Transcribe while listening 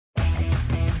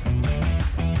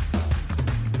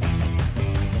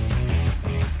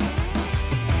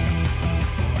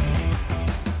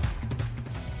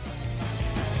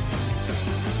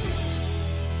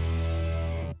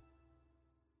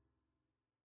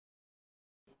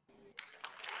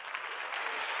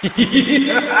ส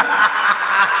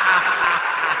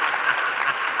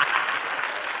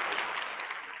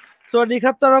วัสดีค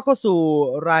รับต้อนรับเข้าสู่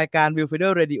รายการ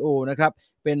Viewfinder Radio นะครับ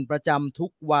เป็นประจำทุ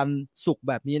กวันศุกร์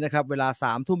แบบนี้นะครับเวลา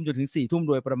 3 ทุ่มจนถึง 4 ทุ่ม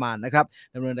โดยประมาณนะครับ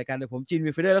ดำเนินรายการโดยผมจิน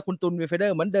Viewfinder และคุณตุล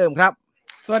Viewfinder เหมือนเดิมครับ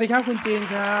สวัสดีครับคุณจีน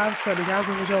ครับสวัสดีครับ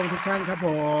คุณผู้ชมทุกท่านครับผ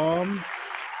ม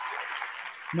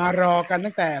มารอกัน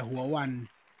ตั้งแต่หัว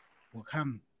ค่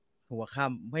ำ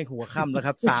ไม่หัวค่ำแล้วค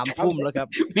รับ 3 ทุ่มแล้วครับ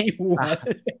ไม่หัว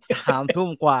3 ทุ่ม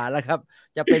กว่าแล้วครับ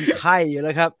จะเป็นไข้อยู่แ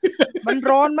ล้วครับมัน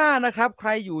ร้อนมากนะครับใคร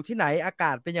อยู่ที่ไหนอาก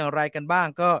าศเป็นอย่างไรกันบ้าง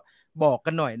ก็บอกกั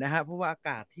นหน่อยนะฮะเพราะว่าอา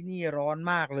กาศที่นี่ร้อน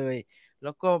มากเลยแ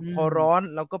ล้วก็พอร้อน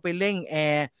เราก็ไปเร่งแอ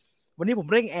ร์วันนี้ผม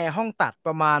เร่งแอร์ห้องตัดป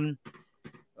ระมาณ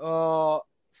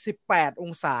18 อ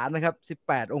งศานะครับ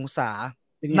18 องศา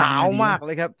หนาวมากเ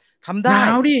ลยครับทำได้ห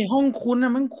นาวดิห้องคุณน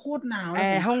ะมันโคตรหนาวแอ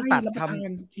ร์ห้องตัด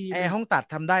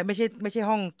ทำได้ไม่ใช่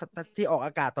ห้องที่ออกอ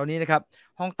ากาศตอนนี้นะครับ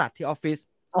ห้องตัดที่ออฟฟิศ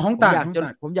ห้องตัด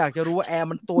ผมอยากจะรู้ว่าแอร์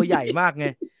มันตัวใหญ่มากไง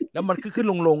แล้วมันขึ้น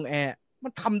ลงแอร์มั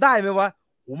นทำได้ไหมวะ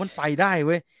โหมันไปได้เ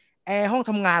ว้ยแอร์ห้อง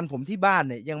ทำงานผมที่บ้าน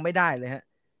เนี่ยยังไม่ได้เลยฮะ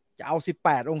จะเอา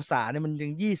18 องศาเนี่ยมันยั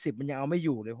ง20มันยังเอาไม่อ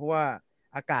ยู่เลยเพราะว่า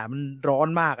อากาศมันร้อน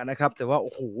มากนะครับแต่ว่าโ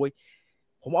อ้โห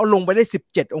ผมเอาลงไปได้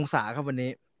17 องศาครับวัน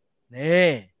นี้นี่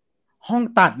ห้อง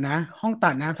ตัดนะ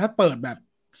ถ้าเปิดแบบ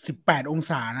18 อง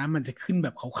ศานะมันจะขึ้นแบ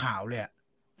บขาวๆเลยอะ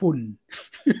ฝุ่น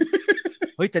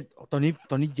เฮ้ยแต่ตอน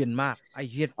นี้เย็นมากไอ้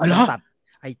เหี้ยตัด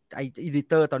ไอ้อีดิ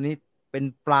เตอร์ตอนนี้เป็น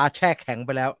ปลาแช่แข็งไป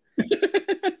แล้ว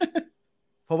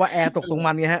เพราะว่าแอร์ตกตรง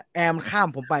มันไงฮะแอร์มันข้าม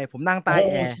ผมไปผมนั่งใต้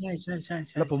แอร์ใช่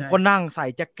แล้วผมก็นั่งใส่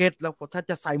แจ็คเก็ตแล้วถ้า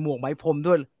จะใส่หมวกไหมพรม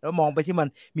ด้วยแล้วมองไปที่มัน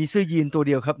มีเสื้อยีนตัวเ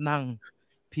ดียวครับนั่ง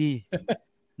พี่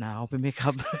หนาวไปไหมครั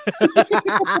บ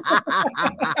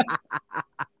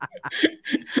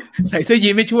ใส่เสื้อยี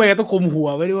นไม่ช่วยต้องคุมหัว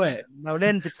ไว้ด้วยเราเ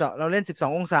ล่น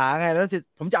12องศาไงแล้ว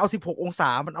ผมจะเอา16 องศา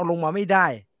มันเอาลงมาไม่ได้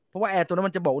เพราะว่าแอร์ตัวนั้น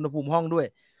มันจะบอกอุณหภูมิห้องด้วย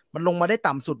มันลงมาได้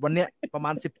ต่ำสุดวันเนี้ยประม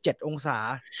าณ17 องศา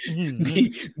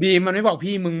ดีมันไม่บอก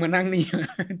พี่มึงมานั่งนี่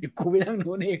เดี๋ยวกูไปนั่งโ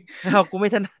น้นเองกูไม่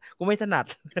ถนัด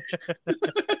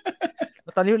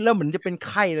ตอนนี้เริ่มเหมือนจะเป็นไ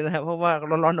ข้แล้วนะฮะเพราะว่า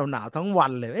ร้อนๆหนาวๆทั้งวั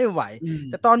นเลยไม่ไหวแ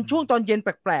ต่ตอนเย็นแ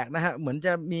ปลกๆนะฮะเหมือนจ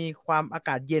ะมีความอาก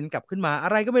าศเย็นกลับขึ้นมาอะ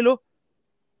ไรก็ไม่รู้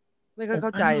ไม่ค่อยเข้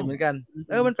าใจเหมือนกัน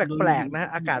มันแปลกๆนะฮะ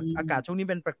อากาศช่วงนี้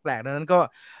เป็นแปลกๆดังนั้นก็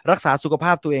รักษาสุขภ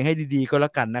าพตัวเองให้ดีๆก็แล้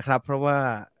วกันนะครับเพราะว่า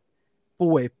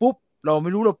ป่วยปุ๊บเราไ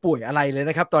ม่รู้เราป่วยอะไรเลย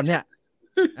นะครับตอนเนี้ย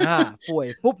ป่วย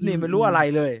ปุ๊บนี่ไม่รู้อะไร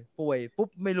เลยป่วยปุ๊บ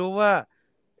ไม่รู้ว่า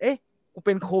เอ๊ะกูเ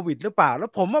ป็นโควิดหรือเปล่าแล้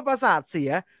วผมว่าประสาทเสีย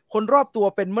คนรอบตัว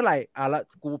เป็นเมื่อไหร่ละ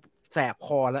กูแสบค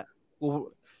อแล้วกู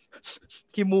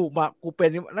ขี้มูกมากูเป็น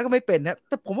แล้วก็ไม่เป็นนะแ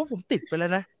ต่ผมว่าผมติดไปแล้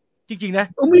วนะจริงๆนะ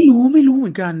ไม่รู้เห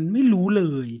มือนกันไม่รู้เล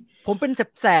ยผมเป็น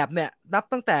แสบเนี่ยนับ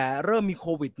ตั้งแต่เริ่มมีโค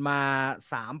วิดมา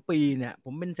3 ปีเนี่ยผ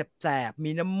มเป็นแสบ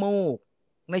มีน้ำมูก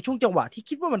ในช่วงจังหวะที่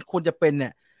คิดว่ามันควรจะเป็นเนี่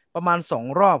ยประมาณ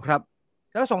2 รอบครับ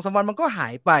แล้ว2-3 วันมันก็หา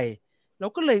ยไปเรา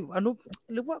ก็เลย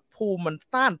หรือว่าภูมิมัน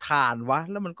ต้านทานวะ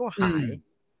แล้วมันก็หาย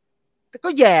แต่ก็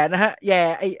แย่นะฮะแย่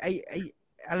ไอ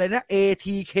อะไรนะ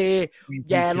ATK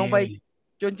แย่ลงไป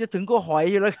จนจะถึงก็หอย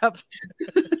อยู่แล้วครับ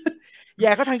แ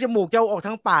ย่ก็ทางจมูกจะออกท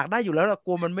างปากได้อยู่แล้วก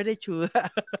ลัวมันไม่ได้เชื้อ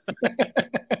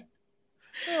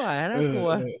ไม่ไหวนะกลั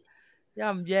วย่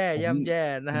ำแย่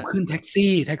นะฮะขึ้นแท็ก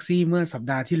ซี่เมื่อสัป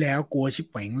ดาห์ที่แล้วกลัวชิบ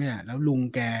เป๋งเลยแล้วลุง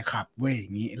แกขับเว้ยอย่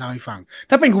างนี้เล่าให้ฟัง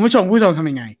ถ้าเป็นคุณผู้ชมท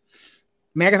ำยังไง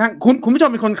แม้กระทั่งคุณผู้ชม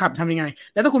เป็นคนขับทำยังไง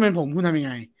แล้วถ้าคุณเป็นผมคุณทำยัง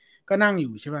ไงก็นั่งอ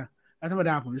ยู่ใช่ป่ะแล้วธรรมด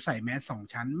าผมจะใส่แมส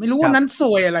2 ชั้นไม่รู้ว่านั้นซ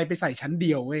วยอะไรไปใส่ชั้นเ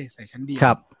ดียวเว้ยใส่ชั้นเดียว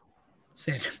เส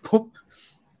ร็จปุ๊บ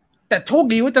แต่โชค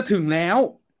ดีว่าจะถึงแล้ว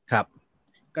ครับ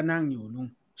ก็นั่งอยู่ลุง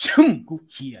ชุ่มกู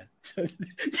เขียด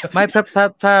ไม่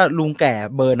ถ้าลุงแก่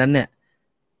เบอร์นั้นเนี่ย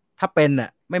ถ้าเป็นน่ะ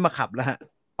ไม่มาขับแล้วฮะ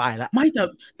ไปละไม่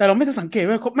แต่เราไม่ได้สังเกต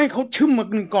ว่าไม่เขาชึ่มมา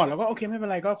หนึ่งก่อนแล้วก็โอเคไม่เป็น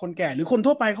ไรก็คนแก่หรือคน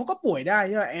ทั่วไปเขาก็ป่วยได้ใ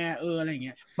ช่ป่ะแอร์อะไรอย่างเ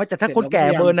งี้ยไม่แต่ถ้าคนแก่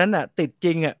เบอร์นั้นน่ะติดจ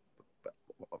ริงอ่ะ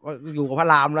อยู่กับพระ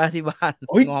รามแล้วที่บ้าน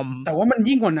งอมแต่ว่ามัน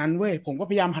ยิ่งกว่านั้นเว้ยผมก็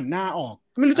พยายามหันหน้าออก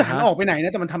ไม่รู้จะหันออกไปไหนน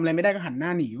ะแต่มันทำอะไรไม่ได้ก็หันหน้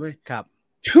าหนีเว้ยครับ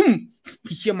ชึ่ม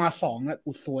พี่เชี่ยมา2แล้ว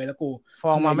กูซวยแล้วกูฟ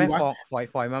องมาไหม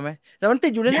ฝอยมาไหมแต่มันติ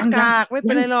ดอยู่ในหน้ากากไม่เ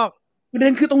ป็นไรหรอกประเด็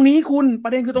นคือตรงนี้ปร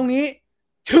ะเด็นคือตรงนี้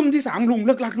ชึ่มที่3ลุงเ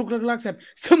ลิกลักเสร็จ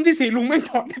ชึ่มที่4ลุงไม่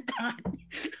ถอดหน้ากาก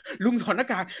ลุงถอดหน้า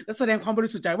กากแล้วแสดงความบริ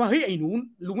สุทธิ์ใจว่าเฮ้ยไอ้หนู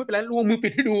ลุงไม่เป็นไรลุงเอามือปิ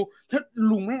ดให้ดูถ้า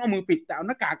ลุงไม่เอามือปิดแต่เอาห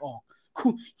น้ากากออกกู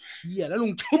เหี้ยแล้วลุ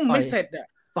งชึ่มไม่เสร็จอ่ะ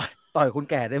ต่อยคน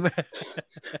แก่ได้ไหม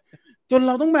จนเ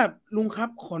ราต้องแบบลุงครับ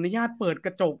ขออนุญาตเปิดก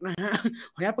ระจกนะฮะ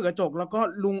ขออนุญาตเปิดกระจกแล้วก็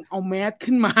ลุงเอาแมส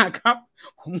ขึ้นมาครับ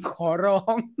ผมขอร้อ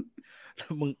ง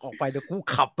มึงออกไปเดี๋ยวกู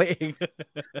ขับไปเอง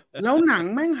แล้วหนัง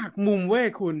แม่งหักมุมเว้ย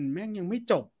คุณแม่งยังไม่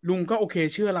จบลุงก็โอเค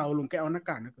เชื่อเราลุงแกเอาหน้า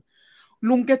กากนะ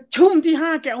ลุงแกชุ่มที่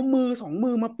5แกเอามือ2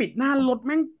 มือมาปิดหน้ารถแ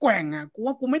ม่งแกว่งอ่ะกู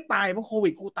ว่ากูไม่ตายเพราะโควิ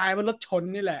ดกูตายเพราะรถชน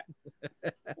นี่แหละ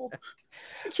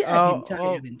แอบเห็นใ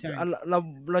จ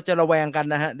เราจะระแวงกัน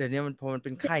นะฮะเดี๋ยวนี้มันพอมันเป็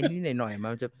นไข้นิดหน่อยมั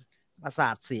นจะประสา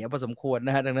ทเสียพอสมควรน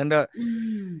ะฮะดังนั้นก็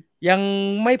ยัง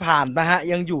ไม่ผ่านนะฮะ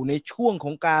ยังอยู่ในช่วงข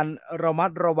องการระมั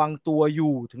ดระวังตัวอ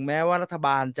ยู่ถึงแม้ว่ารัฐบ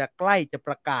าลจะใกล้จะป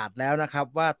ระกาศแล้วนะครับ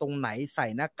ว่าตรงไหนใส่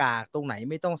หน้ากากตรงไหน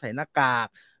ไม่ต้องใส่หน้ากาก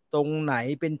ตรงไหน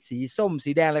เป็นสีส้ม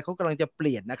สีแดงอะไรเขากำลังจะเป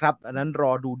ลี่ยนนะครับอันนั้นร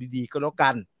อดูดีๆก็แล้วกั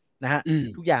นนะฮะ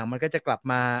ทุกอย่างมันก็จะกลับ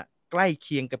มาใกล้เ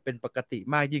คียงกันเป็นปกติ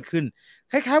มากยิ่งขึ้น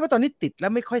คล้ายๆว่าตอนนี้ติดแล้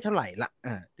วไม่ค่อยเท่าไหร่ละ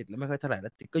ติดแล้วไม่ค่อยเท่าไหร่แล้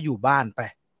วติดก็อยู่บ้านไป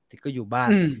ติดก็อยู่บ้าน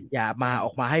อย่ามาอ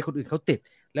อกมาให้คนอื่นเขาติด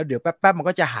แล้วเดี๋ยวแป๊บๆมัน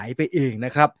ก็จะหายไปเองน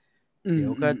ะครับเ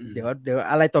ดี๋ยว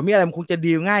อะไรต่อมีอะไรมันคงจะ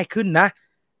ดีลง่ายขึ้นนะ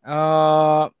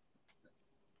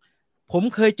ผม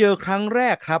เคยเจอครั้งแร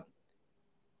กครับ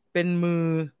เป็นมือ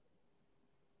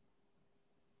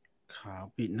ขาว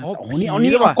ปิดนะนี่เอา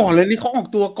ก่อนเลยนี่เขาออก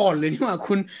ตัวก่อนเลยนี่ว่า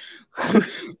คุณ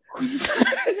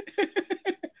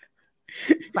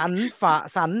ซันฟา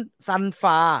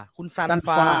คุณซันฟ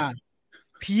า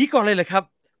ผีก่อนเลยเหรอครับ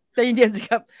ใจเย็นๆสิ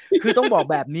ครับคือต้องบอก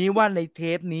แบบนี้ว่าในเท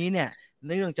ปนี้เนี่ย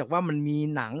เนื่องจากว่ามันมี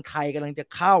หนังไทยกำลังจะ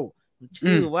เข้า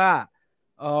ชื่อว่า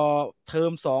เทอ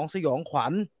ม2สยองขวั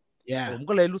ญผม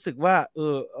ก็เลยรู้สึกว่า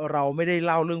เราไม่ได้เ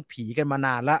ล่าเรื่องผีกันมาน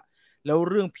านละแล้ว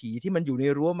เรื่องผีที่มันอยู่ใน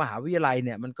รั้วมหาวิทยาลัยเ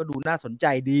นี่ยมันก็ดูน่าสนใจ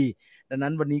ดีดังนั้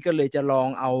นวันนี้ก็เลยจะลอง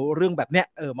เอาเรื่องแบบเนี้ย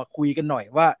มาคุยกันหน่อย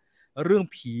ว่าเรื่อง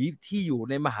ผีที่อยู่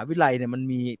ในมหาวิทยาลัยเนี่ย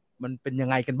มันเป็นยัง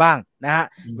ไงกันบ้างนะฮะ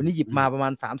วันนี้หยิบมาประมา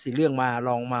ณ 3-4 เรื่องมาล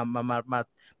องมา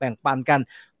แบ่งปันกัน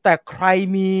แต่ใคร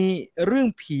มีเรื่อง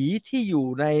ผีที่อยู่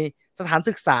ในสถาน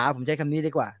ศึกษาผมใช้คำนี้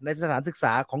ดีกว่าในสถานศึกษ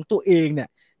าของตัวเองเนี่ย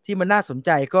ที่มันน่าสนใ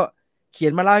จก็เขีย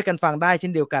นมาเล่าให้กันฟังได้เช่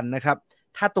นเดียวกันนะครับ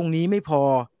ถ้าตรงนี้ไม่พอ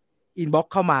อินบ็อก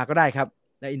เข้ามาก็ได้ครับ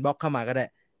ในอินบ็อกเข้ามาก็ได้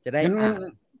จะได้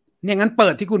เนี่ยงั้นเปิ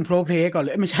ดที่คุณโปรเพลย์ก่อนเล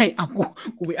ยไม่ใช่เอา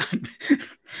กูไปอ่าน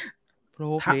โปร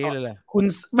เพลย์เลยแหละคุณ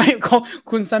ไม่เขา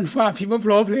คุณซันฟ้าพิมพ์ว่าโป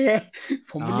รเพลย์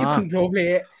ผมไม่เรียกคุณโปรเพล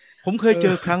ย์ผมเคยเจ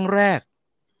อครั้งแรก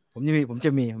ผมจ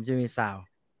ะมีซาว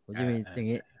ผมจะมีอย่าง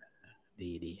งี้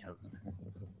ดีครับ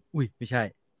อุ้ยไม่ใช่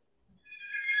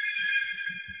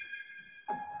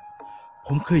ผ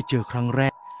มเคยเจอครั้งแร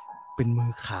กเป็นมื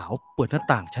อขาวเปิดหน้า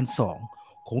ต่างชั้น2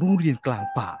ของโรงเรียนกลาง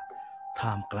ป่าท่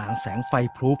ามกลางแสงไฟ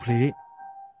โผล่เพล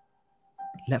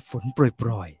และฝนโปร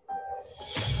ย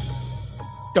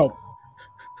จบ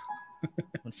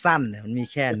มันสั้นเนี่ยมันมี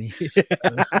แค่นี้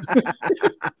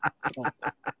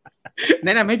แน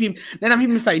ะนำให้พิม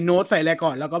พ์ใส่โน้ตใส่อะไรก่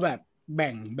อนแล้วก็แบบแ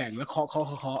บ่งแล้วเคา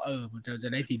ะมันจะ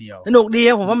ได้ทีเดียวสนุกดี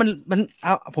ผมว่ามันเอ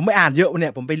าผมไม่อ่านเยอะเนี่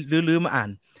ยผมไปลื้อมาอ่า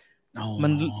นมั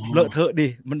นเลอะเทอะดี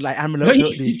มันหลายอันมันเลอะเท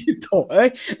อะดีโถ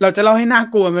เราจะเล่าให้น่า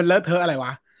กลัวมันเลอะเทอะอะไรว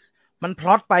ะมันพ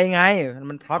ล็อตไปไง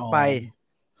มันพล็อตไป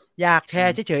อยากแช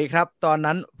ร์เฉยๆครับตอน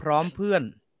นั้นพร้อมเพื่อน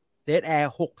เดทแอ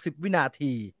ร์60 วินา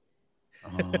ที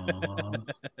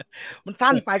มัน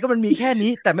สั้นไปก็มันมีแค่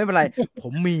นี้แต่ไม่เป็นไรผ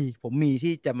มมี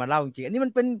ที่จะมาเล่าจริงๆอันนี้มั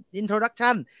นเป็นอินโทรดัก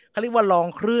ชั่นเขาเรียกว่าลอง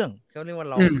เครื่อง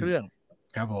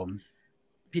ครับผม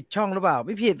ผิดช่องหรือเปล่าไ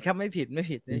ม่ผิดครับไม่ผิด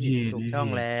ถูกช่อง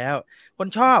แล้วคน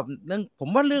ชอบเรื่องผม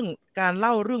ว่าเรื่องการเ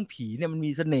ล่าเรื่องผีเนี่ยมัน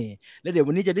มีเสน่ห์และเดี๋ยว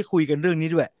วันนี้จะได้คุยกันเรื่องนี้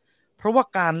ด้วยเพราะว่า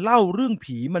การเล่าเรื่อง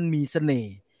ผีมันมีเสน่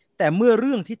ห์แต่เมื่อเ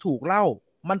รื่องที่ถูกเล่า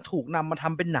มันถูกนำมาท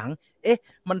ำเป็นหนัง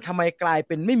มันทำไมกลายเ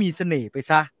ป็นไม่มีเสน่ห์ไป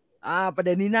ซะประเ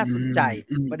ด็นนี้น่าสนใ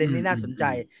จ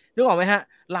นึกออกไหมฮะ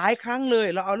หลายครั้งเลย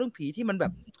เราเอาเรื่องผีที่มันแบ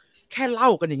บแค่เล่า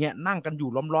กันอย่างเงี้ยนั่งกันอยู่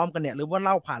ล้อมๆกันเนี่ยหรือว่าเ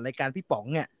ล่าผ่านรายการพี่ป๋อง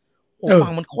เนี่ยโอ้ฟั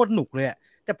งมันโคตรหนุกเลย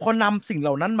แต่พอนำสิ่งเห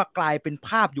ล่านั้นมากลายเป็นภ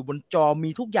าพอยู่บนจอมี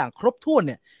ทุกอย่างครบถ้วนเ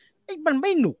นี่ยมันไ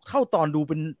ม่หนุกเท่าตอนดูเ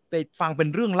ป็นไปฟังเป็น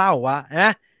เรื่องเล่าวะน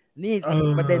ะนี่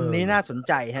ประเด็นนี้น่าสนใ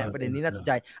จฮะประเด็นนี้น่าสนใ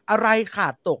จอะไรขา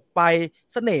ดตกไป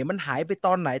เสน่ห์มันหายไปต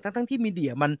อนไหนทั้งที่มีเดี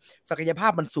ยมันศักยภา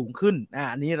พมันสูงขึ้น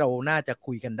อันนี้เราน่าจะ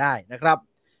คุยกันได้นะครับ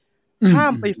ข้า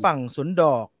มไปฝั่งสวนด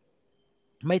อก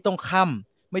ไม่ต้องค่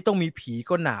ำไม่ต้องมีผี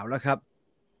ก็หนาวแล้วครับ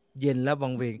เย็นแล้ววั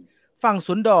งเวงฝั่งส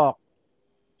วนดอ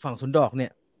กเนี่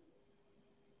ย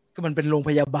ก็มันเป็นโรง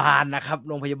พยาบาลนะครับ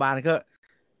โรงพยาบาลก็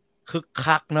คึก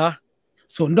คักเนาะ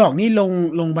สวนดอกนี่โ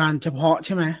รงพยาบาลเฉพาะใ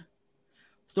ช่ไหม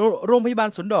โรงพยาบาล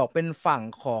สวนดอกเป็นฝั่ง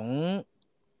ของ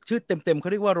ชื่อเต็มๆเขา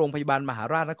เรียกว่าโรงพยาบาลมหา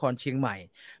ราชนครเชียงใหม่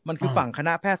มันคือฝั่งคณ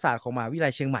ะแพทยศาสตร์ของมหาวิทยาลั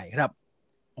ยเชียงใหม่ครับ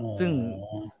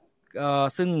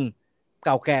ซึ่งเ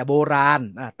ก่าแก่โบราณ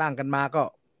ตั้งกันมาก็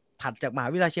ถัดจากมหา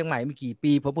วิทยาลัยเชียงใหม่ไม่กี่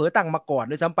ปีเผลอๆตั้งมาก่อน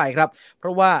ด้วยซ้ำไปครับเพร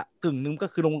าะว่ากึ่งนึงก็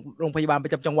คือโรงพยาบาลปร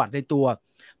ะจำจังหวัดในตัว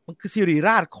มันคือศิริร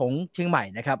าชของเชียงใหม่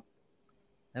นะครับ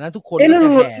ดังนั้นทุกคนจะ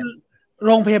แห่โ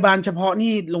รงพยาบาลเฉพาะ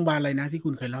นี่โรงพยาบาลอะไรนะที่คุ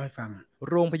ณเคยเล่าให้ฟัง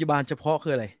โรงพยาบาลเฉพาะคื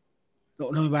ออะไรโ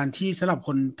รงพยาบาลที่สำหรับค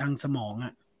นทางสมอง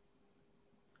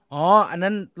อัน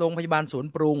นั้นโรงพยาบาลสวน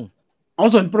ปรุง เอา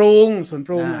สวนปรุงสวนป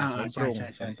รุงสวนปรุง ใช่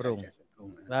สวนปรุง สวนปรุง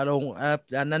แล้ว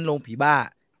อันนั้นโรงผีบ้า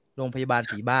โรงพยาบาล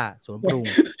ผีบ้าสวนปรุง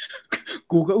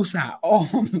กูก็อุตส่าห์อ้อ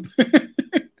ม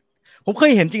ผมเค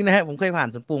ยเห็นจริงนะฮะผมเคยผ่าน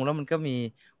สวนปรุงแล้วมันก็มี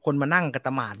คนมานั่งกระต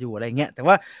มาดอยู่อะไรเงี้ยแต่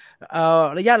ว่า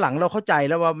ระยะหลังเราเข้าใจ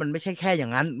แล้วว่ามันไม่ใช่แค่อย่า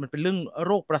งนั้นมันเป็นเรื่องโ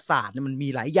รคประสาทเนี่ยมันมี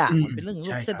หลายอย่างมันเป็นเรื่องโร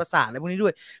คเส้นประสาทอะไรพวกนี้ด้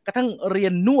วยกระทั่งเรีย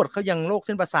นนวดเขายังโรคเ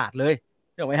ส้นประสาทเลย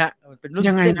เห็นไหมฮะมันเป็นเรื่อง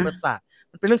เส้นประสาท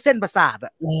มันเป็นเรื่องเส้นประสาทอ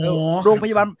ะโรงพ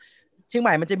ยาบาลเชียงให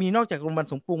ม่มันจะมีนอกจากโรงพยาบาล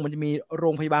สวนปรุงมันจะมีโร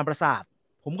งพยาบาลประสาท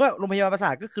ผมก็โรงพยาบาลประสา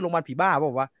ทก็คือโรงพยาบาลผีบ้า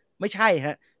บอกว่าไม่ใช่ฮ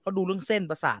ะเขาดูเรื่องเส้น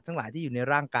ประสาททั้งหลายที่อยู่ใน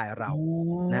ร่างกายเรา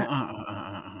นะ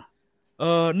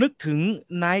นึกถึง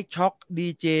Night Shock ดี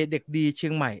เจเด็กดีเชีย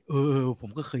งใหม่ผม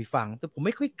ก็เคยฟังแต่ผมไ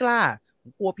ม่ค่อยกล้าผ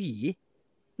มกลัวผี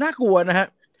น่ากลัวนะฮะ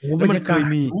แล้วมันเคย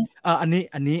มีอันนี้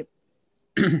อัน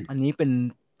นี้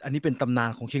เป็นตำนาน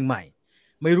ของเชียงใหม่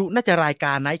ไม่รู้น่าจะรายก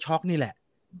าร Night Shock นี่แหละ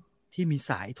ที่มี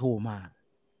สายโทรมา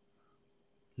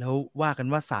แล้วว่ากัน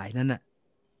ว่าสายนั้นน่ะ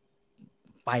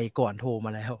ไปก่อนโทรม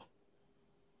าแล้ว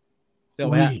เดี๋ยว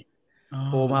ไหมฮะโ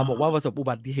ทรมาบอกว่าประสบอุ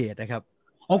บัติเหตุนะครับ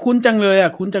คุ้นจังเลย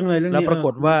คุ้นจังเลยเรื่องนี้แล้วปราก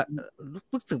ฏว่า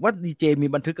รู้สึกว่าดีเจมี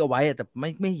บันทึกเอาไว้แต่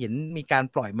ไม่เห็นมีการ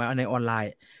ปล่อยมาในออนไล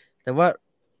น์แต่ว่า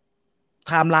ไ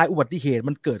ทม์ไลน์อุบัติเหตุ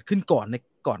มันเกิดขึ้นก่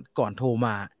อนโทรม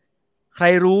าใคร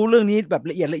รู้เรื่องนี้แบบ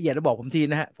ละเอียดบอกผมที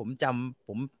นะฮะผม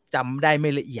จำได้ไ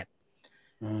ม่ละเอียด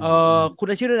คุณ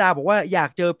อาชิรดาบอกว่าอยาก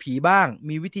เจอผีบ้าง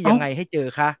มีวิธียังไงให้เจอ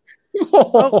คะ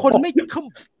คนไม่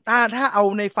ถ้าเอา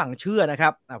ในฝั่งเชื่อนะครั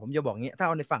บผมจะบอกงี้ถ้าเ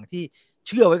อาในฝั่งที่เ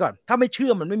ชื่อไว้ก่อนถ้าไม่เชื่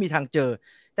อมันไม่มีทางเจอ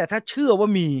แต่ถ้าเชื่อว่า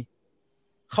มี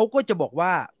เขาก็จะบอกว่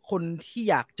าคนที่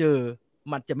อยากเจอ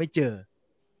มันจะไม่เจอ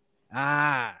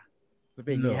มันเ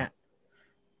ป็นอย่างนี้ฮะ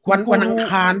วันอัง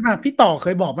คารป่ะพี่ต่อเค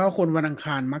ยบอกว่าคนวันอังค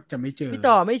ารมักจะไม่เจอพี่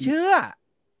ต่อไม่เชื่อ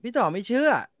พี่ต่อเ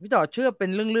ชื่อเป็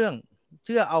นเรื่องเ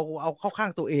ชื่อเอาเข้าข้า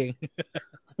งตัวเอง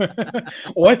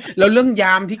โอ้ยแล้วเรื่องย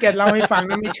ามที่แกเล่าให้ฟัง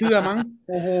นั้นไม่เชื่อมั้ง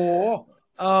โอ้โห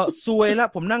ซวยแล้ว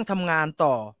ผมนั่งทำงาน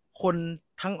ต่อคน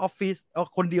ทั้งออฟฟิศ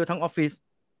คนเดียวทั้งออฟฟิศ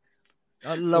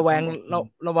ระ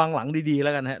วังหลังดีๆแ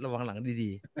ล้วกันฮะระวังหลังดี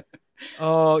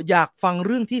ๆอยากฟังเ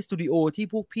รื่องที่สตูดิโอที่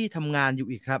พวกพี่ทำงานอยู่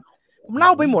อีกครับผมเล่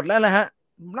าไปหมดแล้วแหละฮะ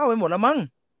ผมเล่าไปหมดแล้วมั้ง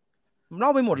ผมเล่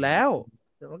าไปหมดแล้ว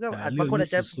แต่ก็บางคนอา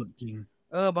จจะสุดจริง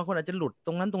บางคนอาจจะหลุดต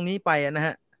รงนั้นตรงนี้ไปนะฮ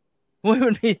ะโอ้ย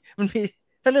มันมี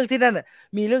ถ้าเรื่องที่นั่น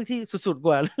มีเรื่องที่สุดๆก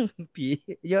ว่าเรื่องผี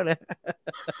เยอะเลย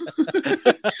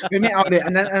ไม่เอาเดี๋ยวอั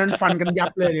นนั้นฟันกันยั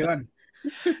บเลยเดี๋ยวก่อน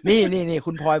นี่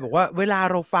คุณพลอยบอกว่าเวลา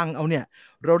เราฟังเอาเนี่ย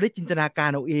เราได้จินตนาการ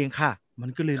เอาเองค่ะมัน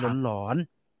ก็เลยหลอน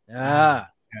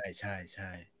ใ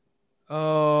ช่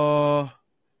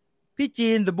พี่จี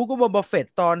น The Book of Boba Fett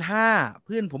ตอน 5เ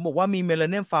พื่อนผมบอกว่ามี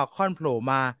Millennium Falcon โผล่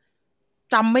มา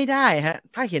จำไม่ได้ฮะ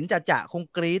ถ้าเห็นจะคง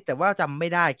กรี๊ดแต่ว่าจำไม่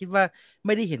ได้คิดว่าไ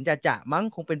ม่ได้เห็นจะมั้ง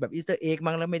คงเป็นแบบอีสเตอร์เอ็ก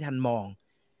มั้งแล้วไม่ทันมอง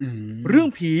เรื่อง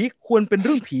ผีควรเป็นเ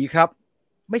รื่องผีครับ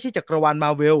ไม่ใช่จักรวาลมา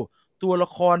เวลตัวละ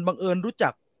ครบังเอิญรู้จั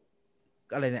ก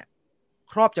อะไรเนี่ย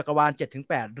ครอบจักรวาล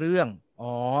 7-8 เรื่อง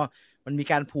มันมี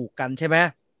การผูกกันใช่ไหม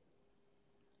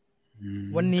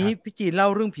วันนี้พี่จีนเล่า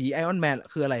เรื่องผีไอออนแมน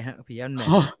คืออะไรฮะผีไอออนแมน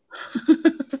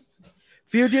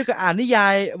ฟีลเดียวกับอ่านนิยา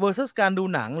ย versus การดู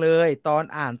หนังเลยตอน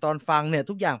อ่านตอนฟังเนี่ย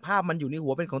ทุกอย่างภาพมันอยู่ในหั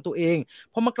วเป็นของตัวเอง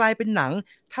พอมากลายเป็นหนัง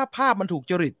ถ้าภาพมันถูก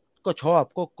จริตก็ชอบ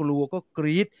ก็กลัวก็ก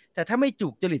รี๊ดแต่ถ้าไม่ถู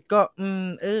กจริตก็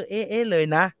เลย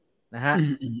นะฮะ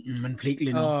มันพลิกเล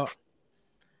ยเนาะ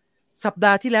สัปด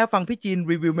าห์ที่แล้วฟังพี่จีน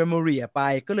รีวิว Memory ไป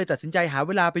ก็เลยตัดสินใจหาเ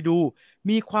วลาไปดู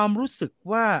มีความรู้สึก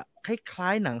ว่าคล้า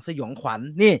ยๆหนังสยองขวัญ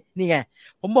นี่ไง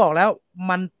ผมบอกแล้ว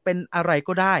มันเป็นอะไร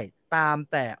ก็ได้ตาม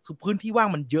แต่คือพื้นที่ว่า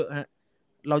งมันเยอะฮะ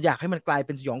เราอยากให้มันกลายเ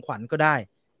ป็นสยองขวัญก็ได้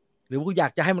หรือว่าอยา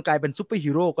กจะให้มันกลายเป็นซุปเปอร์ฮี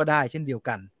โร่ก็ได้เช่นเดียว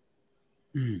กัน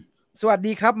สวัส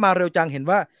ดีครับมาเร็วจังเห็น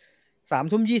ว่า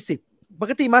 3:20 ป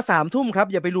กติมา 3:00 ครับ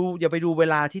อย่าไปดูเว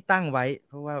ลาที่ตั้งไว้เ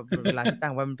พราะว่าเวลาที่ตั้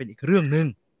งไว้มันเป็นอีกเรื่องนึง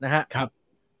นะฮะครับ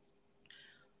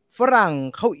ฝรั่ง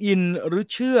เขาอินหรือ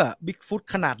เชื่อบิ๊กฟุต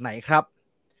ขนาดไหนครับ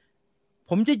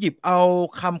ผมจะหยิบเอา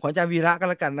คำของอาจารย์วีระกัน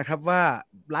แล้วกันนะครับว่า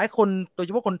หลายคนโดยเฉ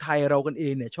พาะคนไทยเรากันเอ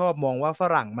งเนี่ยชอบมองว่าฝ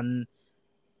รั่งมัน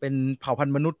เป็นเผ่าพัน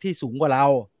ธุ์มนุษย์ที่สูงกว่าเรา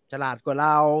ฉลาดกว่าเร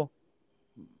า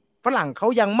ฝรั่งเขา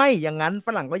ยังไม่อย่างนั้นฝ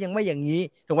รั่งก็ยังไม่อย่างนี้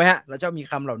ถูกไหมฮะเราชอบมี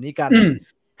คำเหล่านี้กัน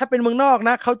ถ้าเป็นเมืองนอกน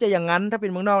ะเขาจะอย่างนั้นถ้าเป็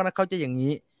นเมืองนอกนะเขาจะอย่าง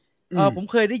นี้ผม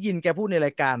เคยได้ยินแกพูดในร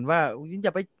ายการว่าอย่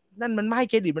าไปนั่นมันไม่ให้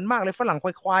เครดิตมันมากเลยฝรั่งค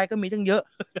วายๆก็มีตั้งเยอะ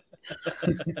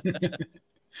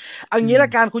อันนี้ละ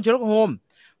การคุณเชลล์โฮม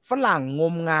ฝรั่งง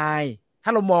มงายถ้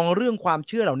าเรามองเรื่องความเ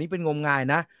ชื่อเหล่านี้เป็นงมงาย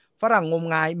นะฝรั่งงม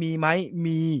งายมีไหม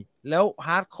มีแล้วฮ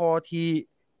าร์ดคอร์ที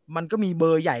มันก็มีเบ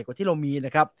อร์ใหญ่กว่าที่เรามีน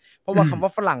ะครับเพราะว่าคำว่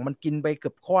าฝรั่งมันกินไปเกื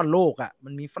อบค่อนโลกอ่ะมั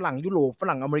นมีฝรั่งยุโรปฝ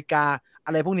รั่งอเมริกาอ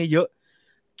ะไรพวกนี้เยอะ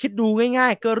คิดดูง่า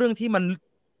ยๆก็เรื่องที่มัน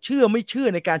เชื่อไม่เชื่อ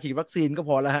ในการฉีดวัคซีนก็พ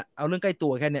อแล้วฮะเอาเรื่องใกล้ตั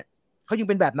วแค่เนี้ย เขายัง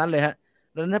เป็นแบบนั้นเลยฮะ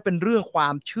แล้วถ้าเป็นเรื่องควา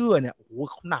มเชื่อเนี่ยโอ้โห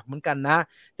เขาหนักเหมือนกันนะ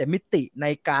แต่มิติใน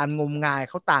การงมงาย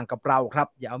เขาต่างกับเราครับ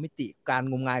อย่าเอามิติการ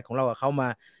งมงายของเรากับเขา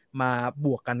มาบ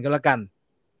วกกันก็แล้วกัน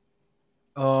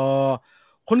เออ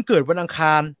คนเกิดวันอังค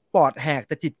ารปอดแหกแ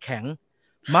ต่จิตแข็ง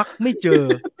มักไม่เจอ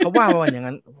เขาว่ามันอย่าง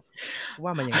นั้นว่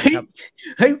ามันอย่างนั้นครับ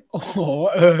เฮ้ยโอ้โห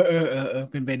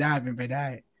เป็นไปได้เป็นไปได้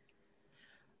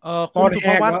คุณสุภ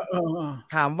วัฒน์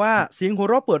ถามว่าเสียงหัว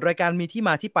เราะเปิดรายการมีที่ม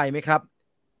าที่ไปไหมครับ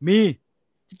มี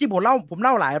จริงๆผมเ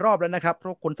ล่าหลายรอบแล้วนะครับเพรา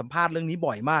ะคนสัมภาษณ์เรื่องนี้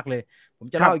บ่อยมากเลยผม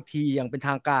จะเล่าอีกทีอย่างเป็นท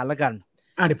างการแล้วกัน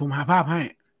เดี๋ยวผมหาภาพให้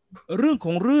เรื่องข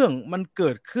องเรื่องมันเ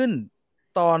กิดขึ้น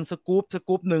ตอนสกู๊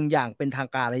ปหนึ่งอย่างเป็นทาง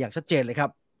การและอย่างชัดเจนเลยครับ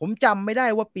ผมจำไม่ได้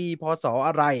ว่าปีพศ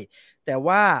อะไรแต่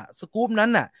ว่าสกู๊ปนั้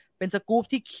นน่ะเป็นสกู๊ป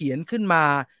ที่เขียนขึ้นมา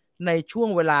ในช่วง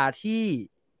เวลาที่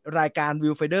รายการวิ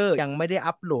วไฟเดอร์ยังไม่ได้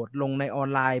อัปโหลดลงในออน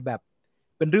ไลน์แบบ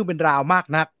เป็นเรื่องเป็นราวมาก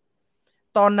นัก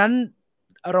ตอนนั้น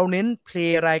เราเน้นเพล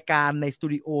ย์รายการในสตู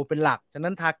ดิโอเป็นหลักฉะ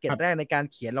นั้นทาร์เก็ตแรกในการ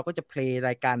เขียนเราก็จะเพลย์ร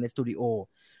ายการในสตูดิโอ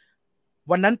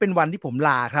วันนั้นเป็นวันที่ผมล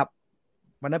าครับ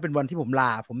วันนั้นเป็นวันที่ผมล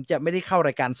าผมจะไม่ได้เข้าร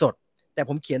ายการสดแต่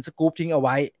ผมเขียนสกู๊ปทิ้งเอาไ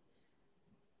ว้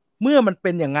เมื่อมันเ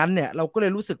ป็นอย่างนั้นเนี่ยเราก็เล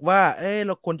ยรู้สึกว่าเ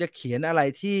ราควรจะเขียนอะไร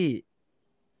ที่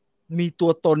มีตั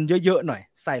วตนเยอะๆหน่อย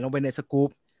ใส่ลงไปในสกู๊ป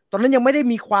ตอนนั้นยังไม่ได้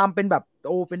มีความเป็นแบบ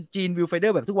เป็นจีนวิวไฟเดอ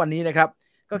ร์แบบทุกวันนี้นะครับ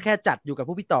ก็แค่จัดอยู่กับ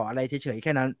ผู้พี่ต่ออะไรเฉยๆแ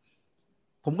ค่นั้น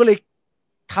ผมก็เลย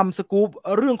ทำสกู๊ป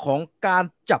เรื่องของการ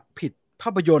จับผิดภา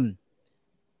พยนตร์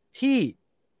ที่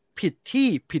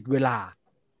ผิดเวลา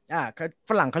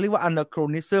ฝรั่งเขาเรียกว่า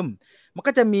anachronism มัน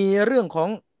ก็จะมีเรื่องของ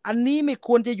อันนี้ไม่ค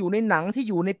วรจะอยู่ในหนังที่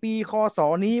อยู่ในปีคศ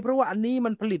นี้เพราะว่าอันนี้มั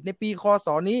นผลิตในปีคศ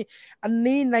นี้อัน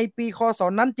นี้ในปีคศ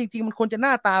นั้นจริงๆมันควรจะหน้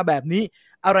าตาแบบนี้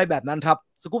อะไรแบบนั้นครับ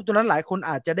สกู๊ปตัวนั้นหลายคน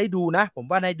อาจจะได้ดูนะผม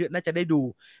ว่าน่าจะได้ดู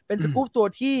เป็นสกู๊ปตัว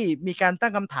ที่มีการตั้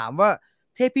งคำถามว่า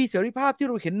เทพีเสรีภาพที่เ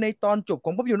ราเห็นในตอนจบข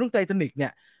องภาพยนตร์เรื่องไททานิกเนี่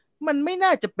ยมันไม่น่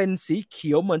าจะเป็นสีเ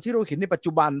ขียวเหมือนที่เราเห็นในปัจ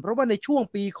จุบันเพราะว่าในช่วง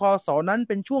ปีคศนั้น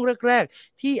เป็นช่วงแรก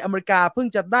ๆที่อเมริกาเพิ่ง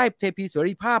จะได้เทพีเส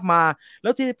รีภาพมาแล้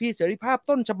วเทพีเสรีภาพ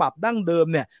ต้นฉบับดั้งเดิม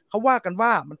เนี่ยเขาว่ากันว่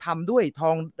ามันทำด้วยท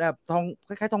องค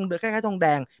ล้ายๆทองแด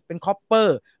งเป็นคอปเปอ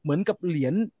ร์เหมือนกับเหรีย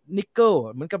ญนิกเกิล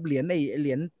เหมือนกับเหรีย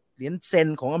ญเซน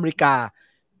ของอเมริกา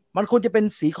มันควรจะเป็น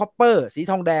สีคอปเปอร์สี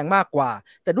ทองแดงมากกว่า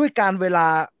แต่ด้วยการเวลา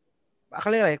เข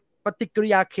าเรียกอะไรปฏิกิริ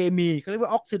ยาเคมีเขาเรียกว่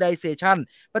าออกซิไดเซชัน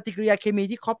ปฏิกิริยาเคมี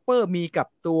ที่คอปเปอร์มีกับ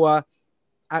ตัว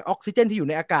ออกซิเจนที่อยู่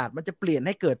ในอากาศมันจะเปลี่ยนใ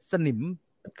ห้เกิดสนิม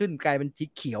ขึ้นกลายเป็นสี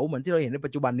เขียวเหมือนที่เราเห็นในปั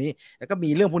จจุบันนี้แล้วก็มี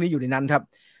เรื่องพวกนี้อยู่ในนั้นครับ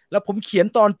แล้วผมเขียน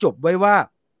ตอนจบไว้ว่า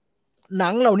หนั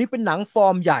งเหล่านี้เป็นหนังฟอ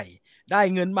ร์มใหญ่ได้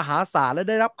เงินมหาศาลและ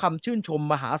ได้รับคำชื่นชม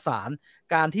มหาศาล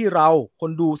การที่เราค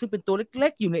นดูซึ่งเป็นตัวเล็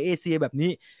กๆอยู่ในเอเชียแบบ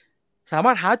นี้สาม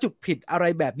ารถหาจุดผิดอะไร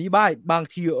แบบนี้บ้างบาง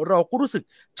ทีเราก็รู้สึก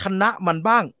ชนะมัน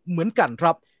บ้างเหมือนกันค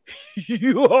รับ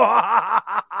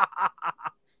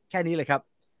แค่นี้เลยครับ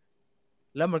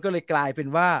แล้วมันก็เลยกลายเป็น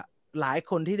ว่าหลาย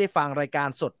คนที่ได้ฟังรายการ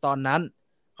สดตอนนั้น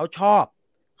เขาชอบ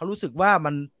เขารู้สึกว่า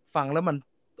มันฟังแล้วมัน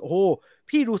โอ้โห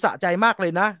พี่ดูสะใจมากเล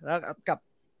ยนะแล้วกับ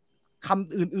ค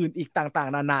ำอื่นๆอีกต่าง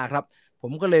ๆนานาครับผ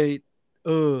มก็เลย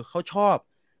เขาชอบ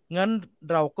งั้น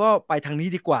เราก็ไปทางนี้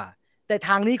ดีกว่าแต่ท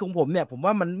างนี้ของผมเนี่ยผม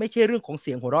ว่ามันไม่ใช่เรื่องของเ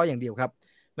สียงหัวเราะอย่างเดียวครับ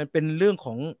มันเป็นเรื่องข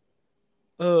อง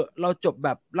เราจบแบ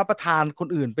บรับประทานคน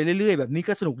อื่นไปเรื่อยๆแบบนี้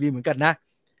ก็สนุกดีเหมือนกันนะ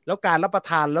แล้วการรับประ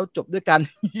ทานแล้วจบด้วยกัน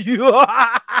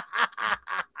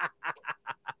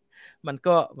มัน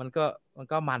ก็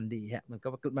มันดีฮะมั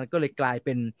นก็เลยกลายเ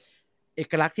ป็นเอ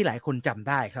กลักษณ์ที่หลายคนจำ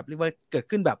ได้ครับเรียกว่าเกิด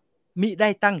ขึ้นแบบมิได้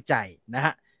ตั้งใจนะฮ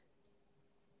ะ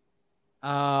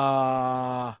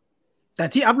แต่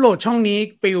ที่อัปโหลดช่องนี้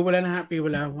ปิวไปแล้วนะฮะปิวไป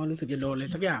แล้วเพราะรู้สึกจะโดนเลย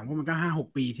สักอย่างเพราะมันก็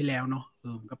5-6 ปีที่แล้วเนาะ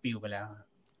มันก็ปิวไปแล้ว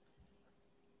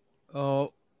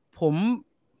ผม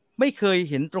ไม่เคย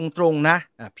เห็นตรงๆนะ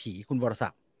ผีคุณวรศั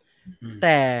กดิ์แ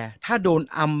ต่ถ้าโดน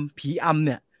ผีเ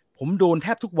นี่ยผมโดนแท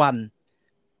บทุกวัน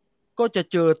ก็จะ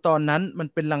เจอตอนนั้นมัน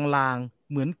เป็นลางๆ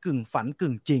เหมือนกึ่งฝัน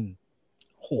กึ่งจริง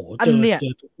โหเจ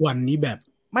อทุกวันนี้แบบ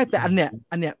ไม่แต่อันเ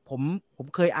นี้ยผม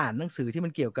เคยอ่านหนังสือที่มั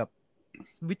นเกี่ยวกับ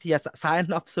วิทยาศาสตร์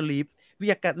Science of Sleep วิ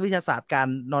ทยาศาสตร์การ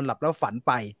นอนหลับแล้วฝันไ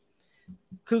ป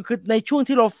คือในช่วง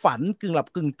ที่เราฝันกึ่งหลับ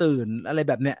กึ่งตื่นอะไร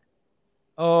แบบเนี้ย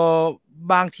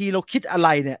บางทีเราคิดอะไร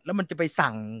เนี่ยแล้วมันจะไป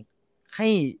สั่งให้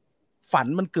ฝัน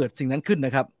มันเกิดสิ่งนั้นขึ้นน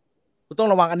ะครับเราต้อง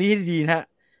ระวังอันนี้ให้ดีนะฮะ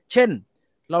เช่น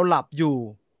เราหลับอยู่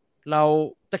เรา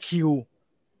ตะคริว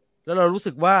แล้วเรารู้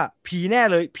สึกว่าผีแน่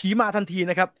เลยผีมาทันที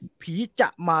นะครับผีจะ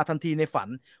มาทันทีในฝัน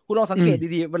คุณลองสังเกต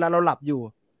ดีๆเวลาเราหลับอยู่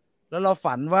แล้วเรา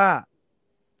ฝันว่า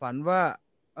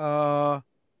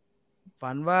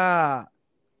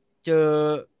เจอ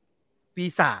ปี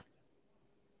ศาจ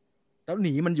แล้วห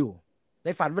นีมันอยู่ใน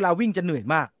ฝันเวลาวิ่งจะเหนื่อย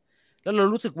มากแล้วเรา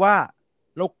รู้สึกว่า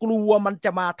เรากลัวมันจ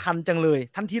ะมาทันจังเลย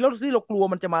ทันทีแล้วที่เรากลัว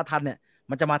มันจะมาทันเนี่ย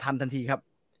มันจะมาทันทันทีครับ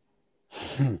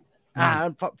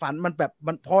ฝันมันแบบ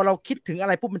มันพอเราคิดถึงอะไ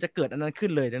รปุ๊บมันจะเกิดอันนั้นขึ้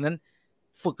นเลยดังนั้น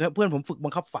ฝึกเพื่อนผมฝึกบั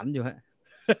งคับฝันอยู่ฮะ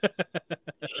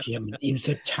เขียนอินเซ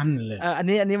ปชั่นเลยอัน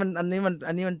นี้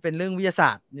มันเป็นเรื่องวิทยาศา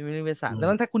สตร์นี่เป็นเรื่องวิทยาศาสตร์ดัง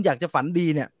นั้นถ้าคุณอยากจะฝันดี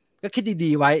เนี่ยก็คิด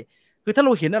ดีๆไว้คือถ้าเร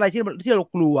าเห็นอะไรที่เรา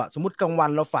กลัวสมมติกลางวั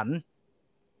นเราฝัน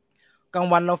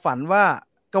ว่า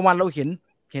กลางวันเราเ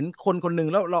ห็นคนหนึ่ง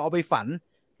แล้วเราเอาไปฝัน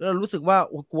แล้วเรารู้สึกว่า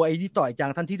โอ้กลัวไอ้ที่ต่อยจั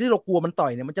งทันทีที่เรากลัวมันต่อ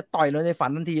ยเนี่ยมันจะต่อยเราในฝัน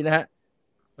ทันทีนะฮะ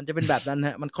มันจะเป็นแบบนั้นฮ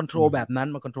ะมันคอนโทรลแบบนั้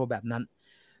น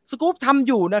สกู๊ปทำ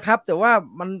อยู่นะครับแต่ว่า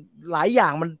มันหลายอย่า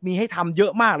งมันมีให้ทำเยอ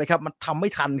ะมากเลยครับมันทำไม่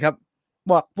ทันครับ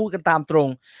บอกพูดกันตามตรง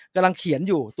กำลังเขียน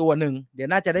อยู่ตัวหนึ่งเดี๋ยว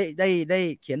น่าจะได้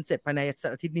เขียนเสร็จภายใน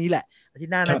อาทิตย์นี้แหละอาทิต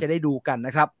ย์หน้าน่าจะได้ดูกันน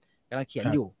ะครับกำลังเขียน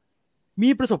อยู่มี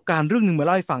ประสบการณ์เรื่องหนึ่งมาเ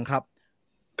ล่าให้ฟังครับ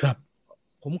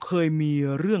ผมเคยมี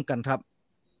เรื่องกันครับ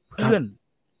เพื่อน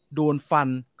โดนฟัน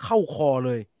เข้าคอเ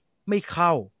ลยไม่เข้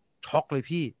าช็อกเลย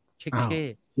พี่เช็ค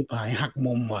ที่ผายหัก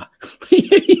มุมว่ะ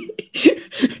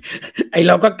ไอเ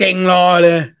ราก็เก่งรอเล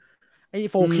ยไอ้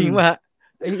โฟคิงว่ะ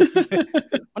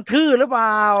มันทื่อหรือเป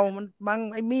ล่ามันบาง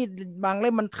ไอ้มีดบางเ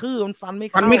ล่มมันทื่อมันฟันไม่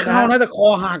เข้านะแต่คอ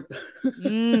หัก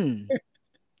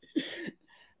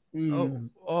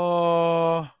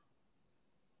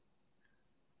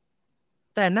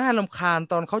แต่น่ารำคาญ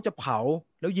ตอนเขาจะเผา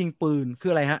แล้วยิงปืนคือ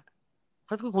อะไรฮะเข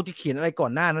าคงจะเขียนอะไรก่อ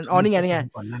นหน้านั้นนี่ไง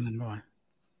ก่อนหน้านั้นป่ะ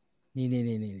นี่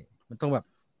มันต้องแบบ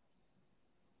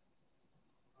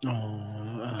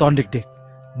ตอนเด็ก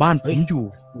ๆบ้านผมอยู่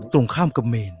ตรงข้ามกับ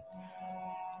เมน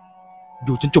อ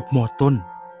ยู่จนจบม.ต้น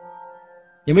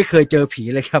ยังไม่เคยเจอผี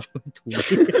เลยครับถูก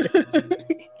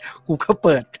กูก็เ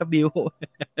ปิดทับบิว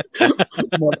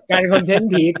หมดการคอนเทนต์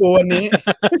ผีกูวันนี้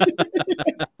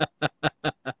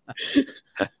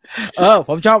ผ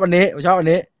มชอบอัน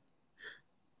นี้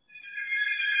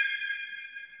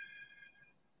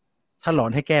ถ้าหลอ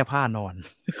นให้แก้ผ้านอน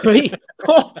เฮ้ย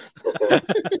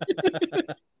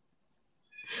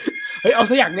เอา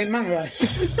ซะอยากเล่นมั่งเลย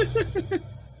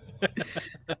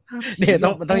เนี่ย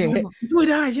มันต้องอย่างนี้ด้วย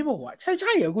ได้ใช่ป่ะใ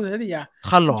ช่เหรอคุณนัทยา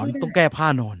ถ้าหลอนต้องแก้ผ้า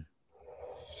นอน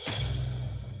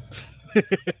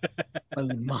ตื่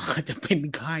นมาจะเป็น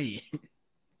ไข้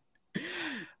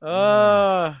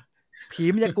ผี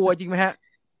มันจะกลัวจริงไหมฮะ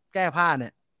แก้ผ้าเนี่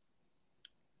ย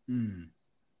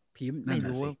ผีไม่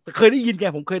รู้เคยได้ยิน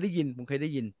ผมเคยได้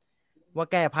ยินว่า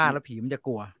แก้ผ้าแล้วผีมันจะก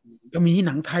ลัวก็มีห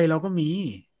นังไทยเราก็มี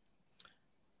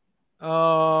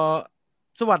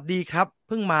สวัสดีครับเ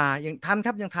พิ่งมายังทันค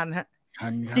รับยังทันฮะ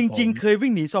จริงๆเคยวิ่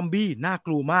งหนีซอมบี้น่าก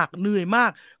ลัวมากเหนื่อยมา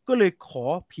กก็เลยขอ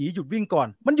ผีหยุดวิ่งก่อน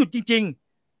มันหยุดจริง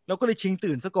ๆแล้วก็เลยชิง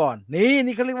ตื่นซะก่อน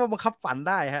นี่เขาเรียกว่าบังคับฝัน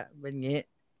ได้ฮะเป็นงี้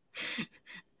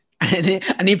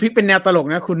อันนี้พลิกเป็นแนวตลก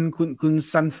นะคุณ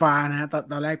ซันฟานะฮะ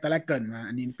ตอนแรกเกิดมา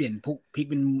อันนี้เปลี่ยนพลิก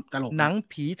เป็นตลกหนัง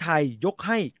ผีไทยยกใ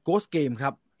ห้ Ghost Game ค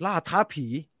รับล่าท้าผี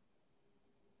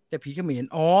แต่ผีเขมร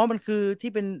มันคือ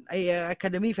ที่เป็นไอ้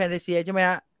Academy Fantasia ใช่ไหม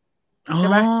ฮะใช่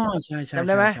ไหมใช่จำไ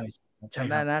ด้ไหมจ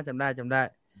ำได้นะจำได้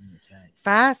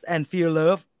Fast and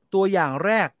Furious ตัวอย่างแ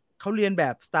รกเขาเรียนแบ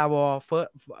บ Star Wars Force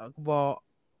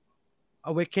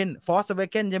Force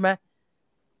Awaken ใช่ไหม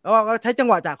แล้วก็ใช้จัง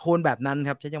หวะจากโคนแบบนั้น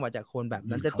ครับใช้จังหวะจากโคนแบบ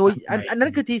นั้นแต่ตัวอันนั้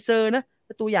นคือทีเซอร์นะ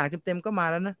ตัวอย่างเต็มๆก็มา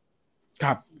แล้วนะค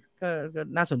รับก็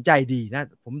น่าสนใจดีนะ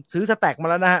ผมซื้อสแต็กมา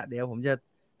แล้วนะฮะเดี๋ยวผมจะ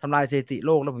ทำลายสถิติโ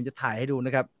ลกแล้วผมจะถ่ายให้ดูน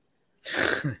ะครับ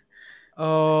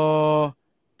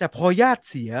แต่พอญาติ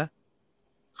เสีย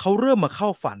เขาเริ่มมาเข้า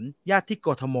ฝันญาติที่ก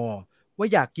ทมว่า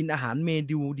อยากกินอาหารเม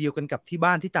นูเดียวกันกับที่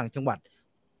บ้านที่ต่างจังหวัด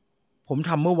ผม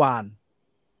ทำเมื่อวาน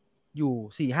อ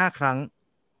ยู่ 4-5 ครั้ง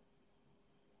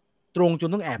ตรงจน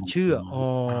ต้องแอบเชื่อ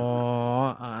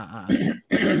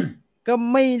ก็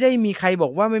ไม่ได้มีใครบอ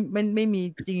กว่าไม่มี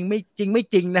จริงไม่จ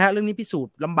ริงนะฮะเรื่องนี้พิสูจ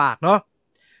น์ลำบากเนาะ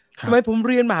สมัยผมเ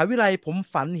รียนมหาวิทยาลัยผม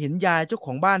ฝันเห็นยายเจ้าข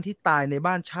องบ้านที่ตายใน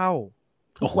บ้านเช่า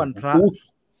ทุกวันพระ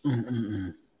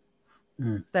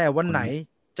แต่วันไหน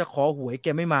จะขอหวยแก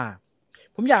ไม่มา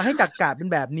ผมอยากให้ตรรกะเป็น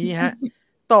แบบนี้ฮะ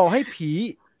ต่อให้ผี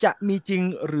จะมีจริง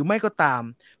หรือไม่ก็ตาม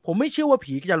ผมไม่เชื่อว่า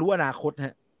ผีจะรู้อนาคตฮ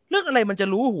ะเรื่องอะไรมันจะ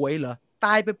รู้หวยเหรอต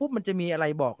ายไปปุ๊บมันจะมีอะไร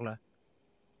บอกเหรอ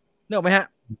นึกออกไหมฮะ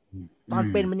ตอน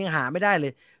เป็นมันยังหาไม่ได้เล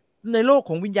ยในโลก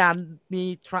ของวิญญาณมี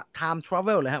time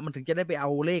travel เลยฮะมันถึงจะได้ไปเอา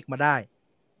เลขมาได้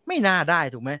ไม่น่าได้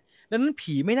ถูกไหมดังนั้น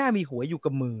ผีไม่น่ามีหวยอยู่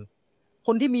กับมือค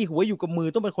นที่มีหวยอยู่กับมือ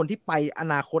ต้องเป็นคนที่ไปอ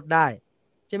นาคตได้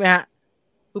ใช่ไหมฮะ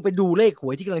คือไปดูเลขห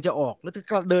วยที่กำลังจะออกแล้วจะ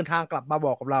เดินทางกลับมาบ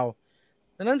อกกับเรา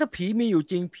ดังนั้นถ้าผีมีอยู่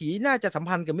จริงผีน่าจะสัม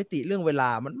พันธ์กับมิติเรื่องเวลา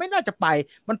มันไม่น่าจะไป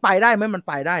มันไปได้ไหมมัน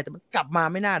ไปได้แต่มันกลับมา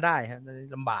ไม่น่าได้ฮะ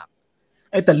ลำบาก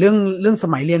แต่เรื่องส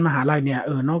มัยเรียนมหาลัยเนี่ย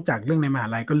นอกจากเรื่องในมหา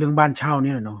ลัยก็เรื่องบ้านเช่าเ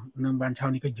นี่ยเนาะเรื่องบ้านเช่า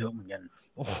นี่ก็เยอะเหมือนกัน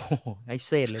โอ้ไอเ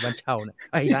ซตเลยบ้านเช่าเนี่ย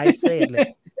ไอเซตเลย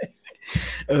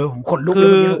ผมขนลุกเล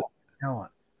ย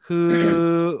คือ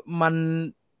มัน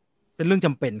เป็นเรื่องจ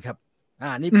ำเป็นครับ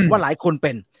นี่ผมว่าหลายคนเ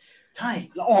ป็นใช่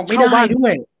เราออกไม่ได้ด้ว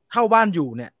ยเช่าบ้านอยู่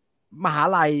เนี่ยมหา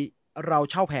ลัยเรา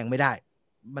เช่าแพงไม่ได้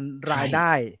มันรายไ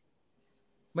ด้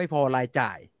ไม่พอรายจ่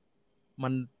ายมั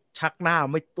นชักหน้า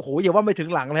ไม่โหอย่าว่าไม่ถึง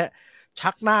หลังเลยชั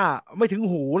กหน้าไม่ถึง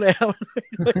หูเลย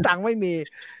ตังค์ไม่มี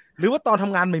หรือว่าตอนท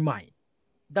ำงานใหม่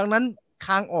ๆดังนั้นท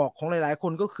างออกของหลายๆค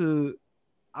นก็คือ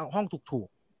เอาห้องถูก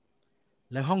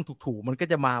ๆและห้องถูกๆมันก็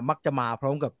จะมักจะมาพร้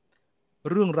อมกับ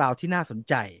เรื่องราวที่น่าสน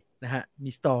ใจนะฮะมี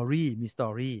สตอ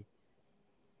รี่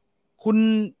คุณ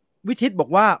วิทิตบอก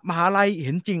ว่ามหาลัยเ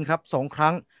ห็นจริงครับ2 ค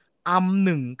รั้งอำ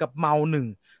1กับเมา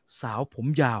1สาวผม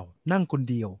ยาวนั่งคน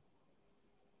เดียว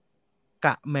ก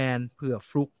ะแมนเผื่อ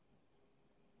ฟลุก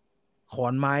ขอ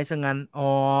นไม้ซะงั้น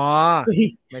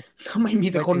ทำไมมี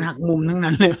แต่คนหักมุมทั้ง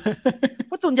นั้นเลยเ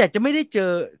พราะส่วนใหญ่จะไม่ได้เจ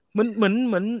อเห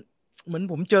มือน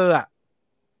ผมเจอ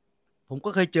ผมก็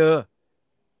เคยเจอ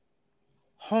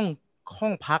ห้อ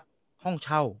งพักห้องเ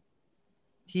ช่า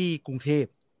ที่กรุงเทพ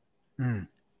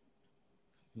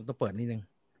มันต้องเปิดนิดนึง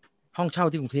ห้องเช่า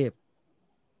ที่กรุงเทพ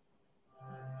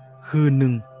คืนห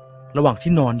นึ่งระหว่าง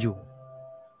ที่นอนอยู่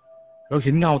เราเ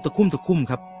ห็นเงาตะคุ่ม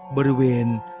ครับบริเวณ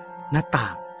หน้าต่า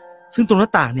งซึ่งตรงหน้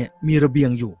าต่างเนี่ยมีระเบียง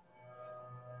อยู่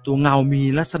ตัวเงามี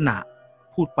ลักษณะ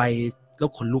พูดไปแล้ว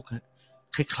ขนลุก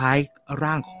คล้ายๆ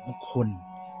ร่างของคน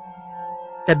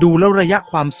แต่ดูแล้วระยะ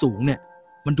ความสูงเนี่ย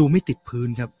มันดูไม่ติดพื้น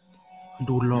ครับมัน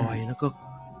ดูลอยแล้วก็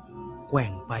แกว่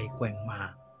งไปแกว่งมา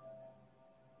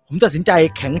ผมตัดสินใจ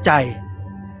แข็งใจ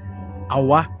เอา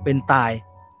วะเป็นตาย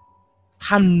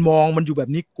ท่านมองมันอยู่แบบ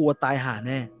นี้กลัวตายห่าแ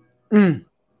น่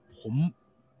ผม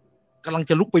กำลัง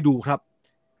จะลุกไปดูครับ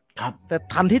แต่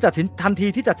ทันที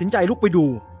ที่ตัดสินใจลุกไปดู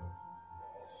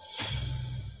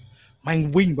แม่ง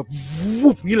วิ่งแบบ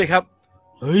วุบนี้เลยครับ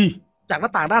เฮ้ยจากหน้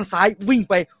าต่างด้านซ้ายวิ่ง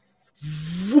ไป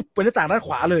วุบไปหน้าต่างด้านข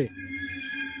วาเลย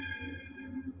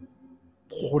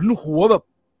ขนหัวแบบ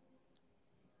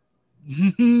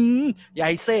ใหญ่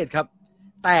เศษครับ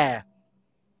แต่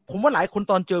ผมว่าหลายคน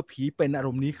ตอนเจอผีเป็นอาร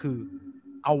มณ์นี้คือ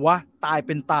เอาวะตายเ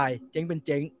ป็นตายเจ๊งเป็นเ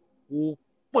จ๊งกู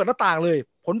เปิดหน้าต่างเลย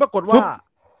ผลปรากฏว่า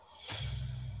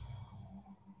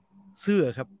เสื้อ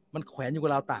ครับมันแขวนอยู่กั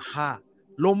บราวตากผ้า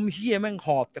ลมเฮี้ยแม่งห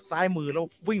อบจากซ้ายมือแล้ว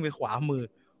วิ่งไปขวามือ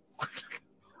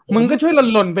มึงก็ช่วย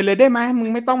หล่นๆไปเลยได้ไหมมึง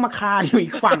ไม่ต้องมาคาอยู่อี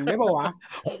กฝั่งได้ป่าววะ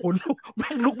โหแ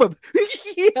ม่งลุกแบบเ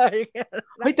ฮี้ยอย่างเงี้ย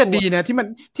ไม่แต่ดีนะที่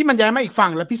มันย้ายมาอีกฝั่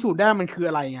งแล้วพิสูจน์ได้มันคือ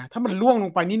อะไรไงถ้ามันล่วงล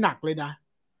งไปนี่หนักเลยนะ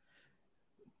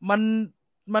มัน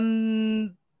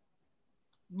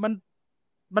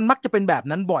มักจะเป็นแบบ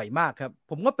นั้นบ่อยมากครับ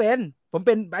ผมเ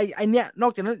ป็นไอเนี้ยนอ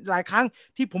กจากนั้นหลายครั้ง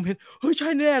ที่ผมเห็นเฮ้ยใช่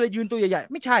แน่เลยยืนตัวใหญ่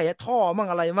ๆไม่ใช่ท่อมั่ง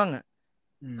อะไรมั่ง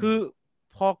คือ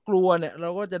พอกลัวเนี่ยเรา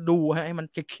ก็จะดูให้มัน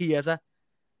เคลียร์ซะ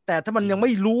แต่ถ้ามันยังไ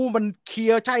ม่รู้มันเคลี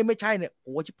ยร์ใช่ไม่ใช่เนี่ยโ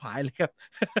อ้ชิบหายเลยครับ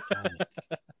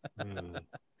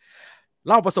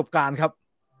เล่าประสบการณ์ครับ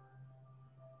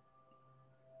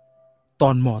ตอ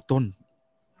นม.ต้น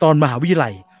ตอนมหาวิทยา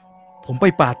ลัยผมไป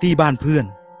ปาร์ตี้บ้านเพื่อน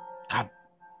ครับ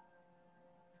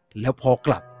แล้วพอก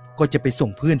ลับก็จะไปส่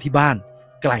งเพื่อนที่บ้าน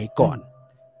ไกลก่อน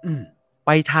ไป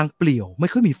ทางเปลี่ยวไม่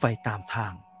ค่อยมีไฟตามทา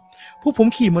งพวกผม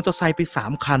ขี่มอเตอร์ไซค์ไป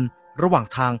3 คันระหว่าง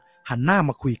ทางหันหน้า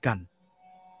มาคุยกัน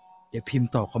เดี๋ยวพิมพ์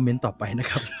ต่อคอมเมนต์ต่อไปนะ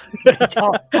ครับชอ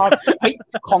บเฮ้ย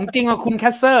ของจริงอ่ะคุณแค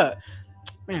สเซอร์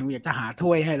แม่งอยากจะหาถ้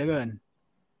วยให้เหลือเกิน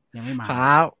ยังไม่มาค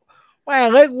รับแม่ง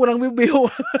เฮ้ยกูกำลังบิว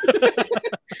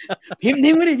พิมพ์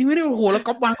ทิ้งไม่ได้โอ้โหแล้ว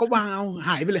ก๊อปวางเอาห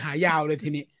ายไปเลยหายาวเลยที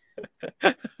นี้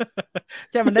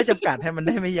ใช่มันได้จำกัดให้มันไ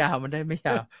ด้ไม่ยาว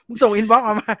มึงส่งอินบ็อกซ์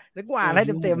มาแล้วกูอ่านให้เ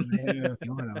ต็มพิ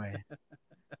มพ์อะไร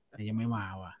ไปยังไม่มา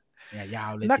ว่ะอย่ายา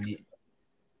วเลยทีนี้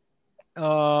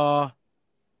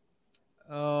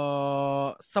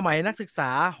สมัยนักศึกษา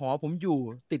หอผมอยู่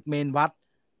ติดเมนวัด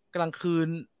กลางคืน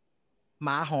หม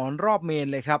าหอนรอบเมน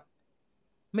เลยครับ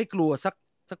ไม่กลัวสั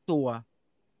กตัว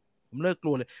ผมเลิกก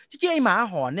ลัวเลยจริงๆไอหมา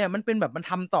หอนเนี่ยมันเป็นแบบมัน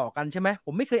ทำต่อกันใช่ไหมผ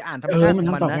มไม่เคยอ่านธรรมชาติขอ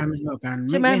งมันนะ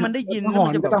ใช่ไหมมันได้ยินหอ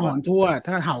นก็ต้องหอนทั่ว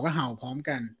ถ้าเห่าก็เห่าพร้อม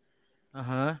กัน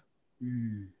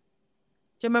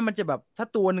ใช่ไหมมันจะแบบถ้า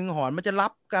ตัวหนึ่งหอนมันจะ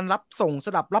รับส่งส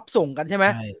ลับรับส่งกันใช่ไหม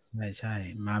ใช่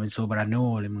มาเป็นโซบราโน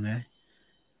เลยมึงไง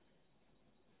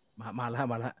มาแล้ว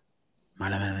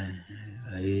เ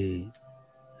อ้ย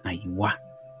ไหนวะ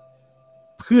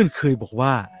เพื่อนเคยบอกว่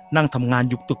านั่งทำงาน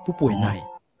อยู่ตึกผู้ป่วยใน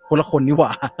คนละคนนี่หว่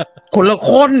าคนละ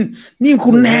คนนี่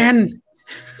คุณแนน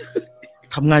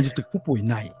ทำงานอยู่ตึกผู้ป่วย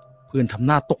ในเพื่อนทำห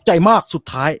น้าตกใจมากสุด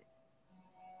ท้าย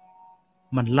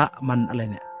มันอะไร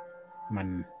เนี่ย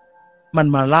มัน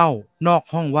มาเล่านอก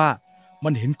ห้องว่ามั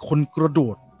นเห็นคนกระโด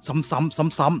ด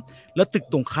ซ้ำๆแล้วตึก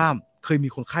ตรงข้ามเคยมี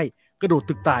คนไข้กระโดด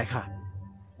ตึกตายค่ะ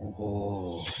โอ้โห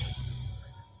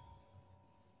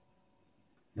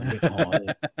เด็กหอเลย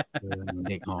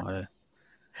เด็กหอเลย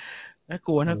น่าก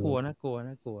ลัว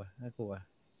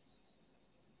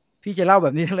พี่จะเล่าแบ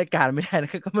บนี้ทั้งรายการไม่ได้นะ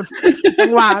ก็มันจั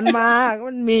งหวะมันมา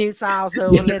มันมีซาวเซอ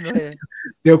ร์มาเล่นเลย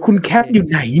เดี๋ยวคุณแคปอยู่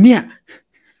ไหนเนี่ย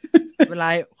เวลา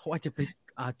เขาอาจ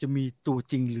จะมีตัว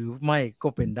จริงหรือไม่ก็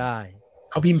เป็นได้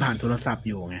เขาพิมพ์ผ่านโทรศัพท์อ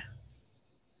ยู่ไง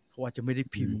เขาอาจจะไม่ได้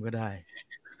พิมพ์ก็ได้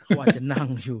เขาอาจจะนั่ง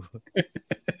อยู่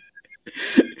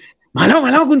มาแล้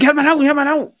วคุณแคปมาแล้ว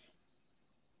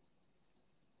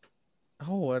โอ้โ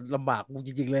หลำบากจ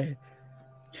ริงๆเลย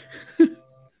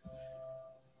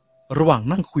ระหว่าง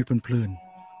นั่งคุยเพลิน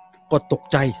ๆก็ตก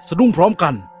ใจสะดุ้งพร้อมกั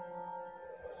น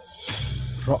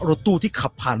เพราะรถตู้ที่ขั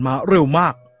บผ่านมาเร็วมา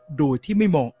กโดยที่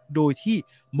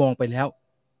มองไปแล้ว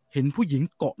เห็นผู้หญิง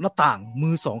เกาะหน้าต่างมื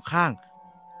อสองข้าง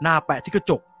หน้าแปะที่กระ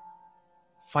จก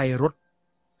ไฟรถ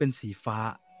เป็นสีฟ้า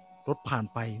รถผ่าน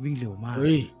ไปวิ่งเร็วมากเ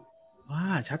ฮ้ยว้า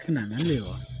ชัดขนาดนั้นเลยเหร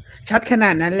อชัดขนา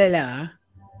ดนั้นเลยเหรอ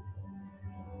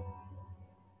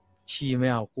ชี้ไม่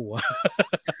เอากลัว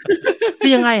คื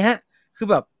อยังไงฮะคือ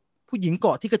แบบผู้หญิงเก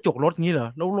าะที่กระจกรถงี้เหรอ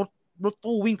แล้วรถ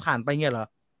ตู้วิ่งผ่านไปเงี้ยเหรอ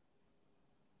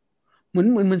เห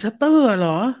มือนชัตเตอร์เหร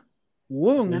อโอ้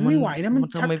ยงั้นไม่ไหวนะมัน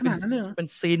ชัดขนาดนั้นเลยเป็น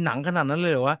ซีนหนังขนาดนั้นเล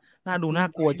ยเหรอวะน่าดูน่า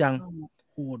กลัวจัง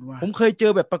โหดว่ะผมเคยเจ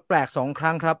อแบบแปลกๆ2 ค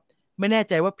รั้งครับไม่แน่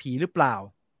ใจว่าผีหรือเปล่า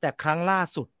แต่ครั้งล่า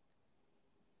สุด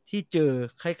ที่เจอ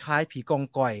คล้ายๆผีกอง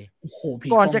กอย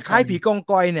ก่อนจะคล้ายผีกอง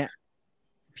กอยเนี่ย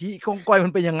ผีกองกอยมั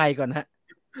นเป็นยังไงก่อนฮะ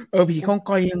ผีกอง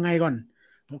กอยยังไงก่อน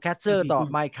แคสเซอร์ตอบ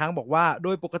มาอีกครั้งบอกว่าโด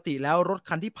ยปกติแล้วรถ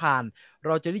คันที่ผ่านเ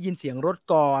ราจะได้ยินเสียงรถ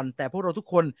ก่อนแต่พวกเราทุก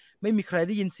คนไม่มีใครไ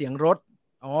ด้ยินเสียงรถ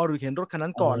หรือเห็นรถคันนั้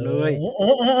นก่อนเลย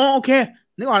โอเค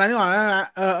นึกออกแล้ว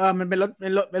มันเป็นรถ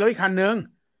อีกคันนึง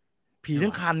ผี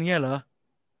ทั้งคันเงี้ยเหรอ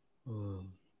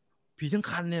ผีทั้ง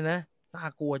คันเนี่ยนะน่า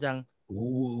กลัวจัง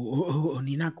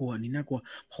นี่น่ากลัว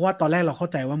เพราะว่าตอนแรกเราเข้า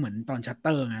ใจว่าเหมือนตอนชัตเต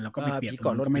อร์ไงเราก็ไปเปรียบตร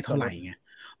งนั้นก็ไม่เท่าไหร่ไง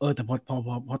แต่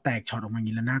พอแตกช็อตออกมาอย่าง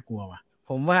นี้แล้วน่ากลัวว่ะ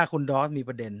ผมว่าคุณดอสมี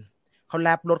ประเด็นเขาแร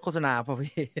ปรถโฆษณาพอ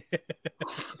พี่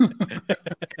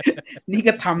นี่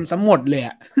ก็ทำซะหมดเลย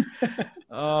อ่ะ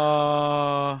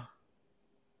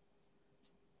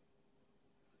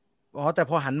แต่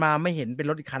พอหันมาไม่เห็นเป็น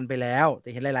รถอีกคันไปแล้วแต่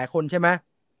เห็นหลายๆคนใช่ไหม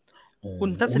คุณ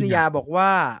ทัศนียาบอกว่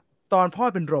าตอนพ่อ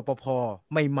เป็นรปภ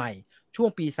ใหม่ๆช่วง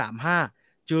ปี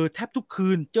35เจอแทบทุกคื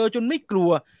นเจอจนไม่กลัว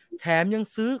แถมยัง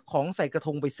ซื้อของใส่กระท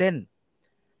งไปเส้น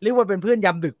เรียกว่าเป็นเพื่อนย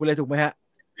ามดึกไปเลยถูกไหมฮะ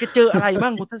แกเจออะไรบ้า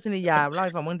งคุณทัศนียาเล่าใ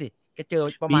ห้ฟังบ้างดิแกเจอ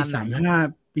ประมาณไหน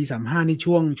ปี35นี่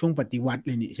ช่วงปฏิวัติเ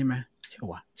ลยนี่ใช่ไหมใช่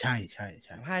วะใช่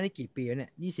35นี่กี่ปีแล้วเนี่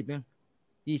ย20ยัง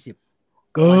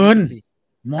20เกิน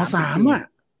ม.3 อ่ะ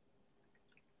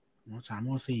ม.3 ม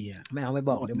.4 อ่ะไม่เอาไม่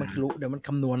บอกเดี๋ยวมันรู้เดี๋ยวมันค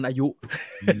ำนวณอายุ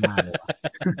มาเลย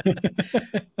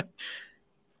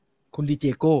คุณดีเจ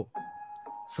โก้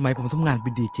สมัยผมทำงานเป็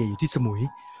นดีเจอยู่ที่สมุย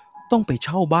ต้องไปเ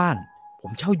ช่าบ้านผ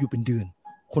มเช่าอยู่เป็นเดือน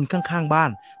คนข้างๆบ้า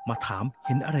นมาถามเ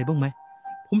ห็นอะไรบ้างไหม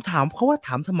ผมถามเขาว่าถ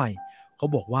ามทำไมเขา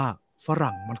บอกว่าฝ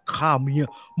รั่งมันฆ่าเมีย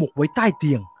หมกไว้ใต้เ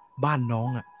ตียงบ้านน้อง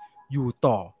อ่ะอยู่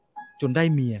ต่อจนได้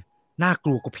เมียน่าก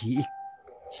ลัวกว่าผีอีก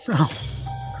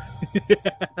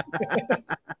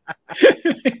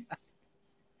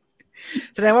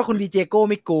แสดงว่าคุณดีเจโก้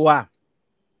ไม่กลัว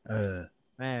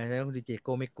แสดงว่าคุณดีเจโ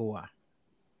ก้ไม่กลัว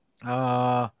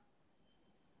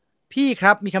พี่ค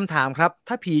รับมีคำถามครับ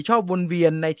ถ้าผีชอบวนเวีย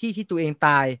นในที่ที่ตัวเองต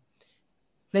าย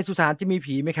ในสุสานจะมี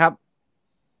ผีไหมครับ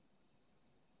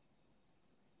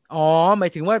หมา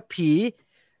ยถึงว่าผี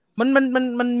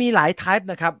มันมีหลายไทป์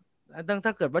นะครับถ้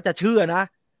าเกิดว่าจะเชื่อนะ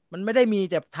มันไม่ได้มี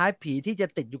แต่ไทป์ผีที่จะ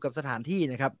ติดอยู่กับสถานที่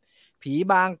นะครับผี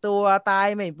บางตัวตาย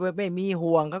ไม่มี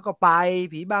ห่วงเขาก็ไป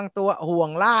ผีบางตัวห่วง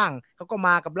ร่างเขาก็ม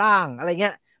ากับร่างอะไรเ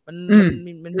งี้ยมั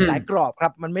นมีหลายกรอบครั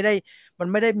บมันไม่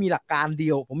ได้มีหลักการเดี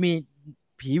ยวผมมี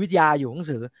ผีวิทยาอยู่หนัง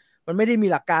สือมันไม่ได้มี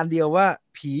หลักการเดียวว่า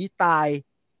ผีตาย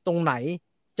ตรงไหน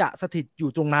จะสถิตอยู่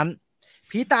ตรงนั้น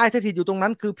ผีตายสถิตอยู่ตรงนั้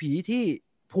นคือผีที่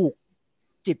ผูก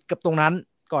จิตกับตรงนั้น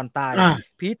ก่อนตาย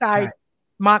ผีตาย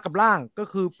มากับร่างก็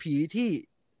คือผีที่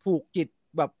ผูกจิต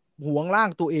แบบหวงร่าง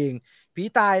ตัวเองผี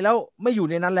ตายแล้วไม่อยู่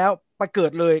ในนั้นแล้วไปเกิ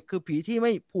ดเลยคือผีที่ไ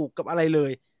ม่ผูกกับอะไรเล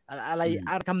ยอะไร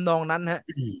ทำนองนั้นฮะ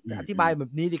อธิบายแบ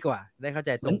บนี้ดีกว่าได้เข้าใจ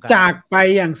ตรงกันจากไป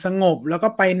อย่างสงบแล้วก็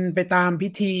ไปตามพิ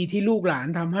ธีที่ลูกหลาน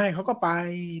ทำให้เขาก็ไป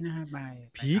นะฮะ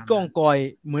ผีกองกอย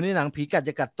เหมือนในหนังผีกัด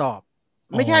จะกัดตอบ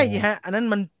ไม่ใช่ฮะอันนั้น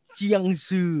มันเจียง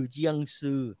ซื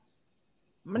อ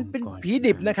มันเป็นผี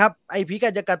ดิบนะครับไอ้ผีกั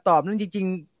ดจะกัดตอบนั่นจริง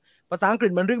ๆภาษาอังกฤ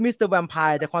ษมันเรียกมิสเตอร์แวมไพ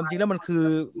ร์แต่ความจริงแล้วมัน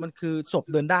คือศพ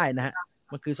เดินได้นะฮะ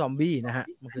มันคือซอมบี้นะฮะ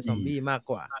มันคือซอมบี้มาก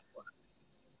กว่า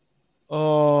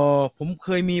ผมเค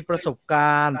ยมีประสบก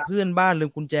ารณ์เพื่อนบ้านลื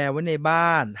มกุญแจไว้ในบ้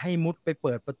านให้มุดไปเ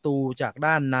ปิดประตูจาก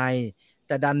ด้านในแ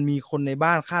ต่ดันมีคนใน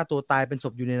บ้านฆ่าตัวตายเป็นศ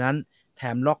พอยู่ในนั้นแถ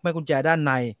มล็อกแม่กุญแจด้านใ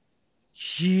นเ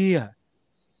ชี่ย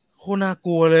โคตรน่าก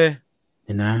ลัวเลยเ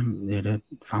ดี๋ยวนะเดี๋ยว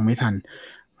ฟังไม่ทัน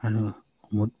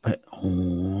มุดไปโอ้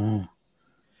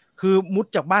คือมุด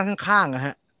จากบ้านข้างๆอะฮ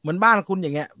ะเหมือนบ้านคุณอย่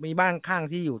างเงี้ยมีบ้านข้าง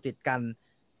ที่อยู่ติดกัน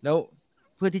แล้ว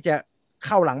เพื่อที่จะเ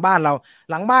ข้าหลังบ้านเรา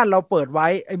หลังบ้านเราเปิดไว้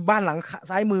ไอ้บ้านหลัง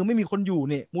ซ้ายมือไม่มีคนอยู่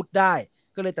เนี่ยมุดได้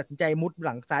ก็เลยตัดสินใจมุดห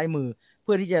ลังซ้ายมือเ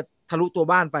พื่อที่จะทะลุตัว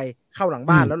บ้านไปเข้าหลัง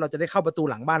บ้านแล้วเราจะได้เข้าประตู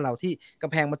หลังบ้านเราที่ก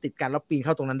ำแพงมันติดกันแล้วปีนเ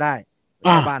ข้าตรงนั้นได้เ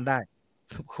ข้าบ้านได้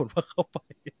ปรากฏว่าเข้าไป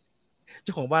เจ้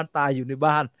าของบ้านตายอยู่ใน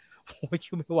บ้านโอ้ยคิ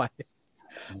ดไม่ไห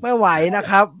วนะ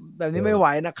ครับแบบนี้ไม่ไหว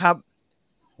นะครับ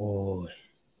โอ้ย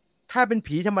ถ้าเป็น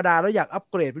ผีธรรมดาแล้วอยากอัป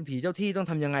เกรดเป็นผีเจ้าที่ต้อง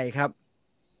ทำยังไงครับ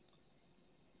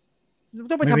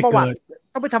ต้องไปทำประวั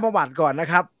ติก่อนนะ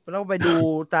ครับแล้วไปดู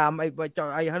ตามไ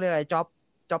อ้เขาเรียกอะไรจ็อบ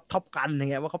ท็อปกันอย่าง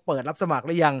เงี้ยว่าเขาเปิดรับสมัครห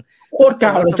รือยังโคตรเก่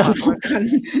าเลยจ็อบท็อปกัน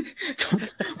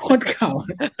โคตรเก่า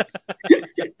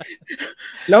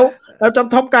แล้วจ็อบ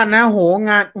ท็อปกันนะโห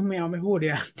งานไม่พูดเ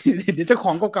ดี๋ยวเจ้าข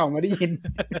องเก่าๆมาได้ยิน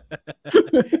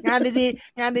งาน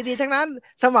ดีทั้งนั้น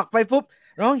สมัครไปปุ๊บ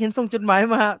น้องเห็นส่งจดหมาย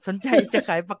มาสนใจจะข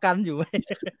ายประกันอยู่ไหม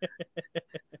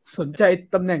สนใจ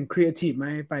ตำแหน่งครีเอทีฟไหม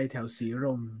ไปแถวสีล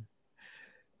ม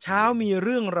เช้ามีเ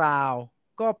รื่องราว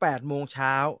ก็8 โมงเช้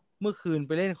าเมื่อคืนไ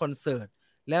ปเล่นคอนเสิร์ต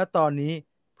แล้วตอนนี้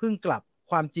เพิ่งกลับ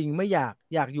ความจริงไม่อย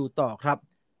ากอยู่ต่อครับ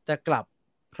แต่กลับ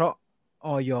เพราะอ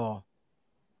ย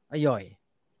อย่อย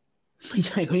ไม่ใ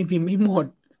ช่เขายังพิมพ์ไม่หมด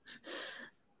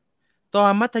ตอ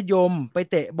นมัธยมไป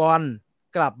เตะบอล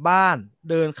กลับบ้าน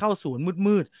เดินเข้าสวน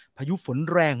มืดพายุฝน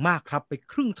แรงมากครับไป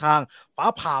ครึ่งทางฟ้า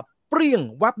ผ่าเปรี้ยง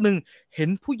แวบหนึ่งเห็น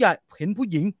ผู้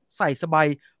หญิงใส่สบาย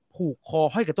ผูกคอ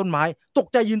ห้อยกับต้นไม้ตก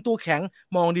ใจยืนตัวแข็ง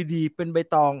มองดีๆเป็นใบ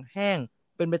ตองแห้ง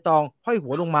เป็นใบตองห้อยหั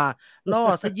วลงมาล่อ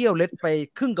ซะเยี่ยวเล็ดไป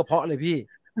ครึ่งกระเพาะเลยพี่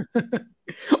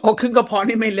โอ้ครึ่งกระเพาะ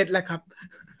นี่ไม่เล็ดแล้วครับ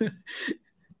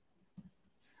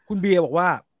คุณเบียร์บอกว่า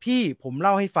พี่ผมเ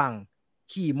ล่าให้ฟัง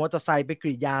ขี่มอเตอร์ไซค์ไปก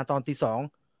รีดยางตอนตี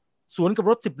 2สวนกับ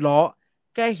รถ10 ล้อ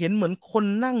แกเห็นเหมือนคน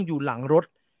นั่งอยู่หลังรถ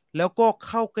แล้วก็เ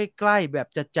ข้าใกล้ๆแบบ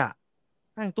จะ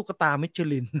นั่งตุ๊กตามิช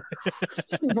ลิน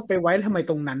เขาไปไว้ทำไม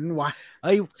ตรงนั้นวะ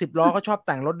10 ล้อเขาชอบแ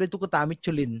ต่งรถด้วยตุ๊กตามิช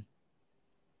ลิน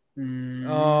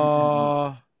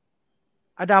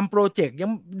อดัมโปรเจกต์ยัง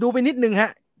ดูไปนิดนึงฮ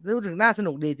ะรู้ถึงน่าส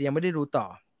นุกดีแต่ยังไม่ได้ดูต่อ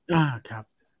ครับ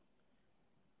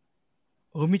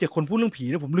มีแต่คนพูดเรื่องผี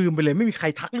นะผมลืมไปเลยไม่มีใคร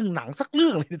ทักเรื่องหนังสักเรื่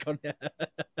องเลยตอนเนี้ย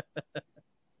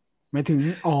หมายถึง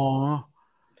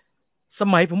ส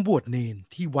มัยผมบวชเนน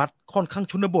ที่วัดค่อนข้าง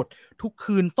ชนบททุก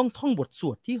คืนต้องท่องบทส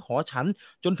วดที่หอฉัน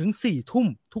จนถึง4 ทุ่ม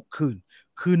ทุก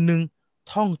คืนหนึ่ง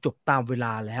ท่องจบตามเวล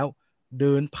าแล้วเ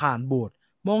ดินผ่านโบสถ์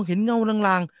มองเห็นเงาล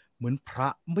างๆเหมือนพระ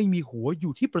ไม่มีหัวอ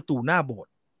ยู่ที่ประตูหน้าโบส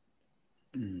ถ์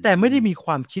แต่ไม่ได้มีค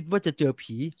วามคิดว่าจะเจอ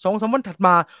ผี2-3 วันถัดม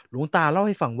าหลวงตาเล่าใ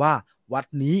ห้ฟังว่าวัด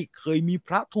นี้เคยมีพ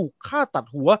ระถูกฆ่าตัด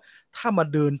หัวถ้ามา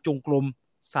เดินจงก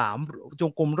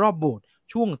รมรอบโบสถ์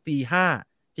ช่วงตี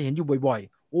 5จะเห็นอยู่บ่อย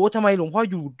ๆโอ้ทำไมหลวงพ่อ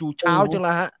อยู่เช้าจัง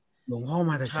ล่ะฮะหลวงพ่อ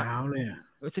มาแต่เช้าเลย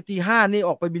ตี 5นี่อ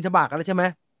อกไปบิณฑบาตกันแล้วใช่ไหม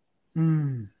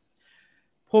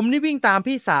ผมนี่วิ่งตาม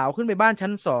พี่สาวขึ้นไปบ้านชั้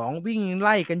น 2วิ่งไ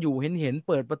ล่กันอยู่เห็นเ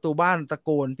ปิดประตูบ้านตะโก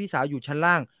นพี่สาวอยู่ชั้น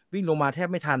ล่างวิ่งลงมาแทบ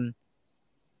ไม่ทัน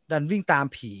ดันวิ่งตาม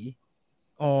ผี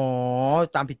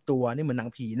ตามผิดตัวนี่เหมือนหนั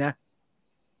งผีนะ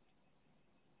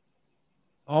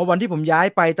วันที่ผมย้าย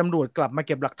ไปตำรวจกลับมาเ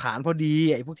ก็บหลักฐานพอดี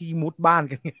ไอ้พวกที่มุดบ้าน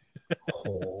กันโอ้โห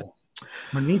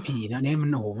มันไม่ผีนะเนี่ยมัน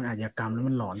มันอาชญากรรมแล้ว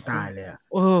มันหลอนตายเลย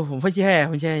ผมไม่แย่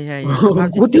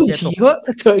กูเจอผีเหรอ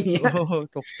ถ้าเจออย่างเงี้ย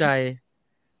ตกใจ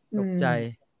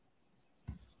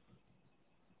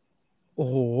โอ้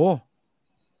โห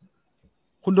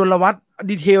คุณดลวัฒน์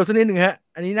ดีเทลสักนิดหนึ่งฮะ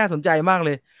อันนี้น่าสนใจมากเล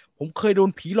ยผมเคยโดน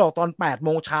ผีหลอกตอน8 โม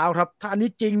งเช้าครับถ้าอันนี้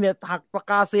จริงเนี่ยหักปาก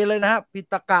กาเซเลยนะฮะผิด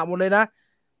ตะกะหมดเลยนะ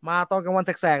มาตอนกลางวันแ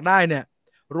สกๆได้เนี่ย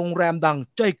โรงแรมดัง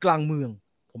ใจกลางเมือง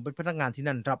ผมเป็นพนักงานที่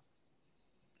นั่นครับ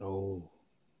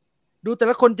ดูแต่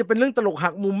ละคนจะเป็นเรื่องตลกหั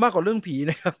กมุมมากกว่าเรื่องผี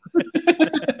นะครับ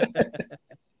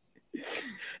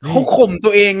เขาข่มตั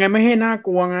วเองไงไม่ให้น่าก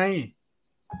ลัวไง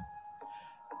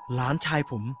หลานชาย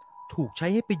ผมถูกใช้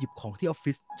ให้ไปหยิบของที่ออฟ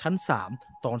ฟิศชั้น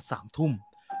3ตอน3 ทุ่ม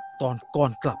ตอนก่อ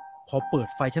นกลับพอเปิด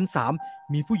ไฟชั้น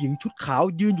3มีผู้หญิงชุดขาว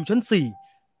ยืนอยู่ชั้น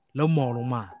4แล้วมองลง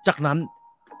มาจากนั้น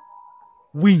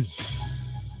วิ่ง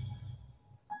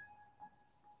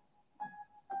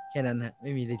แค่นั้นฮะไ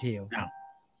ม่มีดีเทล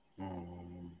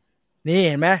นี่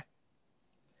เห็นไหม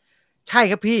ใช่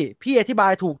ครับพี่อธิบา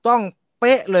ยถูกต้องเ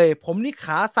ป๊ะเลยผมนี่ข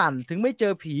าสั่นถึงไม่เจ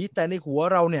อผีแต่ในหัว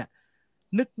เราเนี่ย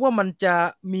นึกว่ามันจะ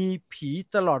มีผี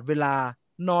ตลอดเวลา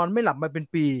นอนไม่หลับมาเป็น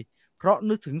ปีเพราะ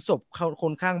นึกถึงศพค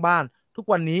นข้างบ้านทุก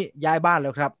วันนี้ย้ายบ้านแล้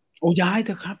วครับย้ายเถ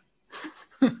อะครับ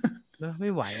ไ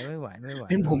ม่ไหว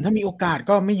เป็นผมถ้ามีโอกาส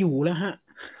ก็ไม่อยู่แล้วฮะ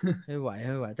ไม่ไหว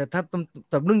แต่ถ้า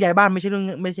แต่เรื่องย้ายบ้านไม่ใช่เรื่อ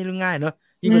งง่ายเนอะ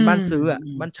ยิ่งเป็นบ้านซื้อ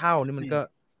บ้านเช่านี่มันก็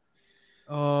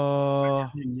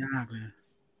ยากเลย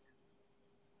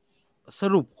ส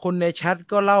รุปคนในแชท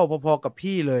ก็เล่าพอๆกับ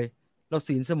พี่เลย เรา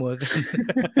ศีลเสมอกัน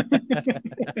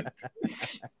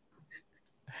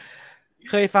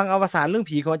เคยฟังอวสานเรื่อง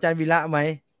ผีของอาจารย์วีระไหม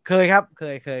เคยครับเค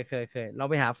ยเรา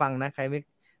ไปหาฟังนะใครไ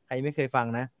ม่เคยฟัง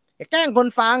นะแกล้งคน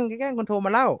ฟังแกล้งคนโทรม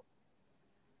าเล่า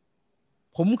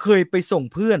ผมเคยไปส่ง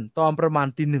เพื่อนตอนประมาณ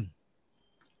ตี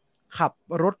 1ขับ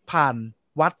รถผ่าน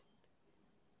วัด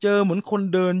เจอเหมือนคน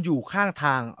เดินอยู่ข้างท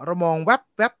างเรามองแว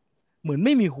บเหมือนไ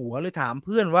ม่มีหัวเลยถามเ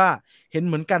พื่อนว่าเห็นเ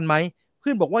หมือนกันไหมเพื่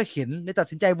อนบอกว่าเห็นเลยตัด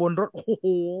สินใจวนรถโอ้โห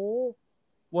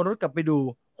วนรถกลับไปดู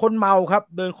คนเมาครับ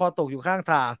เดินคอตกอยู่ข้าง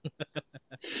ทาง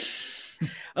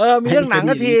มีเรื่องหนัง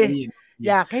ก็ที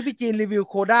อยากให้พี่จีนรีวิว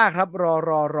โคด้าครับร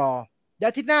อเดี๋ยว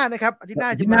อาทิตย์หน้านะครับอาทิตย์หน้า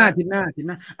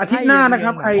นะค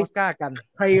รับใครออสการ์กัน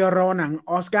ใครรอหนัง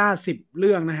ออสการ์10 เ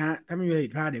รื่องนะฮะถ้าไม่มีอะไรผิ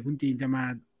ดพลาดเดี๋ยวคุณจีนจะมา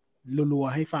รัว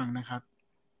ๆให้ฟังนะครับ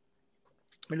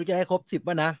ไม่รู้จะได้ครบ10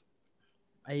ป่ะนะ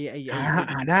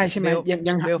หาได้ใช่ไหม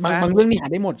ยังบางเรื่องนี่หา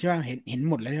ได้หมดใช่ไหมเห็น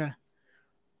หมดแล้วใช่ไหม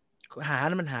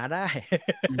มันหาได้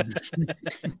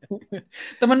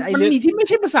แต่มันมีที่ไม่ใ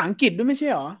ช่ภาษาอังกฤษด้วยไม่ใช่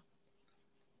หรอ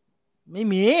ไม่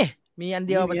มีอันเ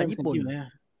ดียวภาษาญี่ปุ่น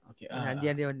อันเ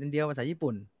ดียวภาษาญี่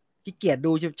ปุ่นขี้เกียจ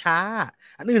ดูช้า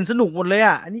อันอื่นสนุกหมดเลย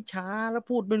อ่ะอันนี้ช้าแล้ว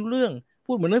พูดเป็นเรื่อง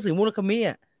พูดเหมือนหนังสือมุราคามิ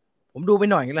อ่ะผมดูไป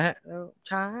หน่อยแล้วฮะ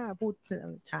ช้าพูด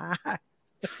ช้า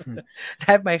ไ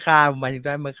ด้ไมคาหมายถึงไ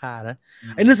ด้ไมคานะ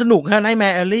ไอ้เรื่องสนุกฮะไนท์แม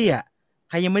ร์แอลลี่อ่ะ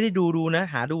ใครยังไม่ได้ดูนะ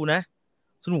หาดูนะ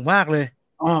สนุกมากเลย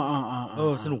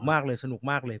สนุกมากเ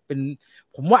ลยเป็น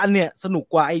ผมว่าอันเนี้ยสนุก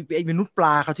กว่าไอ้มนุษย์ปล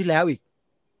าเขาที่แล้วอีก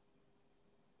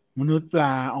มนุษย์ปล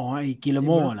าไอ้กิลโม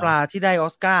เหรอปลาที่ได้ออ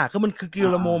สการ์คือมันคือกิ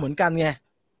ลโมเหมือนกันไง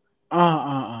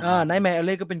ไนท์แมร์แอล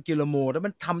ลี่ก็เป็นกิลโมแล้วมั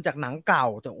นทำจากหนังเก่า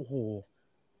แต่โอ้โห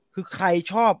คือใคร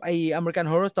ชอบไอ้ American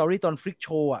Horror Story ตอนฟริกโช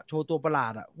ว์โชว์ตัวประหลา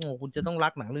ดโอ้คุณจะต้องรั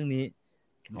กหนังเรื่องนี้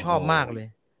ผมชอบมากเลย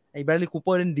ไอ้แบรดลีย์คูเป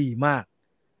อร์เล่นดีมาก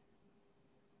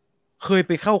เคยไ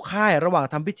ปเข้าค่ายระหว่าง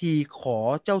ทำพิธีขอ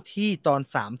เจ้าที่ตอน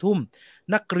3 ทุ่ม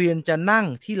นักเรียนจะนั่ง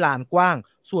ที่ลานกว้าง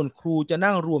ส่วนครูจะ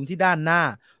นั่งรวมที่ด้านหน้า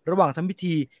ระหว่างทำพิ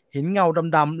ธีเห็นเงา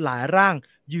ดำๆหลายร่าง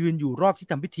ยืนอยู่รอบที่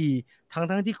ทำพิธี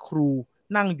ทั้งที่ครู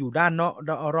นั่งอยู่ด้านนอก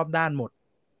รอบด้านหมด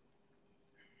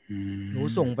หนู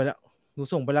ส่งไปแ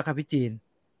ล้วครับพี่จีน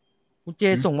คุณเจ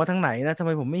ส่งมาทางไหนนะทำไ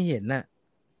มผมไม่เห็นน่ะ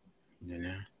เดี๋ยวน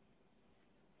ะ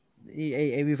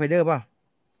ไอวีไฟเดอร์ป่ะ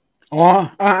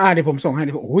เดี๋ยวผมส่งให้เ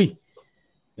ดี๋ยว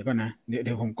เดี๋ยวก่อนนะเ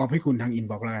ดี๋ยวผมก๊อปให้คุณทางอิน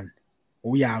บ็อกซ์แล้วกัน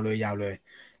ยาวเลย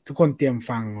ทุกคนเตรียม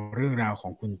ฟังเรื่องราวขอ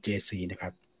งคุณเจซีนะครั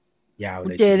บยาวเ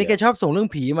ลยคุณเจนี่แกชอบส่งเรื่อง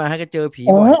ผีมาให้แกเจอผี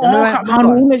บ่อยจำได้ไหมข่าว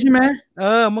นู้นเลยใช่ไหม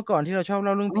เมื่อก่อนที่เราชอบเ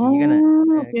ล่าเรื่องผีกัน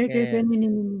โอเค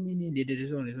นี่เดี๋ยว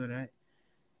ส่งได้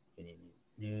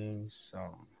1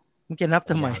 2มึงจะนับ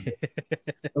ทำไม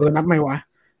นับไหมวะ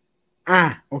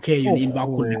โอเคอยู่ในอินบ็อก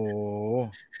ซ์คุณนะ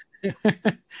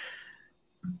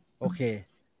โอเค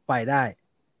ไปได้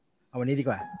เอาวันนี้ดี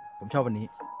กว่าผมชอบวันนี้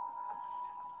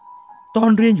ตอ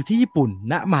นเรียนอยู่ที่ญี่ปุ่น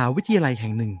ณมหาวิทยาลัยแห่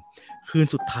งหนึ่งคืน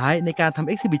สุดท้ายในการทำ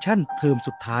เอ็กซิบิชันเทอม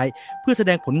สุดท้ายเพื่อแส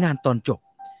ดงผลงานตอนจบ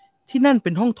ที่นั่นเป็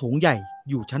นห้องโถงใหญ่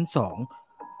อยู่ชั้น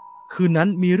2คืนนั้น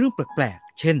มีเรื่องแปลก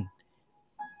ๆเช่น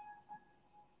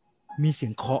มีเสีย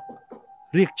งเคาะ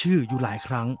เรียกชื่ออยู่หลายค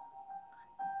รั้ง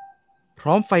พ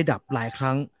ร้อมไฟดับหลายค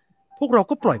รั้งพวกเรา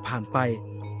ก็ปล่อยผ่านไป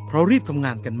เพราะรีบทำง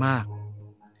านกันมาก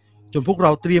จนพวกเร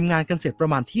าเตรียมงานกันเสร็จประ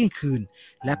มาณเที่ยงคืน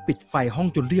และปิดไฟห้อง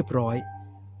จนเรียบร้อย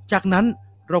จากนั้น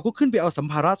เราก็ขึ้นไปเอาสัม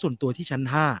ภาระส่วนตัวที่ชั้น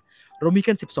5เรามี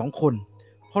กัน12 คน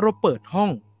พอเราเปิดห้อง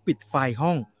ปิดไฟห้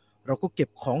องเราก็เก็บ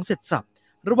ของเสร็จสับ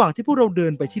ระหว่างที่พวกเราเดิ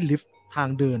นไปที่ลิฟต์ทาง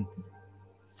เดิน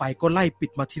ไฟก็ไล่ปิ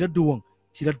ดมาทีละดวง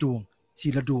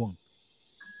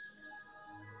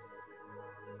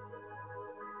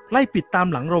ไล่ปิดตาม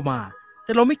หลังเรามาแ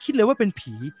ต่เราไม่คิดเลยว่าเป็น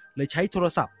ผีเลยใช้โทร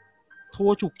ศัพท์โทร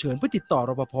ฉุกเฉินเพื่อติดต่อ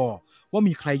รปภ.ว่า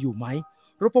มีใครอยู่ไหม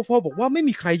รปภ.บอกว่าไม่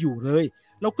มีใครอยู่เลย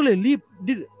เราก็เลยรี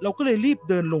บ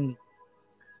เดินลง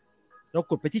เรา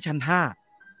กดไปที่ชั้น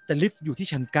5แต่ลิฟต์อยู่ที่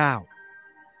ชั้น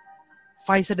9ไฟ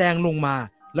แสดงลงมา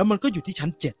แล้วมันก็อยู่ที่ชั้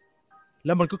น7แ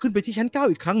ล้วมันก็ขึ้นไปที่ชั้น9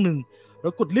อีกครั้งหนึ่งเรา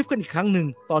กดลิฟต์กันอีกครั้งหนึ่ง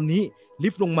ตอนนี้ลิ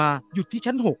ฟต์ลงมาหยุดที่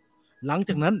ชั้น6หลังจ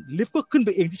ากนั้นลิฟต์ก็ขึ้นไป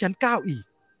เองที่ชั้น9อีก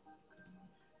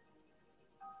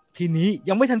ทีนี้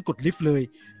ยังไม่ทันกดลิฟต์เลย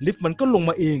ลิฟต์มันก็ลง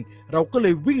มาเองเราก็เล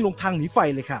ยวิ่งลงทางหนีไฟ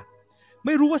เลยค่ะไ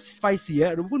ม่รู้ว่าไฟเสีย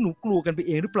หรือว่าหนูกลัวกันไปเ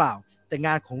องหรือเปล่าแต่ง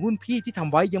านของรุ่นพี่ที่ท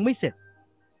ำไว้ยังไม่เสร็จ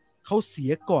เขาเสี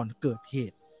ยก่อนเกิดเห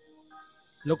ตุ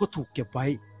แล้วก็ถูกเก็บไว้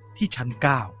ที่ชั้น9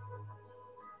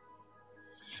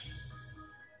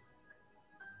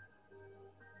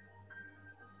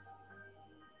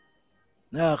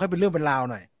ค่อยเป็นเรื่องเป็นราว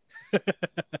หน่อย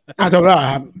จบแล้ว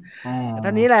ครับท่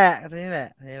านี้แหละ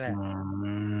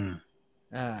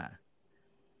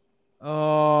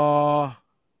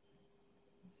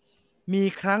มี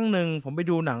ครั้งหนึ่งผมไป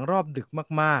ดูหนังรอบดึก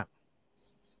มาก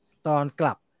ๆตอนก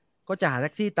ลับ ก็จะหาแท็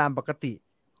กซี่ตามปกติ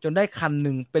จนได้คันห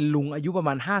นึ่งเป็นลุงอายุประม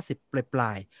าณ50ปล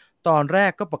ายๆตอนแร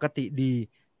กก็ปกติดี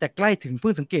แต่ใกล้ถึงเพิ่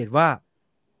งสังเกตว่า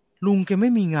ลุงแกไ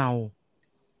ม่มีเงา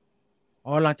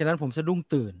หลังจากนั้นผมสะดุ้ง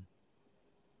ตื่น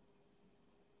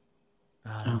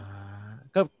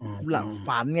ก็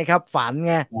ฝันไงครับฝัน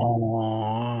ไง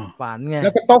ฝันไงแล้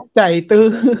วก็ตกใจตื่น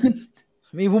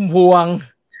มีพุ่มพวง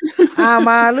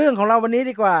มาเรื่องของเราวันนี้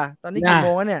ดีกว่าตอนนี้กี่โม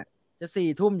งแล้วเนี่ยจะ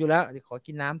4 ทุ่มอยู่แล้วเดี๋ยวขอ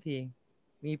กินน้ำที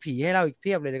มีผีให้เราอีกเ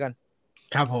พียบเลยเดี๋ยวกัน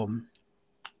ครับผม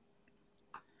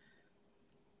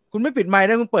คุณไม่ปิดไมค์ไ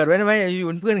ด้คุณเปิดไว้ได้ไหมอยู่เ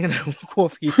ป็นเพื่อนกันผมกลัว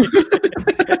ผี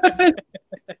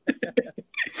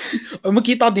เมื่อ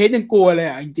กี้ตอนเทสยังกลัวเลย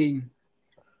จริง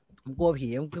ๆผมกลัวผี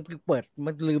มันเปิดมั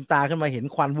นลืมตาขึ้นมาเห็น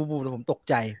ควันบูบๆแล้วผมตก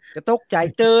ใจจะตกใจ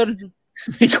เกิน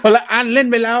มีคนละอันเล่น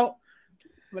ไปแล้ว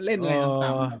มาเล่นอะไรต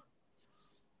าม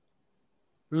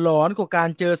หลอนกว่าการ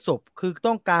เจอศพคือ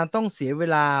ต้องเสียเว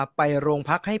ลาไปโรง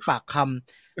พักให้ปากค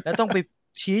ำและต้องไป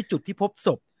ชี้จุดที่พบศ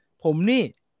พผมนี่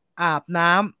อาบ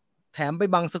น้ำแถมไป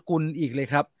บังสกุลอีกเลย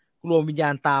ครับกลัววิญญา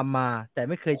ณตามมาแต่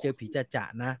ไม่เคยเจอผีจ่า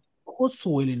ๆนะโคตรส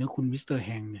วยเลยนะคุณมิสเตอร์แฮ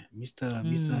งเนี่ยมิสเตอร์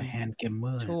แฮนเกมเม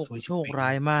อร์โชคร้า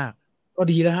ยมากก็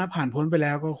ดีแล้วฮะผ่านพ้นไปแ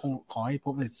ล้วก็คงขอให้พ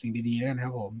บแต่สิ่งดีๆแล้วกันครั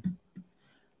บ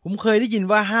ผมเคยได้ยิน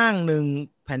ว่าห้างหนึ่ง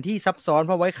แผนที่ซับซ้อนเ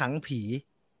พราะไว้ขังผี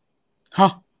ฮ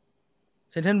ะ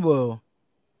เซ็นทรัลเวิลด์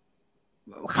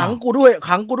ขังกูด้วยแห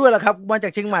ละครับมาจา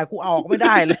กเชียงใหม่กูออกไม่ไ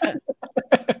ด้เลย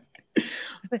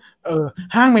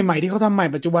ห้างใหม่ๆที่เขาทำใหม่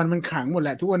ปัจจุบันมันขังหมดแห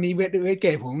ละทุกวันนี้เวทเ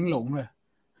ก๋ผมหลงเลย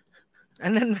อั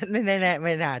นนั้นไ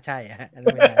ม่น่าใช่ฮะอันนั้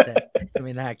นไม่น่าใช่ไ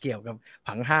ม่น่าเกี่ยวกับ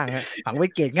ผังห้างฮะผังไว้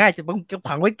เกตง่ายจะ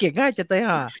ผังไว้เกตง่ายจะเตย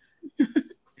ห่า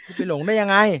ไปหลงได้ยัง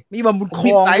ไงมีบำบุญคล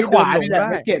องซ้ายขวานี่แหละ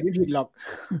ไม่เกตไม่ผิดหรอก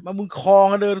บำบุญคลอง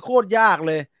เดินโคตรยาก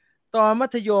เลยตอนมั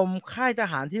ธยมค่ายท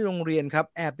หารที่โรงเรียนครับ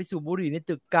แอบไปสูบบุหรี่ใน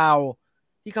ตึกเก่า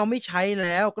ที่เขาไม่ใช้แ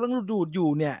ล้วก็ต้องดูดอยู่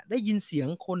เนี่ยได้ยินเสียง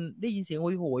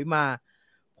โหยมา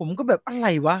ผมก็แบบอะไร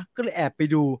วะก็เลยแอบไป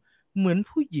ดูเหมือน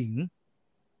ผู้หญิง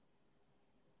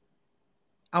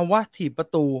เอาวะถีบประ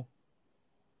ตู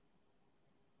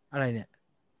อะไรเนี่ย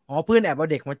เพื่อนแอบเอา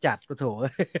เด็กมาจัดก็โถ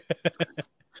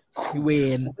เว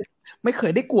นไม่เค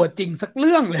ยได้กลัวจริงสักเ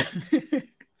รื่องเลย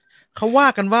เขาว่า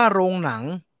กันว่าโรงหนัง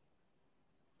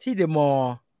ที่เดอะมอล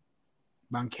ล์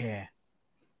บางแค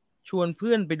ชวนเ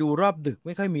พื่อนไปดูรอบดึกไ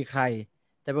ม่ค่อยมีใคร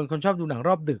แต่เป็นคนชอบดูหนังร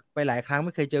อบดึกไปหลายครั้งไ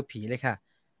ม่เคยเจอผีเลยค่ะ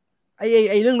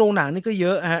ไอเรื่องโรงหนังนี่ก็เย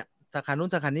อะฮะสาขานู้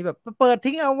นสาขานี้แบบเปิด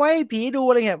ทิ้งเอาไว้ผีดู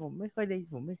อะไรเงี้ยผมไม่ค่อ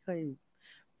ย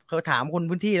เขาถามคน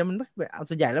พื้นที่แล้วมันเอา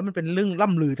ส่วนใหญ่แล้วมันเป็นเรื่องล่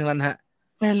ำลือทั้งนั้นฮะ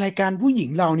แฟนรายการผู้หญิง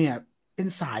เราเนี่ยเป็น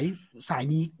สาย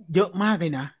นี้เยอะมากเล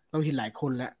ยนะเราเห็นหลายค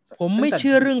นแล้วผมไม่เ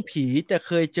ชื่อเรื่องผีแต่เ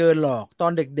คยเจอหลอกตอ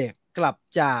นเด็กๆกลับ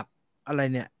จากอะไร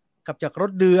เนี่ยกลับจากร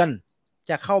ถเดือน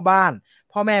จะเข้าบ้าน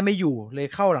พ่อแม่ไม่อยู่เลย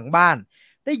เข้าหลังบ้าน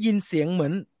ได้ยินเสียงเหมือ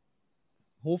น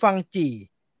หูฟังจี่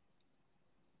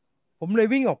ผมเลย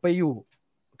วิ่งออกไปอยู่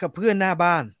กับเพื่อนหน้า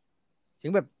บ้านเสีย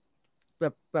งแบ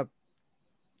บ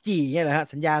จี่ไงแหละฮะ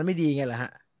สัญญาณไม่ดีไงแหละฮ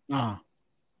ะ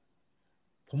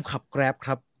ผมขับแกร็บค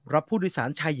รับรับผู้โดยสาร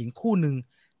ชายหญิงคู่หนึ่ง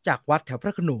จากวัดแถวพร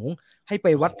ะโขนงให้ไ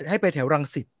ปแถวรัง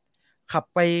สิตขับ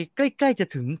ไปใกล้ๆจะ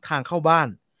ถึงทางเข้าบ้าน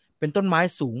เป็นต้นไม้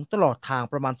สูงตลอดทาง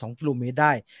ประมาณ2 กิโลเมตรไ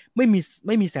ด้ไ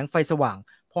ม่มีแสงไฟสว่าง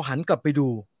พอหันกลับไปดู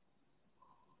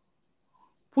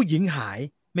ผู้หญิงหาย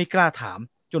ไม่กล้าถาม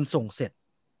จนส่งเสร็จ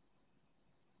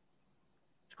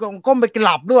ก้มไปก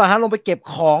ลับด้วยฮะลงไปเก็บ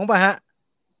ของไปฮะ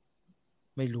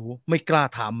ไม่รู้ไม่กล้า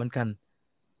ถามเหมือนกัน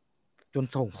จน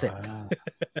ส่งเสร็จ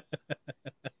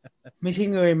ไม่ใช่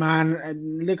เงยมา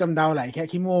เลือดกำเดาไหลแค่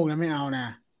ขี้มูกนะไม่เอานะ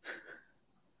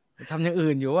ทำอย่าง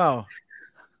อื่นอยู่เปล่า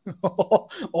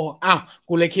อ้าว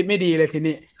กูเลยคิดไม่ดีเลยที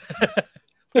นี้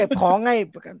เก็บของไง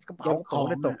กระเป๋าของ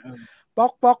ได้ตก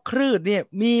ป๊อกครืดเนี่ย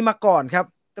มีมาก่อนครับ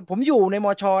แต่ผมอยู่ในม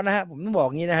ชนะฮะผมต้องบอก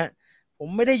งี้นะฮะผม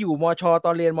ไม่ได้อยู่มชต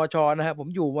อนเรียนมชนะฮะผม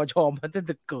อยู่มชมาตั้งแ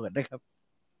ต่เกิดนะครับ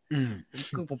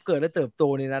ผมเกิดและเติบโต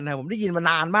ในนั้นนะผมได้ยินมา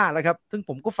นานมากแล้วครับซึ่งผ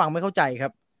มก็ฟังไม่เข้าใจครั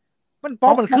บมันป๊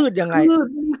อกมันคืดยังไง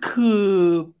คือ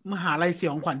มหาลัยสย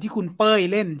องขวัญที่คุณเป้ย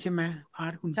เล่นใช่ไหมพา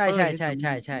ร์ทคุณใ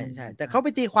ช่แต่เขาไป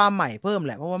ตีความใหม่เพิ่มแ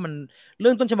หละเพราะว่ามันเรื่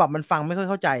องต้นฉบับมันฟังไม่ค่อย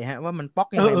เข้าใจฮะว่ามันป๊อก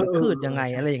ยังไงมันคืดยังไง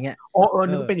อะไรอย่างเงี้ย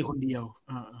นึกเป็นอยู่คนเดียว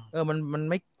มัน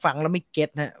ไม่ฟังแล้วไม่เก็ต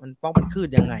ฮะมันป๊อกมันคืด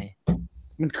ยังไง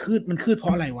มันคืดเพรา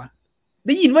ะอะไรวะไ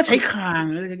ด้ยินว่าใช้คาง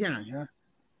อะไรสักอย่างใช่ไหม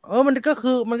มันก็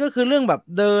คือเรื่องแบบ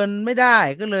เดินไม่ได้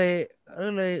ก็เลย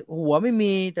หัวไม่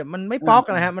มีแต่มันไม่ป๊อก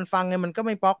นะฮะมันฟังไงมันก็ไ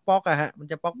ม่ป๊อกอะฮะมัน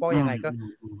จะป๊อกยังไงก็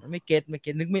ไม่เก็ต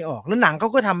นึกไม่ออกแล้วหนังเขา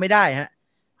ก็ทำไม่ได้ฮะ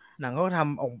หนังเขาท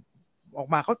ำออก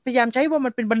มาเขาพยายามใช้ว่ามั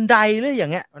นเป็นบันไดเลยอย่า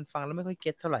งเงี้ยมันฟังแล้วไม่ค่อยเ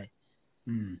ก็ตเท่าไหร่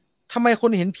ทำไมคน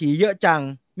เห็นผีเยอะจัง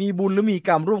มีบุญหรือมีก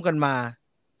รรมร่วมกันมา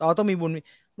ต้องมีบุญ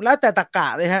แล้วแต่ตรรกะ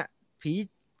เลยฮะผี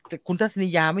แต่คุณทัศนี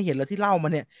ยาไม่เห็นเหรอที่เล่ามา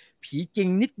เนี่ยผีจริง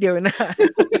นิดเดียวนะ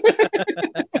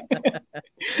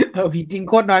ผีจริง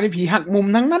โคตรน้อยนี่ผีหักมุม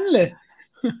ทั้งนั้นเลย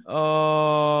เอ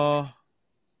อ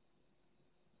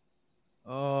เ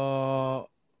ออ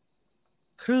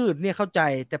คลืดเนี่ยเข้าใจ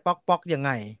แต่ป๊อกป๊อกยังไ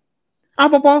งอ้าว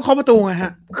ปอเคาะประตูไงฮ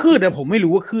ะคลืดอะผมไม่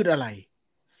รู้ว่าคลืดอะไร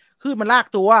คลืดมันลาก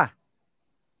ตัว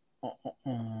อ๋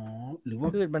อหรือว่า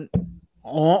คลืดมัน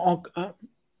อ๋อ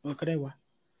ก็ได้วะ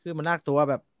คลืดมันลากตัว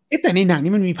แบบแต่ในหนัง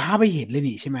นี้มันมีภาพไปเห็นเลย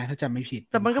นี่ใช่ไหมถ้าจำไม่ผิด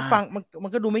แต่มันก็ฟังมั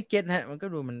นก็ดูไม่เก็ตฮะมันก็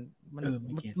ดูมัน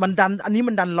มันดันอันนี้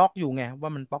มันดันล็อกอยู่ไงว่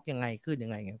ามันป๊อกยังไงคลืดยั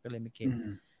งไงไงก็เลยไม่เก็ต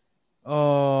เอ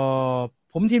อ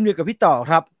ผมทีมเดียวกับพี่ต่อ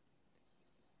ครับ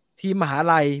ทีมมหา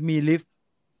ลัยมีลิฟต์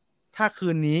ถ้าคื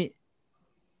นนี้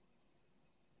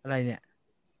อะไรเนี่ย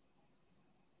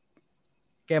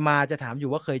แกมาจะถามอยู่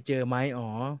ว่าเคยเจอไหมอ๋อ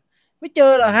ไม่เจ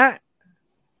อหรอฮะ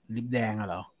ลิปแดงอะ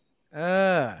เหรอเอ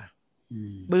อ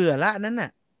เบื่อละนั้นน่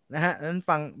ะนะฮะนั้น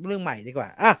ฟังเรื่องใหม่ดีกว่า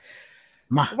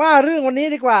มาว่าเรื่องวันนี้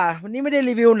ดีกว่าวันนี้ไม่ได้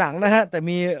รีวิวหนังนะฮะแต่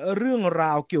มีเรื่องร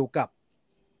าวเกี่ยวกับ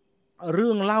เรื่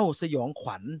องเล่าสยองข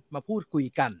วัญมาพูดคุย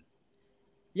กัน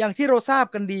อย่างที่เราทราบ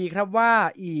กันดีครับว่า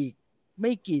อีกไ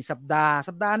ม่กี่สัปดา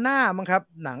ห์หน้ามั้งครับ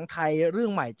หนังไทยเรื่อ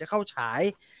งใหม่จะเข้าฉาย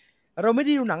เราไม่ไ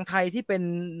ด้ดูหนังไทยที่เป็น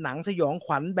หนังสยองข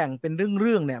วัญแบ่งเป็นเ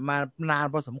รื่องเนี่ยมานาน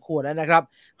พอสมควรแล้วนะครับ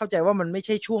เข้าใจว่ามันไม่ใ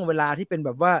ช่ช่วงเวลาที่เป็นแบ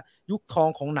บว่ายุคทอง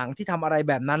ของหนังที่ทำอะไร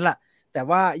แบบนั้นล่ะแต่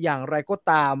ว่าอย่างไรก็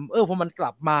ตามพอมันก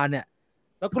ลับมาเนี่ย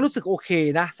เราก็รู้สึกโอเค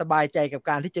นะสบายใจกับ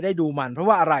การที่จะได้ดูมันเพราะ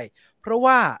ว่าอะไรเพราะ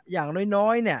ว่าอย่างน้อ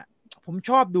ยๆเนี่ยผม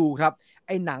ชอบดูครับไ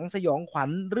อ้หนังสยองขวัญ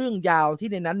เรื่องยาวที่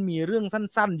ในนั้นมีเรื่อง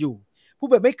สั้นๆอยู่ผู้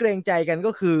แบบไม่เกรงใจกัน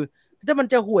ก็คือถ้ามัน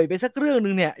จะห่วยไปสักเรื่องนึ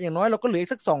งเนี่ยอย่างน้อยเราก็เหลือ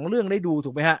สัก2เรื่องได้ดูถู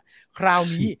กไหมฮะคราว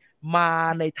นี้มา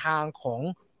ในทางของ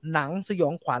หนังสยอ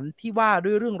งขวัญที่ว่าด้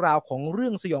วยเรื่องราวของเรื่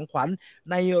องสยองขวัญ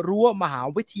ในรั้วมหา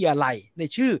วิทยาลัยใน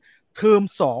ชื่อเทอม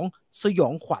2สยอ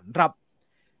งขวัญครับ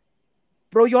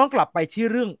เราย้อนกลับไปที่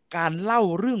เรื่องการเล่า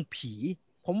เรื่องผี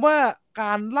ผมว่าก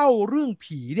ารเล่าเรื่อง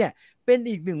ผีเนี่ยเป็น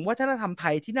อีกหนึ่งวัฒนธรรมไท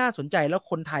ยที่น่าสนใจแล้ว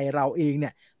คนไทยเราเองเนี่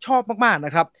ยชอบมากๆน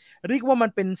ะครับเรียกว่ามัน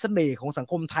เป็นเสน่ห์ของสัง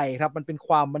คมไทยครับมันเป็นค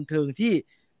วามบันเทิงที่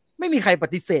ไม่มีใครป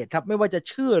ฏิเสธครับไม่ว่าจะ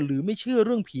เชื่อหรือไม่เชื่อเ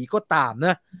รื่องผีก็ตามน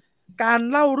ะการ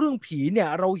เล่าเรื่องผีเนี่ย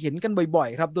เราเห็นกันบ่อย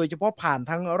ๆครับโดยเฉพาะผ่าน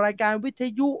ทางรายการวิท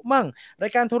ยุมั่งรา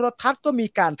ยการโทรทัศน์ก็มี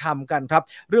การทำกันครับ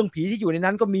เรื่องผีที่อยู่ใน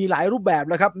นั้นก็มีหลายรูปแบบ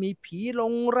เลยครับมีผีโร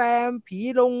งแรมผี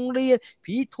โรงเรียน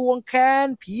ผีทวงแค้น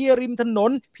ผีริมถน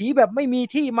นผีแบบไม่มี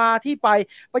ที่มาที่ไ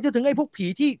ปจนถึงไอ้พวกผี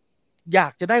ที่อยา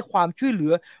กจะได้ความช่วยเหลื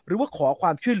อหรือว่าขอคว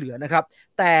ามช่วยเหลือนะครับ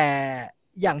แต่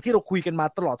อย่างที่เราคุยกันมา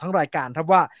ตลอดทั้งรายการครับ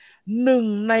ว่าหนึ่ง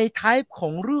ในไทป์ขอ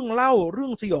งเรื่องเล่าเรื่อ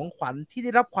งสยองขวัญที่ไ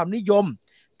ด้รับความนิยม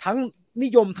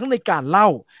ทั้งในการเล่า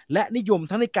และนิยม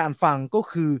ทั้งในการฟังก็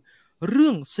คือเรื่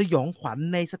องสยองขวัญ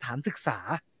ในสถานศึกษา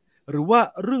หรือว่า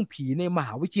เรื่องผีในมห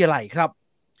าวิทยาลัยครับ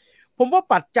ผมว่า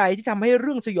ปัจจัยที่ทำให้เ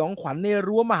รื่องสยองขวัญใน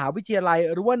รั้วมหาวิทยาลัย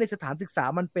หรือว่าในสถานศึกษา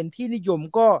มันเป็นที่นิยม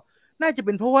ก็น่าจะเ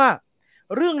ป็นเพราะว่า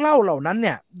เรื่องเล่าเหล่านั้นเ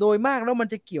นี่ยโดยมากแล้วมัน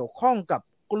จะเกี่ยวข้องกับ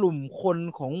กลุ่ม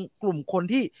คน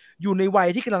ที่อยู่ในวัย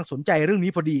ที่กำลังสนใจเรื่อง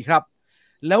นี้พอดีครับ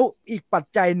แล้วอีกปัจ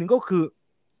จัยหนึ่งก็คือ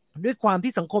ด้วยความ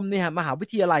ที่สังคมเนี่ยมหาวิ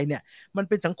ทยาลัยเนี่ยมัน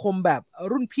เป็นสังคมแบบ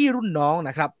รุ่นพี่รุ่นน้อง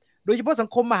นะครับโดยเฉพาะสัง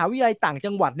คมมหาวิทยาลัยต่าง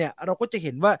จังหวัดเนี่ยเราก็จะเ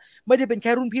ห็นว่าไม่ได้เป็นแ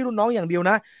ค่รุ่นพี่รุ่นน้องอย่างเดียว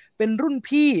นะเป็นรุ่น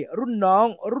พี่รุ่นน้อง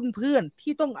รุ่นเพื่อน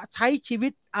ที่ต้องใช้ชีวิ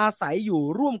ตอาศัยอยู่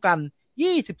ร่วมกัน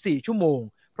24ชั่วโมง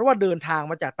เพราะว่าเดินทาง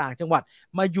มาจากต่างจังหวัด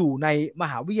มาอยู่ในม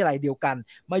หาวิทยาลัยเดียวกัน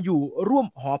มาอยู่ร่วม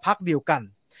หอพักเดียวกัน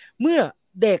เมื่อ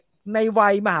เด็กในวั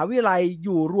ยมหาวิทยาลัยอ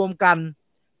ยู่รวมกัน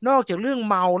นอกจากเรื่อง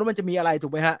เมาแล้วมันจะมีอะไรถู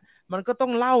กไหมฮะมันก็ต้อ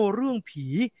งเล่าเรื่องผี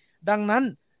ดังนั้น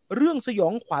เรื่องสยอ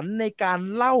งขวัญในการ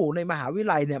เล่าในมหาวิทย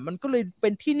าลัยเนี่ยมันก็เลยเป็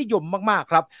นที่นิยมมาก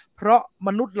ๆครับเพราะม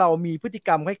นุษย์เรามีพฤติก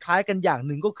รรมคล้ายๆกันอย่างห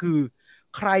นึ่งก็คือ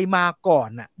ใครมาก่อน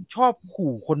น่ะชอบ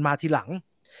ขู่คนมาทีหลัง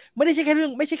ไม่ใช่แค่เ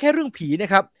รื่องผีน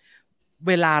ะครับเ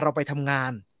วลาเราไปทำงา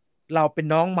นเราเป็น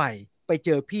น้องใหม่ไปเจ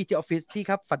อพี่ที่ออฟฟิศพี่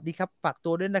ครับสวัสดีครับฝากตั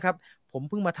วด้วยนะครับผม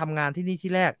เพิ่งมาทำงานที่นี่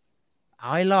ที่แรกเอา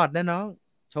ให้รอดนะน้อง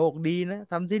โชคดีนะ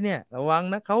ทำที่เนี่ยระวัง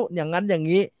นะเขาอย่างนั้นอย่าง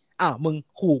นี้มึง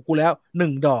ขู่กูแล้ว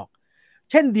1 ดอก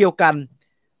เช่นเดียวกัน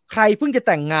ใครเพิ่งจะ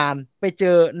แต่งงานไปเจ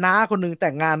อน้าคนหนึ่งแต่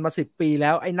งงานมา10 ปีแ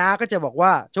ล้วไอ้น้าก็จะบอกว่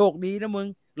าโชคดีนะมึง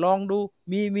ลองดู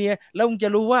มีเมียแล้วมึงจะ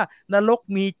รู้ว่านรก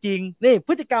มีจริงนี่พ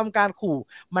ฤติกรรมการขู่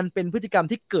มันเป็นพฤติกรรม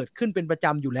ที่เกิดขึ้นเป็นประจ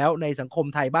ำอยู่แล้วในสังคม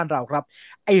ไทยบ้านเราครับ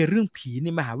ไอ้เรื่องผีใน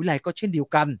มหาวิทยาลัยก็เช่นเดียว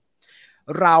กัน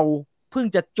เราเพิ่ง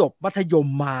จะจบมัธยม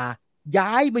มาย้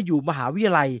ายมาอยู่มหาวิท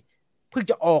ยาลัยเพิ่ง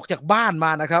จะออกจากบ้านม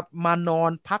านะครับมานอ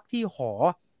นพักที่หอ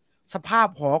สภาพ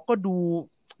หอก็ดู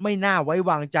ไม่น่าไว้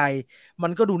วางใจมั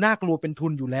นก็ดูน่ากลัวเป็นทุ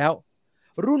นอยู่แล้ว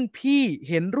รุ่นพี่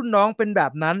เห็นรุ่นน้องเป็นแบ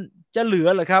บนั้นจะเหลือ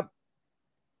เหรอครับ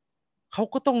เขา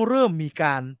ก็ต้องเริ่มมีก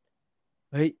าร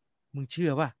เฮ้ยมึงเชื่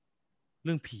อป่ะ เ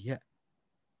รื่องผีอะ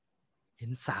เห็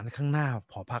นศาลข้างหน้า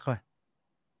หอพักไหม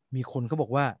มีคนเขาบอ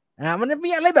กว่ามันจะ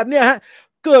มีอะไรแบบเนี้ยฮะ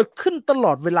เกิดขึ้นตล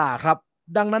อดเวลาครับ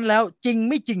ดังนั้นแล้วจริง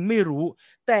ไม่จริงไม่รู้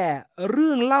แต่เ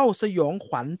รื่องเล่าสยองข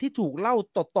วัญที่ถูกเล่า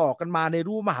ต่อๆกันมาใน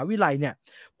รั้วมหาวิทยาลัยเนี่ย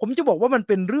ผมจะบอกว่ามัน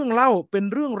เป็นเรื่องเล่าเป็น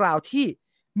เรื่องราวที่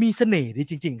มีเสน่ห์ดี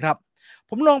จริงๆครับ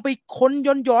ผมลองไปค้น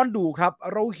ย้อนดูครับ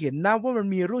เราเห็นนะว่ามัน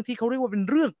มีเรื่องที่เขาเรียกว่าเป็น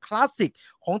เรื่องคลาสสิก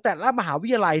ของแต่ละมหาวิ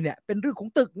ทยาลัยเนี่ยเป็นเรื่องของ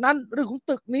ตึกนั้นเรื่องของ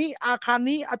ตึกนี้อาคาร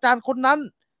นี้อาจารย์คนนั้น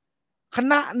ค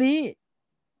ณะนี้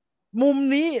มุม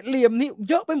นี้เหลี่ยมนี้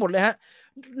เยอะไปหมดเลยฮะ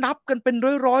นับกันเป็น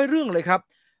ร้อยๆเรื่องเลยครับ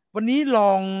วันนี้ล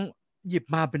องหยิบ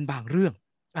มาเป็นบางเรื่อง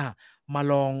มา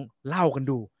ลองเล่ากัน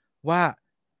ดูว่า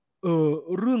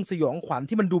เรื่องสยองขวัญ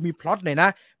ที่มันดูมีพล็อตหน่อยนะ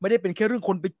ไม่ได้เป็นแค่เรื่องค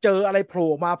นไปเจออะไรโผล่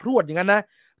มาพรวดอย่างนั้นนะ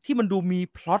ที่มันดูมี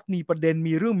พล็อตมีประเด็น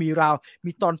มีเรื่องมีราว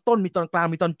มีตอนต้นมีตอนกลาง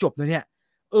มีตอนจบเนี่ย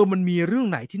มันมีเรื่อง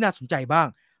ไหนที่น่าสนใจบ้าง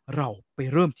เราไป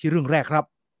เริ่มที่เรื่องแรกครับ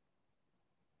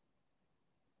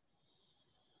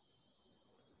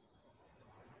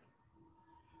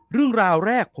เรื่องราวแ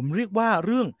รกผมเรียกว่าเ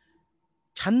รื่อง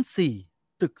ชั้น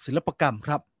4ตึกศิลปกรรมค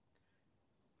รับ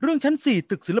เรื่องชั้น4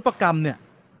ตึกศิลปกรรมเนี่ย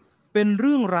เป็นเ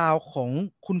รื่องราวของ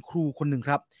คุณครูคนหนึ่งค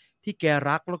รับที่แก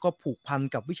รักแล้วก็ผูกพัน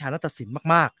กับวิชานาฏศิลป์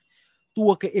มากๆตัว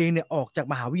แกเองเนี่ยออกจาก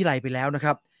มหาวิทยาลัยไปแล้วนะค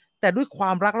รับแต่ด้วยคว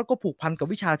ามรักแล้วก็ผูกพันกับ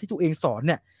วิชาที่ตัวเองสอนเ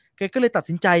นี่ยแกก็เลยตัด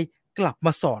สินใจกลับม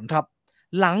าสอนครับ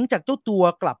หลังจากเจ้าตัว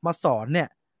กลับมาสอนเนี่ย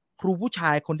ครูผู้ช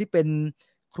ายคนที่เป็น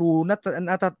ครูน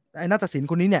าฏศิลป์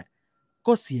คนนี้เนี่ย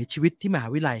ก็เสียชีวิตที่มหา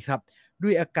วิทยาลัยครับด้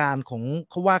วยอาการของ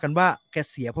เขาว่ากันว่าแก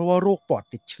เสียเพราะว่าโรคปอด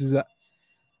ติดเชื้อ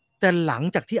แต่หลัง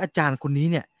จากที่อาจารย์คนนี้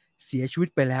เนี่ยเสียชีวิต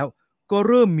ไปแล้วก็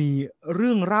เริ่มมีเ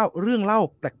รื่องเล่า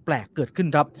แปลกๆเกิดขึ้น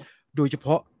ครับโดยเฉพ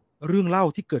าะเรื่องเล่า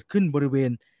ที่เกิดขึ้นบริเว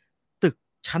ณตึก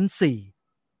ชั้น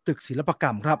4ตึกศิลปกร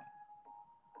รมครับ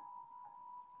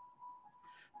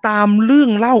ตามเรื่อ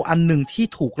งเล่าอันหนึ่งที่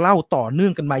ถูกเล่าต่อเนื่อ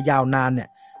งกันมายาวนานเนี่ย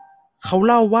เขา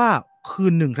เล่าว่าคื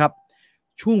นหนึ่งครับ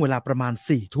ช่วงเวลาประมาณ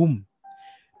4 ทุ่ม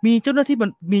มีเจ้าหน้า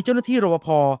ที่รปภ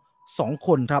2 ค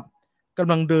นครับก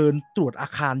ำลังเดินตรวจอา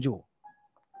คารอยู่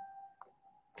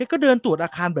แกก็เดินตรวจอา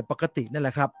คารแบบปกตินั่นแหล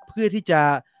ะครับเพื่อที่จะ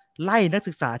ไล่นัก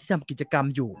ศึกษาที่ทำกิจกรรม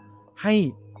อยู่ให้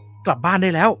กลับบ้านได้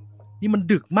แล้วนี่มัน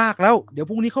ดึกมากแล้วเดี๋ยวพ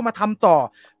รุ่งนี้เข้ามาทำต่อ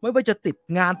ไม่ว่าจะติด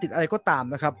งานติดอะไรก็ตาม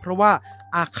นะครับเพราะว่า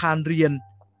อาคารเรียน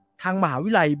ทางมหาวิ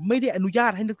ทยาลัยไม่ได้อนุญา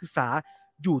ตให้นักศึกษา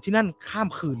อยู่ที่นั่นข้าม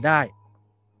คืนได้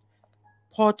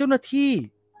พอเจ้าหน้าที่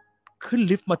ขึ้น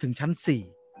ลิฟต์มาถึงชั้น4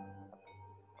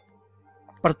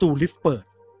ประตูลิฟต์เปิด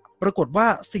ปรากฏว่า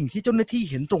สิ่งที่เจ้าหน้าที่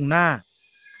เห็นตรงหน้า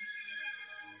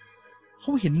เข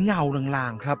าเห็นเงาลา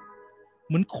งๆครับเ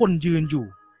หมือนคนยืนอยู่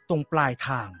ตรงปลายท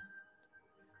าง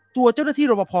ตัวเจ้าหน้าที่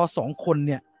รปภ2 คนเ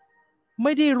นี่ยไ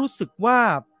ม่ได้รู้สึกว่า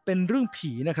เป็นเรื่อง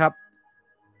ผีนะครับ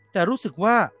แต่รู้สึก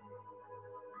ว่า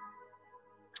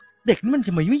เด็กนี่มันท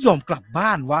ำไมไม่ยอมกลับบ้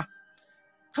านวะ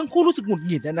ทั้งคู่รู้สึกหงุดห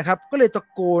งิดนะครับก็เลยตะ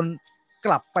โกนก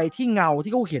ลับไปที่เงา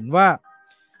ที่เขาเห็นว่า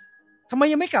ทำไม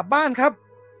ยังไม่กลับบ้านครับ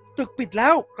ตึกปิดแล้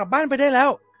วกลับบ้านไปได้แล้ว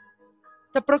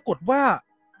แต่ปรากฏว่า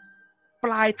ป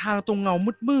ลายทางตรงเงา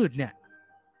มืดๆเนี่ย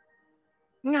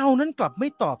เงานั้นกลับไม่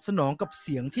ตอบสนองกับเ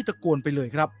สียงที่ตะโกนไปเลย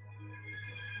ครับ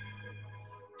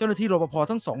เจ้าหน้าที่รปภ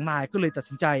ทั้ง2 นายก็เลยตัด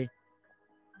สินใจ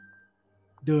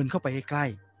เดินเข้าไปใกล้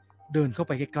ๆเดินเข้าไ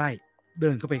ปใกล้ๆเดิ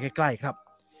นเข้าไปใกล้ๆครับ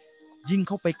ยิ่งเ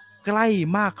ข้าไปใกล้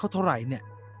มากเข้าเท่าไหร่เนี่ย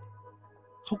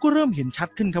เขาก็เริ่มเห็นชัด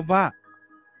ขึ้นครับว่า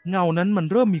เงานั้นมัน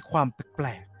เริ่มมีความแปล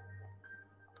ก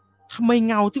ๆทำไม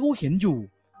เงาที่เขาเห็นอยู่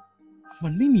มั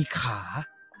นไม่มีขา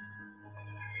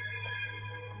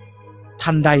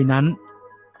ทันใดนั้น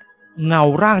เงา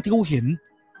ร่างที่เขาเห็น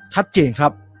ชัดเจนครั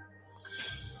บ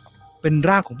เป็น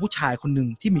ร่างของผู้ชายคนหนึ่ง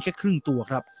ที่มีแค่ครึ่งตัว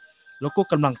ครับแล้วก็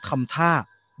กำลังทำท่า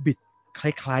บิดค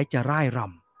ล้ายๆจะร่ายร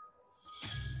ำ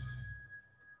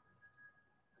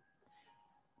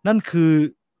นั่นคือ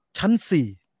ชั้น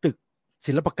4ตึก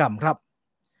ศิลปกรรมครับ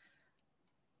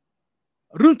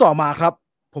เรื่องต่อมาครับ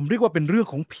ผมเรียกว่าเป็นเรื่อง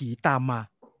ของผีตามมา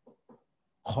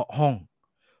เคาะห้อง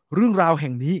เรื่องราวแห่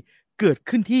งนี้เกิด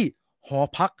ขึ้นที่หอ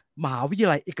พักมหาวิทย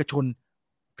าลัยเอกชน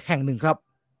แห่งหนึ่งครับ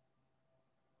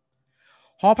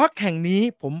หอพักแห่งนี้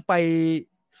ผมไป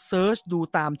เซิร์ชดู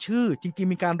ตามชื่อจริง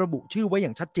ๆมีการระบุชื่อไว้อย่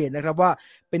างชัดเจนนะครับว่า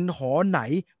เป็นหอไหน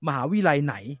มหาวิทยาลัย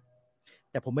ไหน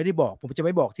แต่ผมไม่ได้บอกผมจะไ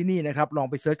ม่บอกที่นี่นะครับลอง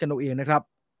ไปเซิร์ชกันเอาเองนะครับ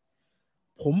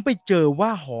ผมไปเจอว่า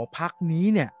หอพักนี้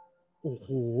เนี่ยโอ้โห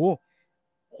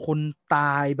คนต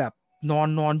ายแบบน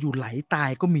อนอยู่ไหลตาย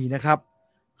ก็มีนะครับ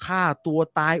ฆ่าตัว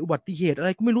ตายอุบัติเหตุอะไร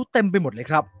ก็ไม่รู้เต็มไปหมดเลย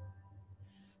ครับ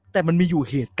แต่มันมีอยู่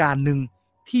เหตุการณ์หนึ่ง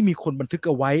ที่มีคนบันทึกเ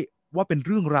อาไว้ว่าเป็นเ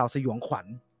รื่องราวสยองขวัญ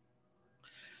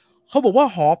เขาบอกว่า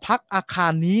หอพักอาคา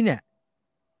รนี้เนี่ย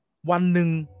วันหนึ่ง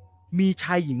มีช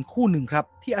ายหญิงคู่หนึ่งครับ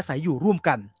ที่อาศัยอยู่ร่วม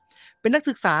กัน เป็นนัก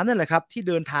ศึกษานั่นแหละครับที่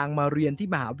เดินทางมาเรียนที่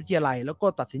มหาวิทยาลัยแล้วก็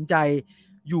ตัดสินใจ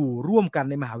อยู่ร่วมกัน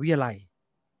ในมหาวิทยาลัย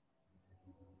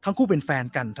ทั้งคู่เป็นแฟน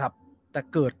กันครับแต่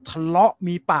เกิดทะเลาะ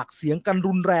มีปากเสียงกัน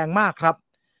รุนแรงมากครับ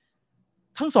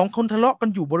ทั้งสองคนทะเลาะกัน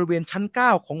อยู่บริเวณชั้น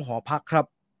9ของหอพักครับ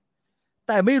แ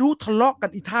ต่ไม่รู้ทะเลาะกัน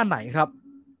อีท่าไหนครับ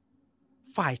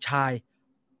ฝ่ายชาย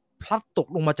พลัดตก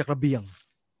ลงมาจากระเบียง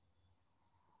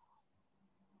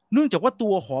เนื่องจากว่าตั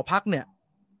วหอพักเนี่ย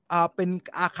เป็น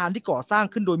อาคารที่ก่อสร้าง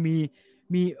ขึ้นโดย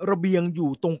มีระเบียงอยู่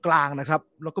ตรงกลางนะครับ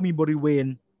แล้วก็มีบริเวณ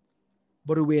เ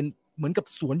หมือนกับ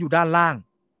สวนอยู่ด้านล่าง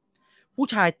ผู้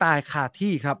ชายตายคา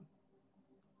ที่ครับ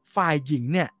ฝ่ายหญิง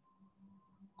เนี่ย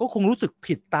ก็คงรู้สึก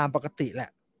ผิดตามปกติแหละ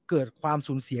เกิดความ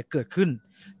สูญเสียเกิดขึ้น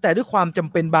แต่ด้วยความจ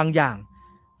ำเป็นบางอย่าง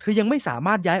เธอยังไม่สาม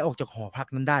ารถย้ายออกจากหอพัก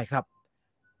นั้นได้ครับ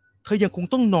เธอยังคง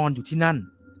ต้องนอนอยู่ที่นั่น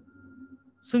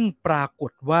ซึ่งปราก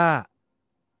ฏว่า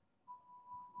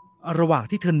ระหว่าง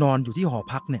ที่เธอนอนอยู่ที่หอ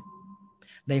พักเนี่ย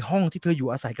ในห้องที่เธออยู่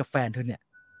อาศัยกับแฟนเธอเนี่ย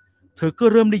เธอก็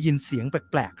เริ่มได้ยินเสียงแ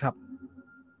ปลกๆครับ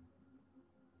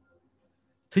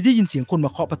เธอได้ยินเสียงคนม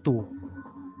าเคาะประตู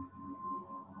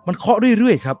มันเคาะเ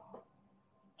รื่อยๆครับ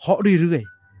เคาะเรื่อย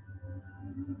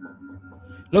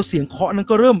ๆแล้วเสียงเคาะนั้น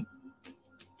ก็เริ่ม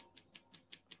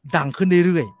ดังขึ้น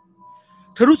เรื่อย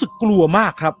ๆเธอรู้สึกกลัวมา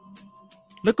กครับ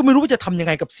แล้วก็ไม่รู้ว่าจะทำยังไ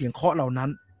งกับเสียงเคาะเหล่านั้น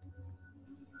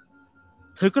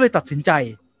เธอก็เลยตัดสินใจ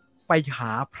ไปห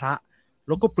าพระแ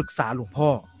ล้วก็ปรึกษาหลวงพ่อ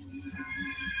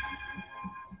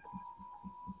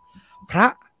พระ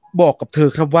บอกกับเธอ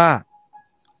ครับว่า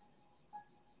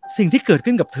สิ่งที่เกิด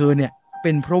ขึ้นกับเธอเนี่ยเ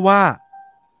ป็นเพราะว่า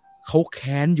เขาแ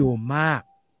ค้นโยมมาก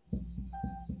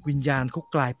วิญญาณเขา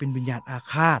กลายเป็นวิญญาณอา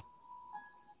ฆาต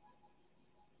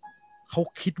เขา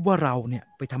คิดว่าเราเนี่ย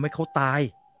ไปทำให้เขาตาย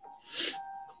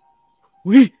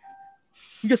อุ๊ย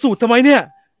มึงจะสูดทำไมเนี่ย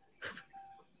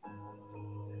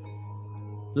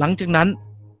หลังจากนั้น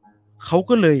พระ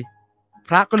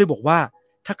ก็เลยบอกว่า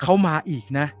ถ้าเขามาอีก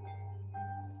นะ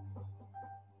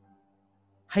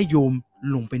ให้โยม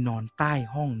ลงไปนอนใต้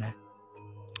ห้องนะ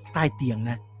ใต้เตียง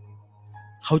นะ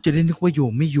เขาจะได้นึกว่าโย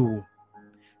มไม่อยู่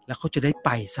แล้วเขาจะได้ไป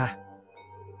ซะ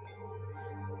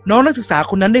น้องนักศึกษา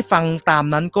คนนั้นได้ฟังตาม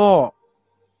นั้นก็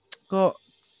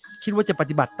คิดว่าจะป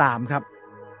ฏิบัติตามครับ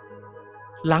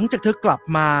หลังจากเธอกลับ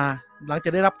มาหลังจา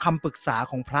กได้รับคำปรึกษา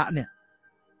ของพระเนี่ย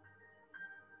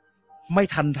ไม่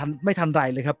ทันไร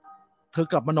เลยครับเธอ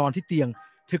กลับมานอนที่เตียง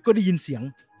เธอก็ได้ยินเสียง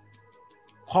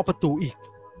เคาะประตูอีก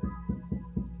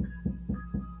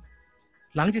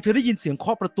หลังจากเธอได้ยินเสียงเค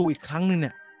าะประตูอีกครั้งนึงเ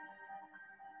นี่ย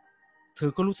เธอ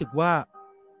ก็รู้สึกว่า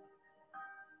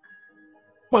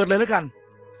เปิดเลยแล้วกัน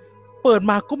เปิด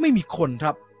มาก็ไม่มีคนค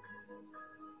รับ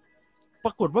ป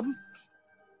รากฏว่า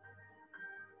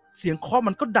เสียงเคาะ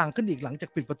มันก็ดังขึ้นอีกหลังจาก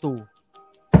ปิดประตู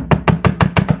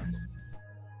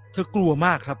เธอกลัวม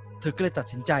ากครับเธอก็เลยตัด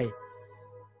สินใจ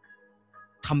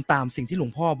ทำตามสิ่งที่หลว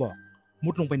งพ่อบอกมุ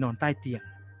ดลงไปนอนใต้เตียง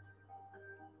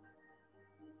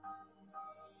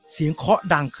เสียงเคาะ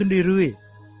ดังขึ้นเรื่อ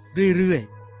ย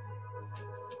ๆ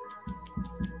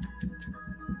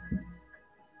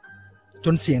จ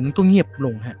นเสียงนั้นก็เงียบล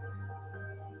งฮะ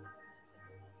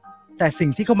แต่สิ่ง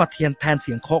ที่เข้ามาแทนเ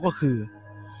สียงเคาะก็คือ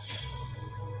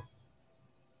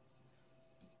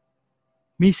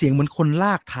มีเสียงเหมือนคนล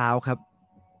ากเท้าครับ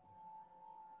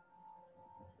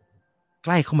ใก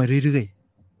ล้เข้ามาเรื่อย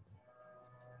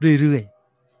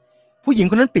ๆผู้หญิง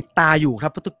คนนั้นปิดตาอยู่ครั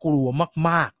บเพราะเธอกลัว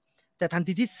มากๆแต่ทัน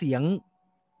ทีที่เสี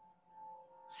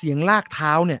ยงลากเท้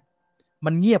าเนี่ยมั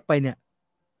นเงียบไปเนี่ย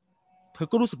เธอ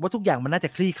ก็รู้สึกว่าทุกอย่างมันน่าจะ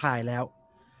คลี่คลายแล้ว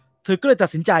เธอก็เลยตัด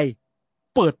สินใจ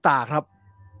เปิดตาครับ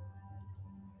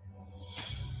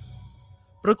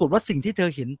ปรากฏว่าสิ่งที่เธอ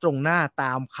เห็นตรงหน้าต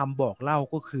ามคำบอกเล่า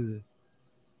ก็คือ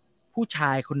ผู้ช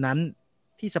ายคนนั้น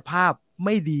ที่สภาพไ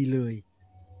ม่ดีเลย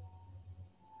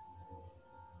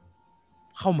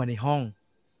เข้ามาในห้อง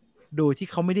โดยที่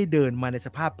เขาไม่ได้เดินมาในส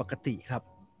ภาพปกติครับ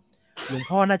หลวง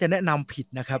พ่อน่าจะแนะนำผิด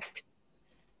นะครับ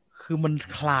คือมัน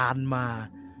คลานมา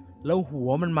แล้วหัว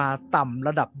มันมาต่ำร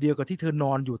ะดับเดียวกับที่เธอน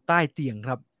อนอยู่ใต้เตียงค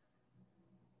รับ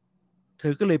เธ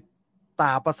อก็เลยต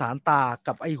าประสานตา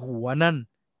กับไอ้หัวนั่น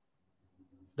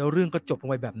แล้วเรื่องก็จบลง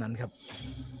ไปแบบนั้นครับ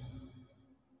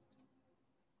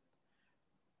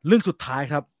เรื่องสุดท้าย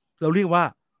ครับเราเรียกว่า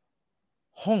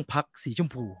ห้องพักสีชม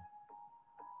พู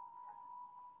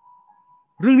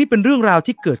เรื่องนี้เป็นเรื่องราว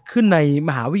ที่เกิดขึ้นในม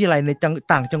หาวิทยาลัยใน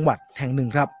ต่างจังหวัดแห่งหนึ่ง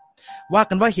ครับว่า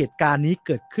กันว่าเหตุการณ์นี้เ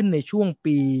กิดขึ้นในช่วง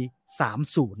ปี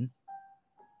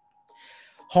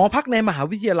30หอพักในมหา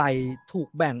วิทยาลัยถูก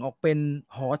แบ่งออกเป็น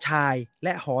หอชายแล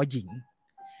ะหอหญิง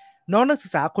น้องนักศึ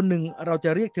กษาคนหนึ่งเราจะ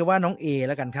เรียกเธอว่าน้องเอ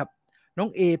แล้วกันครับน้อง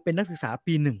เอเป็นนักศึกษา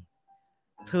ปี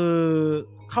1เธอ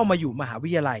เข้ามาอยู่มหาวิ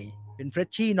ทยาลัยเป็นเฟรช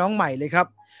ชี่น้องใหม่เลยครับ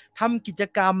ทำกิจ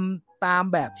กรรมตาม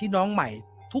แบบที่น้องใหม่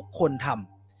ทุกคนท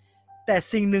ำแต่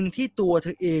สิ่งหนึ่งที่ตัวเธ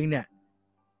อเองเนี่ย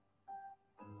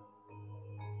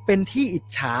เป็นที่อิจ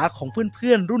ฉาของเ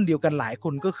พื่อนๆรุ่นเดียวกันหลายค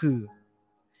นก็คือ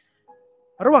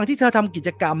ระหว่างที่เธอทำกิจ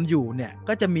กรรมอยู่เนี่ย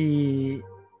ก็จะมี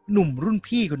หนุ่มรุ่น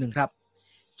พี่คนหนึ่งครับ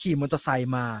ขี่มอเตอร์ไซ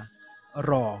ค์มา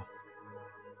รอ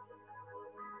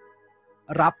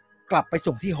รับกลับไป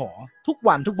ส่งที่หอทุก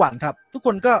วันครับทุกค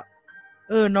นก็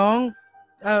น้อง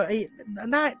ไอ้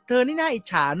หน้าเธอนี่น่าอิจ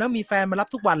ฉาเนาะมีแฟนมารับ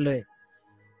ทุกวันเลย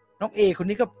น้องเอคน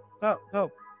นี้ก็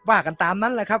ว่ากันตามนั้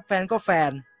นแหละครับแฟนก็แฟ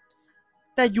น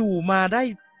แต่อยู่มาได้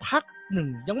พักหนึ่ง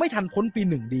ยังไม่ทันพ้นปี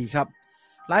หนึ่งดีครับ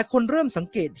หลายคนเริ่มสัง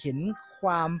เกตเห็นคว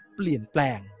ามเปลี่ยนแปล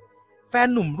งแฟน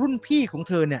หนุ่มรุ่นพี่ของ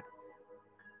เธอเนี่ย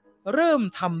เริ่ม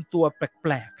ทำตัวแป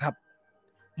ลกๆครับ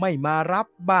ไม่มารับ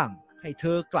บ้างให้เธ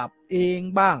อกลับเอง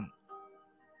บ้าง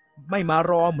ไม่มา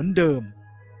รอเหมือนเดิม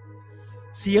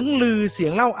เสียงลือเสีย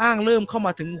งเล่าอ้างเริ่มเข้าม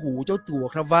าถึงหูเจ้าตัว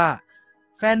ครับว่า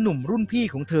แฟนหนุ่มรุ่นพี่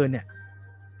ของเธอเนี่ย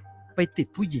ไปติด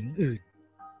ผู้หญิงอื่น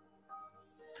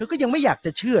เธอก็ยังไม่อยากจ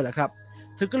ะเชื่อแหละครับ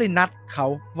เธอก็เลยนัดเขา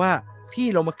ว่าพี่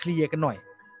เรามาเคลียร์กันหน่อย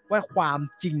ว่าความ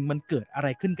จริงมันเกิดอะไร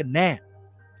ขึ้นกันแน่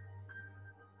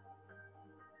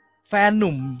แฟนห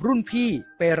นุ่มรุ่นพี่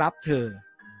ไปรับเธอ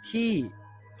ที่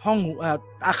ห้อง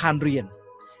อาคารเรียน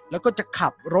แล้วก็จะขั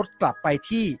บรถกลับไป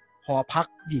ที่หอพัก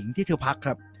หญิงที่เธอพักค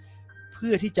รับเ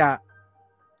พื่อที่จะ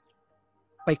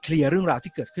ไปเคลียร์เรื่องราว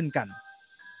ที่เกิดขึ้นกัน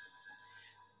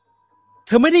เ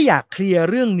ธอไม่ได้อยากเคลียร์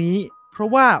เรื่องนี้เพราะ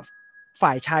ว่าฝ่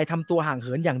ายชายทำตัวห่างเ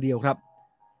หินอย่างเดียวครับ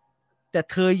แต่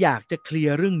เธออยากจะเคลีย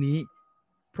ร์เรื่องนี้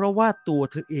เพราะว่าตัว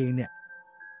เธอเองเนี่ย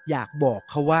อยากบอก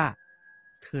เขาว่า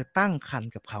เธอตั้งครรภ์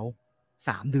กับเขา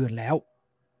3 เดือนแล้ว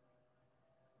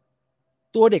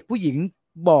ตัวเด็กผู้หญิง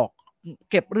บอก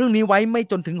เก็บเรื่องนี้ไว้ไม่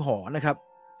จนถึงหอนะครับ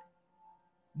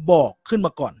บอกขึ้นม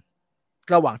าก่อน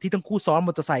ระหว่างที่ทั้งคู่ซ้อนม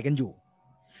อเตอร์ไซค์กันอยู่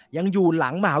ยังอยู่หลั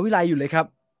งมหาวิทยาลัยอยู่เลยครับ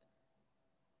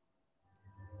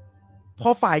พอ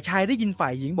ฝ่ายชายได้ยินฝ่า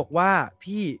ยหญิงบอกว่า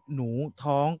พี่หนู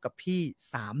ท้องกับพี่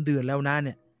3 เดือนแล้วนะเ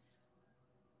นี่ย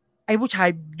ไอ้ผู้ชาย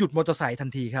หยุดมอเตอร์ไซค์ทัน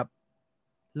ทีครับ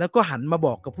แล้วก็หันมาบ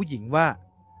อกกับผู้หญิงว่า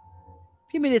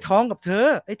พี่ไม่ได้ท้องกับเธอ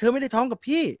เธอไม่ได้ท้องกับ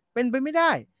พี่เป็นไปไม่ไ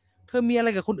ด้เธอมีอะไร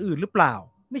กับคนอื่นหรือเปล่า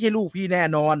ไม่ใช่ลูกพี่แน่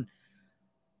นอน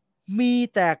มี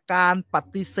แต่การป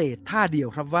ฏิเสธท่าเดียว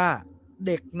ครับว่าเ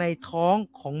ด็กในท้อง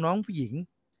ของน้องผู้หญิง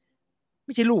ไ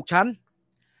ม่ใช่ลูกฉัน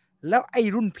แล้วไอ้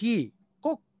รุ่นพี่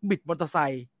ก็บิดมอเตอร์ไซ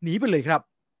ค์หนีไปเลยครับ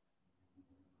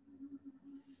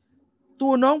ตั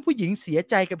วน้องผู้หญิงเสีย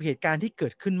ใจกับเหตุการณ์ที่เกิ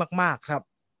ดขึ้นมากๆครับ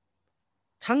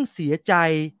ทั้งเสียใจ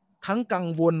ทั้งกัง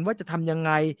วลว่าจะทำยังไ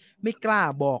งไม่กล้า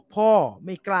บอกพ่อไ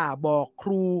ม่กล้าบอกค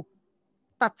รู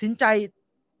ตัดสินใจ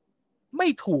ไม่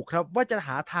ถูกครับว่าจะห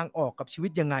าทางออกกับชีวิ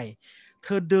ตยังไงเธ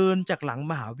อเดินจากหลัง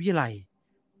มหาวิทยาลัย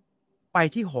ไป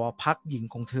ที่หอพักหญิง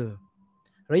ของเธอ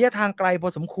ระยะทางไกลพอ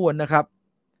สมควรนะครับ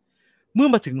เมื่อ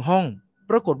มาถึงห้อง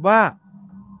ปรากฏว่า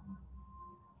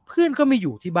เพื่อนก็ไม่อ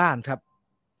ยู่ที่บ้านครับ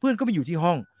เพื่อนก็ไม่อยู่ที่ห้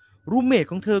องรูมเมท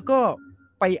ของเธอก็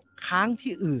ไปค้าง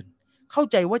ที่อื่นเข้า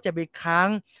ใจว่าจะไปค้าง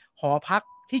หอพัก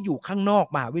ที่อยู่ข้างนอก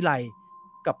มหาวิทยาลัย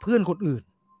กับเพื่อนคนอื่น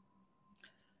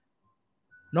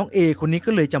น้องเอคนนี้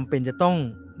ก็เลยจำเป็นจะต้อง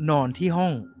นอนที่ห้อ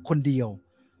งคนเดียว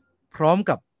พร้อม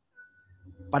กับ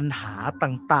ปัญหา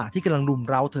ต่างๆที่กำลังรุม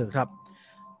เร้าเธอครับ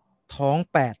ท้อง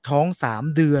8ท้อง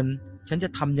3 เดือนฉันจะ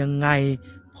ทำยังไง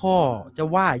พ่อจะ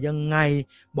ว่ายังไง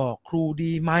บอกครู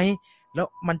ดีไหมแล้ว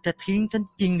มันจะทิ้งฉัน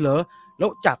จริงเหรอแล้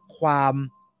วจากความ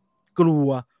กลัว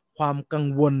ความกัง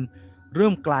วลเริ่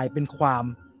มกลายเป็นความ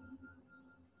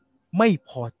ไม่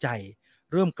พอใจ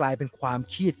เริ่มกลายเป็นความ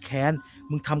เครียดแค้น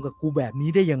มึงทำกับกูแบบนี้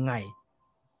ได้ยังไง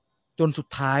จนสุด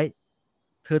ท้าย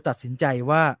เธอตัดสินใจ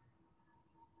ว่า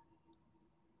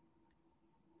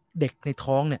เด็กใน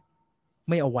ท้องเนี่ย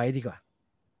ไม่เอาไว้ดีกว่า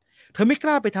เธอไม่ก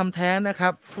ล้าไปทำแท้งนะครั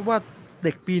บเพราะว่าเ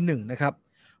ด็กปี1นะครับ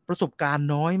ประสบการณ์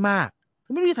น้อยมากเธ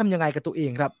อไม่รู้จะทำยังไงกับตัวเอ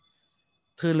งครับ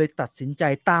เธอเลยตัดสินใจ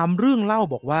ตามเรื่องเล่า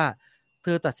บอกว่าเธ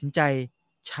อตัดสินใจ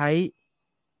ใช้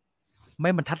ไม้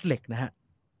บรรทัดเหล็กนะฮะ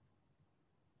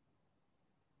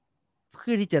เ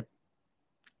พื่อที่จะ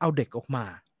เอาเด็กออกมา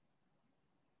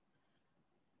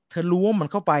เธอรู้ว่ามัน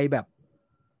เข้าไปแ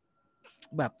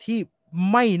บบที่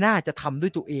ไม่น่าจะทำด้ว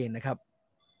ยตัวเองนะครับ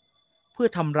เพื่อ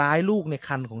ทำร้ายลูกในค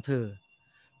รรภ์ของเธอ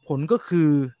ผลก็คื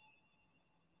อ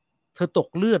เธอตก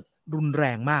เลือดรุนแร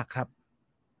งมากครับ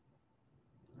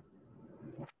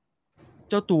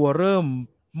เจ้าตัวเริ่ม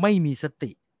ไม่มีส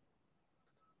ติ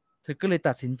เธอก็เลย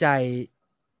ตัดสินใจ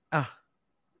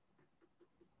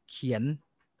เขียน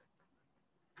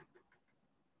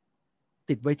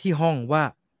ติดไว้ที่ห้องว่า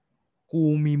กู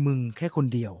มีมึงแค่คน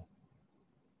เดียว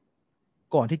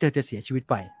ก่อนที่เธอจะเสียชีวิต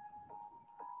ไป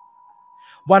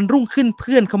วันรุ่งขึ้นเ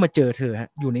พื่อนเข้ามาเจอเธอ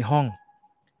อยู่ในห้อง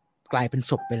กลายเป็น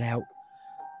ศพไปแล้ว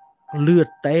เลือด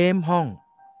เต็มห้อง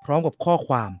พร้อมกับข้อค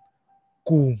วาม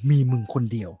กูมีมึงคน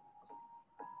เดียว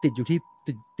ติดอยู่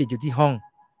ที่ห้อง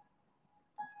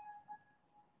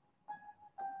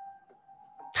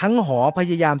ทั้งหอพ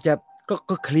ยายามจะ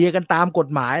ก็เคลียร์กันตามกฎ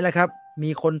หมายแหละครับมี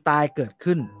คนตายเกิด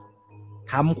ขึ้น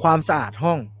ทำความสะอาด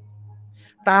ห้อง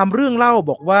ตามเรื่องเล่า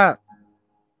บอกว่า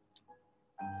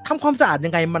ทำความสะอาดยั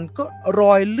งไงมันก็ร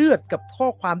อยเลือดกับข้อ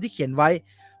ความที่เขียนไว้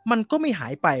มันก็ไม่หา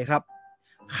ยไปครับ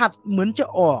ขัดเหมือนจะ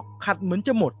ออกขัดเหมือนจ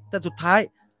ะหมดแต่สุดท้าย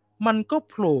มันก็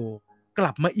โผล่ก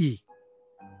ลับมาอีก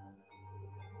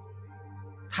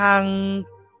ทาง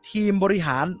ทีมบริห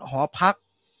ารหอพัก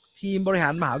ทีมบริหา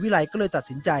รมหาวิทยาลัยก็เลยตัด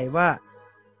สินใจว่า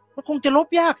มันคงจะลบ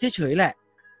ยากเฉยๆแหละ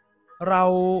เรา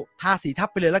ทาสีทับ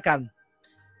ไปเลยแล้วกัน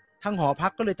ทางหอพั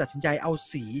กก็เลยตัดสินใจเอา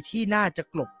สีที่น่าจะ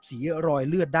กลบสีรอย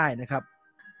เลือดได้นะครับ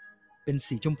เป็น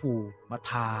สีชมพูมา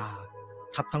ทา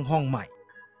ทับทั้งห้องใหม่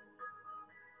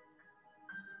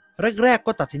แรกๆ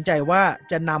ก็ตัดสินใจว่า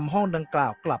จะนำห้องดังกล่า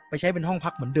วกลับไปใช้เป็นห้องพั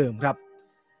กเหมือนเดิมครับ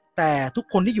แต่ทุก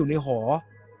คนที่อยู่ในหอ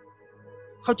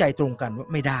เข้าใจตรงกันว่า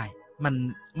ไม่ได้มัน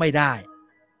ไม่ได้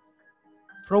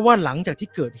เพราะว่าหลังจากที่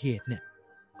เกิดเหตุเนี่ย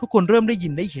ทุกคนเริ่มได้ยิ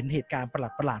นได้เห็นเหตุการณ์ประ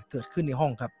หลาดๆเกิดขึ้นในห้อ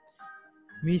งครับ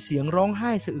มีเสียงร้องไ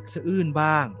ห้สะอึกสะอื้น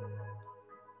บ้าง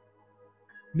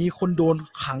มีคนโดน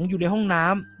ขังอยู่ในห้องน้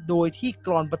ำโดยที่ก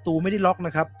ลอนประตูไม่ได้ล็อกน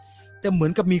ะครับแต่เหมือ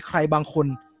นกับมีใครบางคน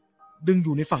ดึงอ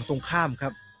ยู่ในฝั่งตรงข้ามค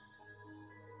รับ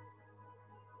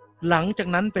หลังจาก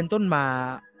นั้นเป็นต้นมา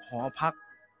หอพัก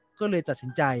ก็เลยตัดสิ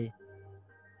นใจ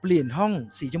เปลี่ยนห้อง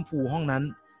สีชมพูห้องนั้น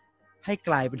ให้ก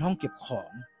ลายเป็นห้องเก็บขอ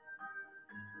ง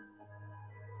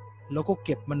แล้วก็เ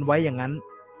ก็บมันไว้อย่างนั้น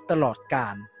ตลอดกา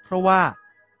ลเพราะว่า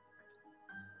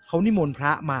เขานิมนต์พร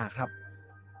ะมาครับ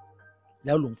แ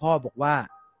ล้วหลวงพ่อบอกว่า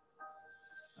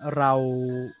เรา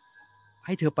ใ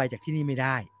ห้เธอไปจากที่นี่ไม่ไ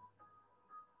ด้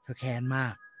เธอแค้นมา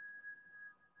ก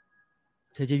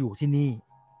เธอจะอยู่ที่นี่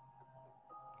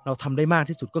เราทำได้มาก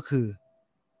ที่สุดก็คือ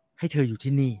ให้เธออยู่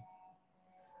ที่นี่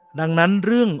ดังนั้นเ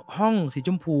รื่องห้องสีช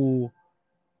มพู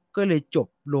ก็เลยจบ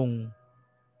ลง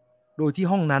โดยที่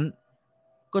ห้องนั้น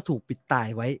ก็ถูกปิดตาย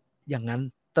ไว้อย่างนั้น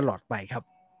ตลอดไปครับ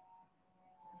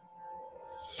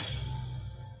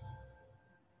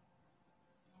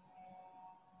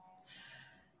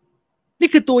นี่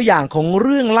คือตัวอย่างของเ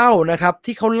รื่องเล่านะครับ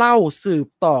ที่เขาเล่าสืบ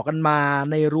ต่อกันมา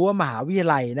ในรั้วมหาวิทย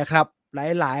าลัยนะครับ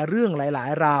หลายๆเรื่องหลา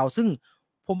ยๆราวซึ่ง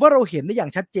ผมว่าเราเห็นได้อย่า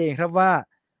งชัดเจนครับว่า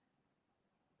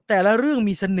แต่ละเรื่อง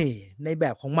มีเสน่ห์ในแบ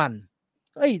บของมัน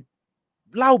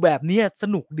เล่าแบบนี้ส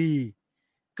นุกดี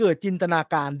เกิดจินตนา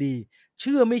การดีเ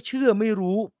ชื่อไม่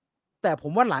รู้แต่ผ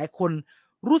มว่าหลายคน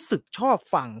รู้สึกชอบ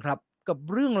ฟังครับกับ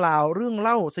เรื่องราวเรื่องเ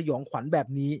ล่าสยองขวัญแบบ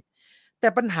นี้แต่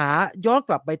ปัญหาย้อนก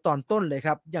ลับไปตอนต้นเลยค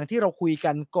รับอย่างที่เราคุย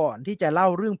กันก่อนที่จะเล่า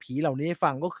เรื่องผีเหล่านี้ให้ฟั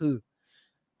งก็คือ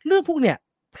เรื่องพวกเนี้ย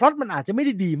พล็อตมันอาจจะไม่ไ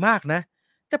ด้ดีมากนะ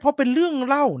แต่พอเป็นเรื่อง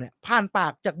เล่าเนี่ยผ่านปา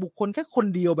กจากบุคคลแค่คน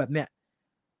เดียวแบบเนี้ย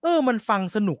มันฟัง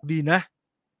สนุกดีนะ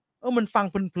มันฟัง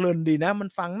เพลินๆดีนะมัน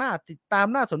ฟังน่าติดตาม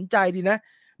น่าสนใจดีนะ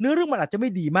เนื้อเรื่องมันอาจจะไม่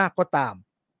ดีมากก็ตาม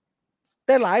แ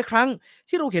ต่หลายครั้ง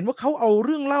ที่เราเห็นว่าเขาเอาเ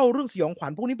รื่องเล่าเรื่องสยองขวั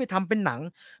ญพวกนี้ไปทำเป็นหนัง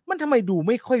มันทำไมดูไ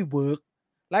ม่ค่อยเวิร์ก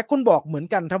หลายคนบอกเหมือน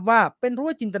กันครับว่าเป็นเพราะ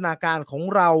ว่าจินตนาการของ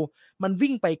เรามัน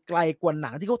วิ่งไปไกลกว่าหนั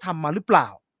งที่เขาทำมาหรือเปล่า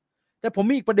แต่ผม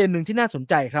มีอีกประเด็นหนึ่งที่น่าสน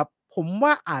ใจครับผมว่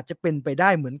าอาจจะเป็นไปได้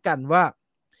เหมือนกันว่า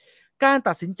การ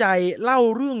ตัดสินใจเล่า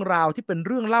เรื่องราวที่เป็นเ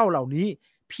รื่องเล่าเหล่านี้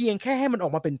เพียงแค่ให้มันออ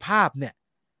กมาเป็นภาพเนี่ย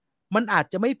มันอาจ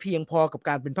จะไม่เพียงพอกับก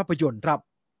ารเป็นภาพยนตร์ครับ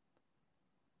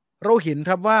เราเห็นค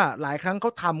รับว่าหลายครั้งเข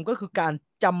าทำก็คือการ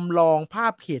จำลองภา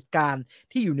พเหตุการณ์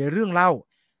ที่อยู่ในเรื่องเล่า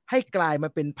ให้กลายมา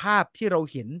เป็นภาพที่เรา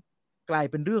เห็นกลาย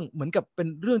เป็นเรื่องเหมือนกับเป็น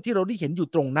เรื่องที่เราได้เห็นอยู่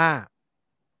ตรงหน้า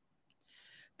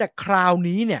แต่คราว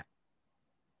นี้เนี่ย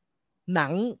หนั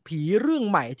งผีเรื่อง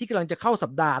ใหม่ที่กำลังจะเข้าสั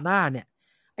ปดาห์หน้าเนี่ย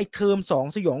ไอ้เทอม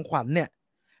2สยองขวัญเนี่ย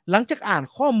หลังจากอ่าน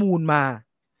ข้อมูลมา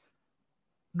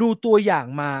ดูตัวอย่าง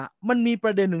มามันมีปร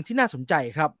ะเด็นหนึ่งที่น่าสนใจ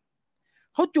ครับ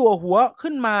เขาจั่วหัว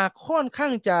ขึ้นมาค่อนข้า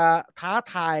งจะท้า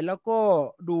ทายแล้วก็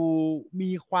ดู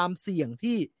มีความเสี่ยง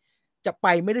ที่จะไป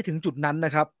ไม่ได้ถึงจุดนั้นน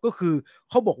ะครับก็คือ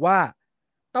เขาบอกว่า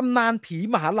ตำนานผี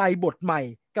มหาลัยบทใหม่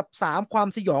กับ3ความ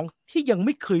สยองที่ยังไ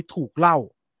ม่เคยถูกเล่า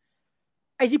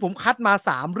ไอ้ที่ผมคัดมา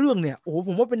3เรื่องเนี่ยโอ้โหผ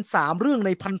มว่าเป็น3เรื่องใน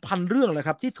พันเรื่องเลยค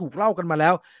รับที่ถูกเล่ากันมาแล้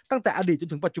วตั้งแต่อดีตจน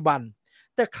ถึงปัจจุบัน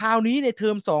แต่คราวนี้ในเทอ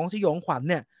ม2สยองขวัญ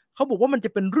เนี่ยเขาบอกว่ามันจะ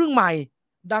เป็นเรื่องใหม่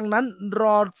ดังนั้นร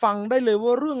อฟังได้เลยว่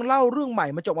าเรื่องเล่าเรื่องใหม่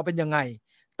มันจะออกมาเป็นยังไง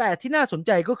แต่ที่น่าสนใ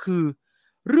จก็คือ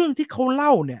เรื่องที่เขาเล่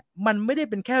าเนี่ยมันไม่ได้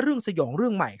เป็นแค่เรื่องสยองเรื่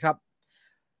องใหม่ครับ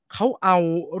เขาเอา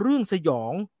เรื่องสยอ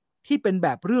งที่เป็นแบ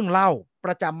บเรื่องเล่าป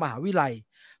ระจำมหาวิทยาลัย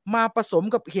มาผสม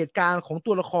กับเหตุการณ์ของ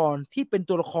ตัวละครที่เป็น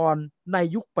ตัวละครใน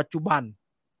ยุคปัจจุบัน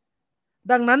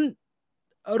ดังนั้น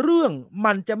เรื่อง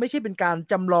มันจะไม่ใช่เป็นการ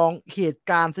จำลองเหตุ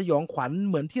การณ์สยองขวัญ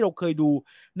เหมือนที่เราเคยดู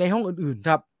ในห้องอื่นๆค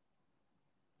รับ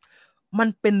มัน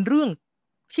เป็นเรื่อง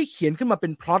ที่เขียนขึ้นมาเป็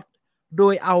นพล็อตโด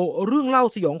ยเอาเรื่องเล่า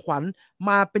สยองขวัญ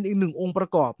มาเป็นอีกหนึ่งองค์ประ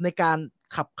กอบในการ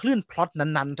ขับเคลื่อนพล็อต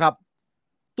นั้นๆครับ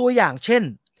ตัวอย่างเช่น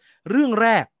เรื่องแร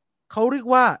กเขาเรียก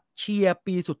ว่าเชียร์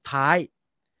ปีสุดท้าย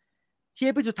เชีย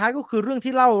ร์ปีสุดท้ายก็คือเรื่อง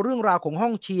ที่เล่าเรื่องราวของห้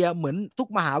องเชียร์เหมือนทุก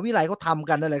มหาวิทยาลัยเขาทำ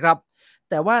กันนั่นแหละครับ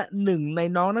แต่ว่าหนึ่งใน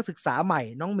น้องนักศึกษาใหม่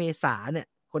น้องเมษาเนี่ย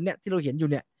คนเนี้ยที่เราเห็นอยู่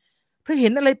เนี่ยเธอเห็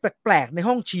นอะไรแปลกๆใน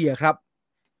ห้องเชียร์ครับ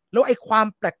แล้วไอ้ความ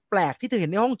แปลกๆที่เธอเห็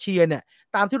นในห้องเชียร์เนี่ย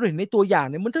ตามที่เราเห็นในตัวอย่าง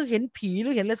เนี่ยมันเธอเห็นผีหรื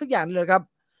อเห็นอะไรสักอย่างเลยครับ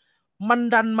มัน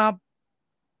ดัน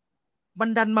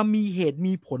มามีเหตุ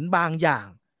มีผลบางอย่าง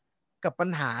กับปัญ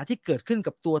หาที่เกิดขึ้น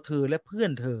กับตัวเธอและเพื่อ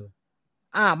นเธอ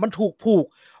มันถูกผูก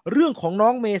เรื่องของน้อ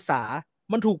งเมษา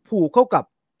มันถูกผูกเข้ากับ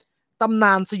ตำน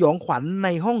านสยองขวัญใน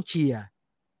ห้องเชียร์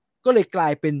ก็เลยกลา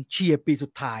ยเป็นเชียร์ปีสุ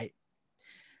ดท้าย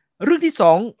เรื่องที่ส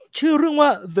องชื่อเรื่องว่า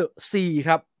The Sea ค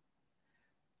รับ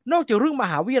นอกจากเรื่องม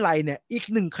หาวิทยาลัยเนี่ยอีก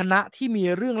หนึ่งคณะที่มี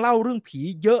เรื่องเล่าเรื่องผี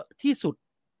เยอะที่สุด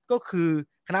ก็คือ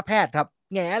คณะแพทย์ครับ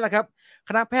แง่ละครับค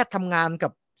ณะแพทย์ทำงานกั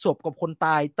บศพกับคนต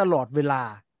ายตลอดเวลา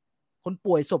คน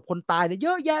ป่วยศพคนตายเนี่ยเย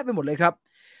อะแยะไปหมดเลยครับ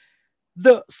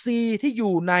The Sea ที่อ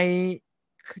ยู่ใน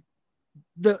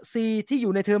The Sea ที่อ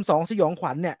ยู่ในเทอม2สยองข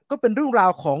วัญเนี่ยก็เป็นเรื่องรา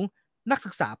วของนักศึ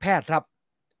กษาแพทย์ครับ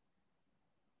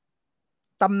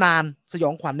ตำนานสยอ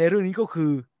งขวัญในเรื่องนี้ก็คื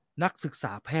อนักศึกษ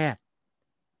าแพทย์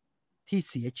ที่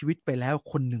เสียชีวิตไปแล้ว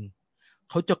คนหนึ่ง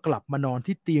เขาจะกลับมานอน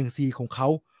ที่เตียงซีของเขา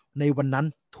ในวันนั้น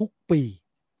ทุกปี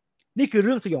นี่คือเ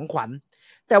รื่องสยองขวัญ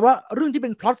แต่ว่าเรื่องที่เป็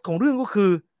นพล็อตของเรื่องก็คื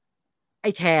อไอ้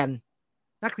แทน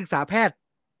นักศึกษาแพทย์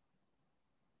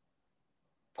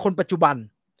คนปัจจุบัน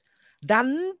ดัน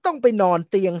ต้องไปนอน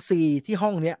เตียงซีที่ห้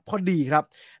องเนี้ยพอดีครับ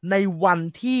ในวัน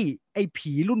ที่ไอ้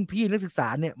ผีรุ่นพี่นักศึกษา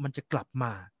เนี่ยมันจะกลับม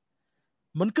า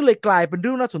มันก็เลยกลายเป็นเ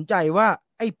รื่องน่าสนใจว่า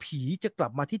ไอ้ผีจะกลั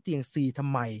บมาที่เตียงซีทำ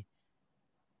ไม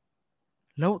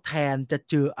แล้วแทนจะ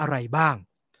เจออะไรบ้าง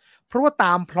เพราะว่าต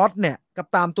ามพล็อตเนี่ยกับ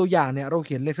ตามตัวอย่างเนี่ยเรา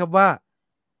เห็นเลยครับว่า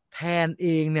แทนเอ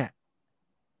งเนี่ย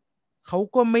เขา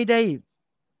ก็ไม่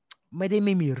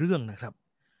มีเรื่องนะครับ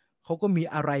เขาก็มี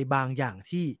อะไรบางอย่าง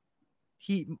ที่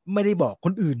ไม่ได้บอกค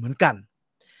นอื่นเหมือนกัน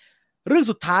เรื่อง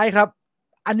สุดท้ายครับ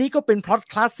อันนี้ก็เป็นพล็อต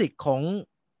คลาสสิกของ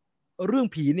เรื่อง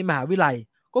ผีในมหาวิทยาลัย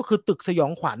ก็คือตึกสยอ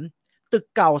งขวัญตึก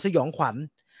เก่าสยองขวัญ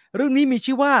เรื่องนี้มี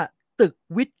ชื่อว่าตึก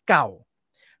วิทย์เก่า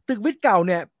ตึกวิทย์เก่าเ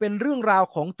นี่ยเป็นเรื่องราว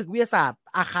ของตึกวิทยาศาสตร์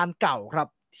อาคารเก่าครับ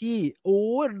ที่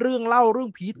เรื่องเล่าเรื่อง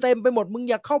ผีเต็มไปหมดมึง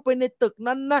อย่าเข้าไปในตึก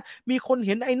นั้นนะมีคนเ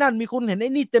ห็นไอ้นั่นมีคนเห็นไ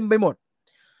อ้นี่เต็มไปหมด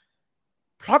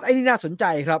พล็อตไอ้นี่น่าสนใจ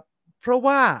ครับเพราะ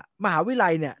ว่ามหาวิทยา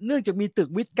ลัยเนี่ยเนื่องจากมีตึก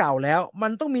วิทย์เก่าแล้วมั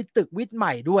นต้องมีตึกวิทย์ให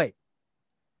ม่ด้วย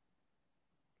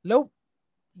แล้ว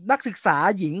นักศึกษา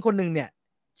หญิงคนหนึ่งเนี่ย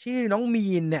ชื่อน้องมี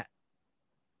นเนี่ย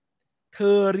เธ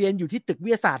อเรียนอยู่ที่ตึกวิ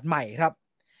ทยาศาสตร์ใหม่ครับ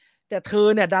แต่เธอ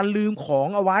เนี่ยดันลืมของ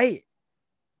เอาไว้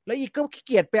แล้วอีกก็ขี้เ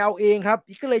กียจไปเอาเองครับ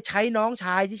อีกก็เลยใช้น้องช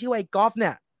ายที่ชื่อว่าไอ้กอล์ฟเนี่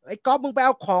ยไอ้กอล์ฟมึงไปเอ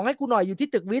าของให้กูหน่อยอยู่ที่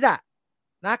ตึกวิทย์อ่ะ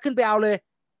นะขึ้นไปเอาเลย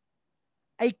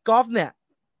ไอ้กอล์ฟเนี่ย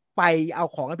ไปเอา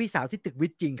ของให้พี่สาวที่ตึกวิ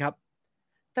ทย์จริงครับ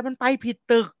แต่มันไปผิด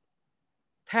ตึก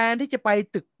แทนที่จะไป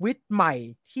ตึกวิทย์ใหม่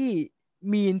ที่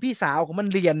มีนพี่สาวของมัน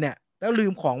เรียนเนี่ยแล้วลื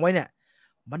มของไว้เนี่ย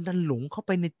มันดันหลงเข้าไ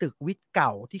ปในตึกวิทย์เก่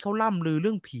าที่เขาล่ำลือเ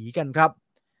รื่องผีกันครับ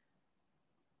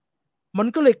มัน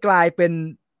ก็เลยกลายเป็น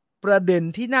ประเด็น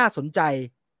ที่น่าสนใจ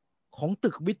ของตึ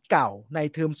กวิทย์เก่าใน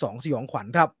เทอม2สยองขวัญ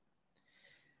ครับ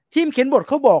ทีมเขียนบท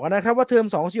เขาบอกนะครับว่าเทอม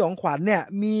2สยองขวัญเนี่ย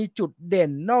มีจุดเด่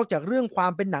นนอกจากเรื่องควา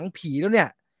มเป็นหนังผีแล้วเนี่ย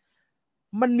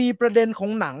มันมีประเด็นขอ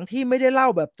งหนังที่ไม่ได้เล่า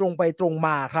แบบตรงไปตรงม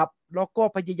าครับแล้วก็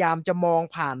พยายามจะมอง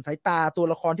ผ่านสายตาตัว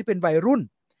ละครที่เป็นวัยรุ่น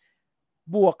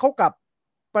บวกเข้ากับ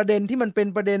ประเด็นที่มันเป็น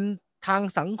ประเด็นทาง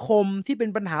สังคมที่เป็น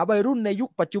ปัญหาวัยรุ่นในยุค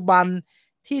ปัจจุบัน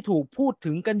ที่ถูกพูด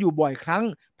ถึงกันอยู่บ่อยครั้ง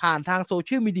ผ่านทางโซเ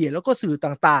ชียลมีเดียแล้วก็สื่อ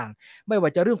ต่างๆไม่ว่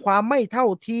าจะเรื่องความไม่เท่า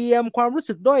เทียมความรู้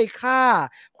สึกด้อยค่า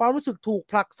ความรู้สึกถูก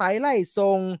ผลักไสไล่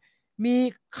ส่งมี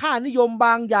ค่านิยมบ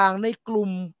างอย่างในกลุ่ม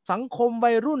สังคม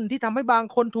วัยรุ่นที่ทำให้บาง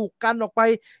คนถูกกันออกไป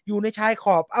อยู่ในชายข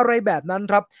อบอะไรแบบนั้น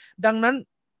ครับดังนั้น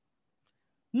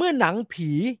เมื่อหนัง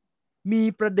ผีมี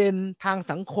ประเด็นทาง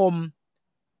สังคม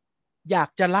อยาก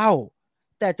จะเล่า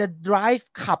แต่จะ drive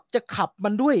จะขับมั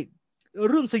นด้วย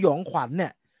เรื่องสยองขวัญเนี่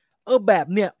ยแบบ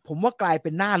เนี่ยผมว่ากลายเป็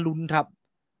นน่าลุ้นครับ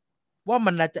ว่า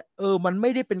มันจะมันไม่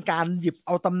ได้เป็นการหยิบเอ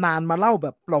าตำนานมาเล่าแบ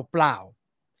บเปล่า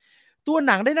ๆตัวห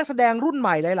นังได้นักแสดงรุ่นให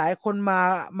ม่หลายๆคน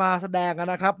มาแสดง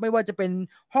นะครับไม่ว่าจะเป็น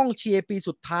ห้องเชียร์ปี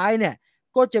สุดท้ายเนี่ย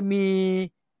ก็จะมี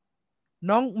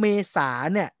น้องเมษา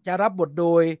เนี่ยจะรับบทโด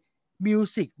ยมิว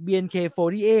สิก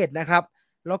BNK48 นะครับ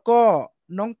แล้วก็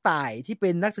น้องต่ายที่เป็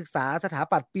นนักศึกษาสถา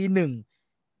ปัตย์ปี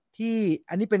1ที่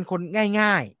อันนี้เป็นคน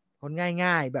ง่าย คน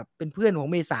ง่ายๆแบบเป็นเพื่อนของ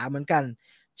เมษาเหมือนกัน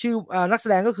ชื่อนักแส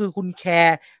ดงก็คือคุณแค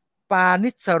ร์ปานิ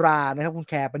สรานะครับคุณ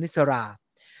แคร์ปานิสรา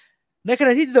ในขณ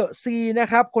ะที่เดอะซีนะ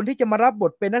ครับคนที่จะมารับบ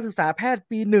ทเป็นนักศึกษาแพทย์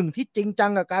ปีหนึ่งที่จริงจั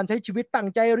งกับการใช้ชีวิตตั้ง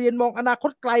ใจเรียนมองอนาค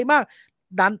ตไกลมาก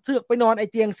ดันเสือกไปนอนไอ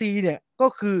เตียงซีเนี่ยก็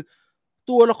คือ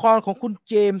ตัวละครของคุณ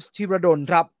เจมส์ธีรดล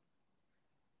ครับ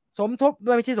สมทบ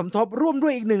ไม่ใช่สมทบร่วมด้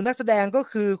วยอีกหนึ่งนักแสดงก็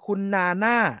คือคุณนา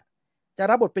น่าจะ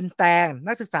รับบทเป็นแตง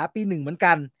นักศึกษาปีหนึ่งเหมือน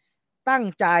กันตั้ง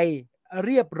ใจเ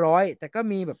รียบร้อยแต่ก็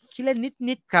มีแบบขี้เล่น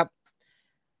นิดๆครับ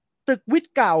ตึกวิท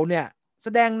ย์เก่าเนี่ยแส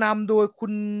ดงนำโดยคุ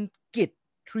ณกิต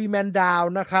ทรีแมนดาว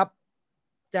นะครับ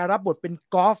จะรับบทเป็น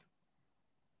กอล์ฟ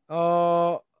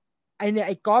ไ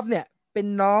อ้กอล์ฟเนี่ยเป็น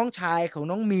น้องชายของ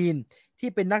น้องมีนที่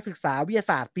เป็นนักศึกษาวิทยา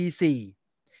ศาสตร์ปี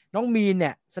4น้องมีนเ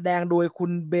นี่ยแสดงโดยคุ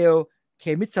ณเบลเค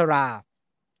มิสรา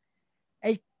ไ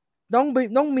อ้น้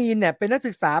องมีนเนี่ยเป็นนัก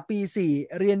ศึกษาปี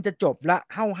4เรียนจะจบละ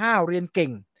ห้าวเรียนเก่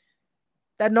ง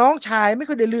แต่น้องชายไม่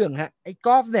ค่อยได้เรื่องฮะไอ้ก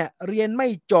อล์ฟเนี่ยเรียนไม่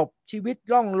จบชีวิต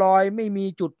ล่องลอยไม่มี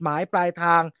จุดหมายปลายท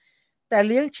างแต่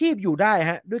เลี้ยงชีพอยู่ได้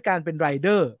ฮะด้วยการเป็นไรเด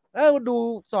อร์ดู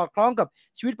สอดคล้องกับ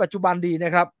ชีวิตปัจจุบันดีน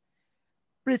ะครับ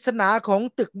ปริศนาของ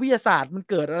ตึกวิทยาศาสตร์มัน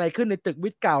เกิดอะไรขึ้นในตึกวิ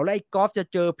ทย์เก่าและไอ้กอล์ฟจะ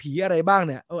เจอผีอะไรบ้างเ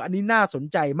นี่ยอันนี้น่าสน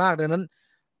ใจมากดังนั้น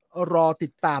รอติ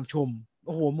ดตามชมโ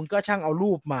อ้โหมึงก็ช่างเอา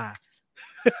รูปมา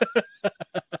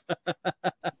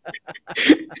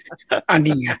อัน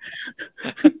นี้ไง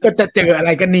ก็จะเจออะไร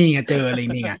กันนี่ไงเจออะไร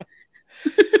นี่ไง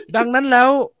ดังนั้นแล้ว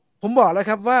ผมบอกแล้ว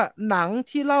ครับว่าหนัง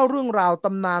ที่เล่าเรื่องราวต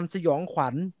ำนานสยองขวั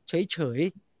ญเฉย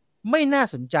ๆไม่น่า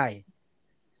สนใจ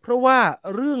เพราะว่า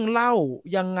เรื่องเล่า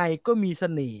ยังไงก็มีเส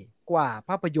น่ห์กว่าภ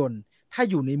าพยนตร์ถ้า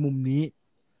อยู่ในมุมนี้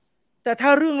แต่ถ้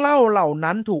าเรื่องเล่าเหล่า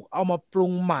นั้นถูกเอามาปรุ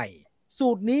งใหม่สู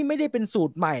ตรนี้ไม่ได้เป็นสู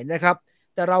ตรใหม่นะครับ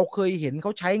แต่เราเคยเห็นเข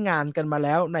าใช้งานกันมาแ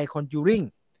ล้วใน Conjuring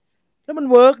แล้วมัน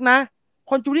เวิร์กนะ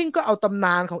Conjuring ก็เอาตำน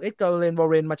านของเอ็ดการ์ เลน วอร์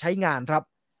เรนมาใช้งานครับ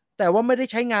แต่ว่าไม่ได้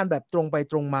ใช้งานแบบตรงไป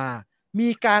ตรงมามี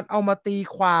การเอามาตี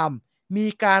ความมี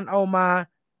การเอามา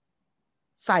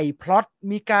ใส่พล็อต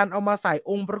มีการเอามาใส่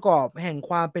องค์ประกอบแห่ง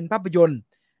ความเป็นภาพยนตร์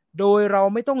โดยเรา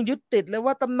ไม่ต้องยึดติดเลย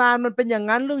ว่าตำนานมันเป็นอย่าง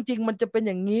นั้นเรื่องจริงมันจะเป็นอ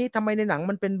ย่างนี้ทำไมในหนัง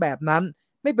มันเป็นแบบนั้น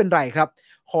ไม่เป็นไรครับ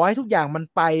ขอให้ทุกอย่างมัน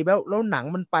ไปแล้วหนัง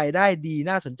มันไปได้ดี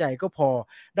น่าสนใจก็พอ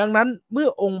ดังนั้นเมื่อ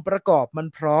องค์ประกอบมัน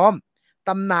พร้อมต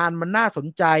ำนานมันน่าสน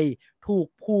ใจถูก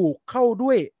ผูกเข้าด้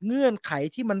วยเงื่อนไข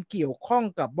ที่มันเกี่ยวข้อง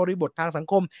กับบริบททางสัง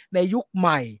คมในยุคให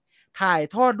ม่ถ่าย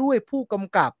ทอดด้วยผู้ก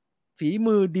ำกับฝี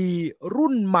มือดี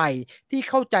รุ่นใหม่ที่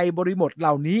เข้าใจบริบทเห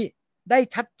ล่านี้ได้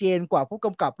ชัดเจนกว่าผู้ก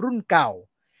ำกับรุ่นเก่า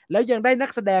แล้วยังได้นั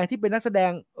กแสดงที่เป็นนักแสด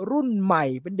งรุ่นใหม่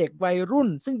เป็นเด็กวัยรุ่น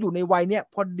ซึ่งอยู่ในวัยเนี้ย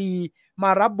พอดีมา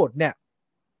รับบทเนี่ย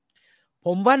ผ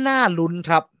มว่าน่าลุ้นค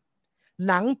รับ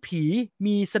หนังผี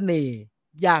มีเสน่ห์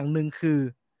อย่างหนึ่งคือ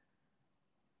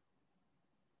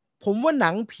ผมว่าหนั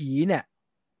งผีเนี่ย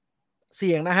เ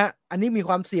สี่ยงนะฮะอันนี้มีค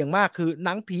วามเสี่ยงมากคือห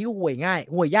นังผีห่วยง่าย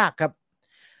ห่วยยากครับ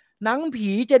หนัง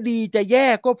ผีจะดีจะแย่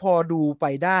ก็พอดูไป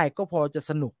ได้ก็พอจะ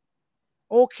สนุก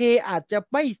โอเคอาจจะ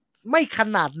ไม่ข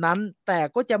นาดนั้นแต่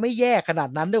ก็จะไม่แย่ขนาด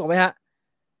นั้นนึกออกไหมฮะ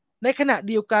ในขณะ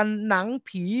เดียวกันหนัง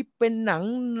ผีเป็นหนัง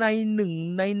ในหนึ่ง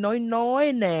ในน้อย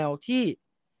แนวที่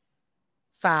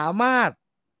สามารถ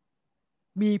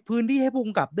มีพื้นที่ให้ผู้ก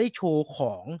ำกับได้โชว์ข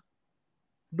อง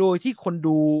โดยที่คน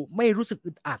ดูไม่รู้สึก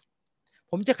อึดอัด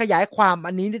ผมจะขยายความ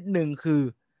อันนี้นิดหนึ่งคือ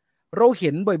เราเห็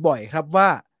นบ่อยๆครับว่า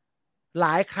หล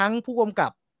ายครั้งผู้กำกั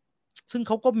บซึ่งเ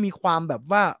ขาก็มีความแบบ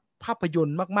ว่าภาพยนต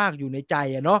ร์มากๆอยู่ในใจ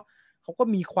อะเนาะเขาก็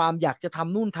มีความอยากจะท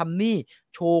ำนู่นทำนี่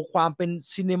โชว์ความเป็น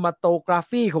ซินิมาโตกรา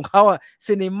ฟีของเขาอะ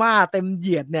ซินิมาเต็มเห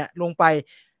ยียดเนี่ยลงไป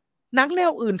หนังแน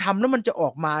วอื่นทำแล้วมันจะออ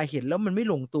กมาเห็นแล้วมันไม่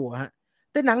ลงตัวฮะ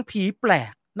แต่หนังผีแปล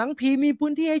กหนังผีมีพื้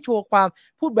นที่ให้โชว์ความ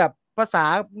พูดแบบภาษา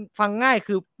ฟังง่าย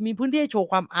คือมีพื้นที่ให้โชว์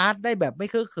ความอาร์ตได้แบบไม่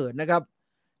เคอะเขินนะครับ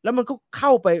แล้วมันก็เข้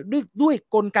าไปด้วย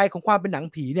กลไกของความเป็นหนัง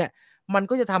ผีเนี่ยมัน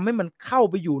ก็จะทำให้มันเข้า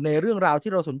ไปอยู่ในเรื่องราว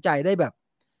ที่เราสนใจได้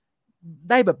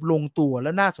แบบลงตัวแล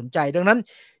ะน่าสนใจดังนั้น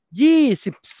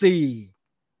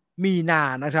24มีนา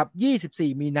นะครับ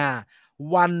24มีนา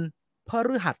วันพ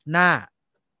ฤหัสหน้า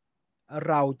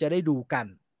เราจะได้ดูกัน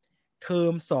เทอ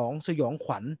ม2สยองข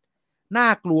วัญน่า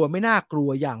กลัวไม่น่ากลัว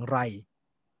อย่างไร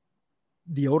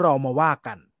เดี๋ยวเรามาว่า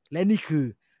กันและนี่คือ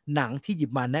หนังที่หยิ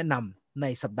บมาแนะนำใน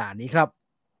สัปดาห์นี้ครับ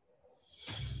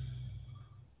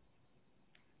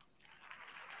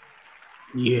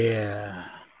เย้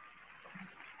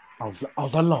เอา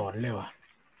ซะหลอนเลยว่ะ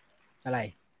อะไร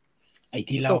ไอ้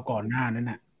ที่เล่าก่อนหน้านั้น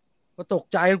น่ะก็ตก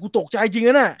ใจกูตกใจจริงน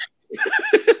ะน่ะ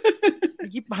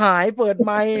ยิบหายเปิดไ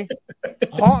มค์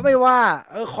เคาะไม่ว่า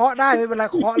เคาะได้ไม่เป็นไร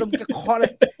เคาะแล้วมึงจะเคาะเล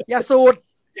ยอย่าสู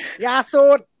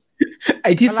ดไ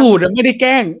อ้ที่สูดไม่ได้แก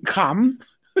ล้งข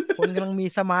ำคนกำลังมี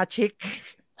สมา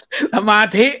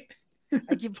ธิ ไ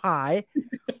อ้ชิบหาย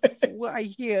กูก็ไอ้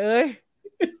เหี้ยเอ้ย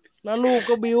แล้วลูก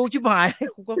ก็บิวชิบหาย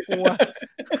กูก็กลัว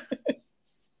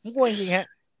ผมกลัวจริงๆฮะ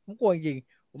ผมกลัวจริง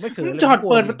ผมไม่เขินเลยจอด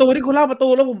เปิดผมกลัวจริงประตูที่คุณเล่าประตู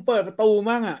แล้วผมเปิดประตู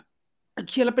มั่งอ่ะ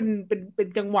เคลียร์แล้วเป็น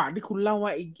จังหวะที่คุณเล่าว่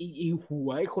าไอ้หัว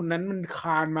ไอ้คนนั้นมันค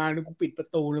านมาแล้วกูปิดประ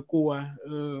ตูแล้วกลัว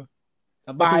ส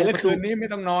บายแล้วคืนนี้ไม่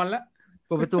ต้องนอนแล้วเ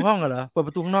ปิดประตูห้องเหรอเปิดป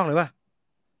ระตูข้างนอกเลยป่ะ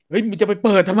เฮ้ยมันจะไปเ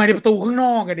ปิดทำไมในประตูข้างน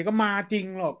อกอะเดี๋ยวก็มาจริง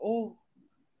หรอกโอ้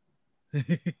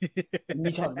มี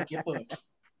ช็อตเมื่อกี้เปิด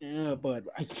เปิด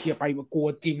ไอ้เคลียร์ไปกลัว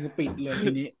จริงก็ปิดเลยที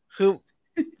นี้คือ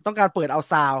ต้องการเปิดเอา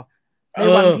ซาวใน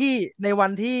วัน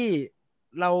ที่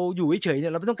เราอยู่เฉยๆเนี่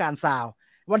ยเราไม่ต้องการซาว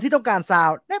วันที่ต้องการซาว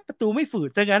แน่ประตูไม่ฝืด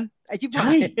ซะงั้นไอ้ชิบหา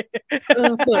ย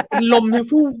เปิดเป็นลมเนี่ย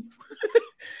ฟู่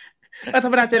ธร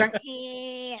รมดาจะดัง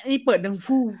นี่เปิดดัง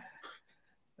ฟู่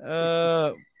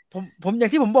ผมอย่า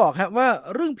งที่ผมบอกครับว่า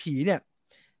เรื่องผีเนี่ย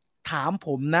ถามผ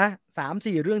มนะ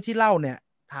3-4เรื่องที่เล่าเนี่ย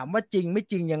ถามว่าจริงไม่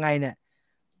จริงยังไงเนี่ย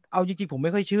เอาจริงๆผมไ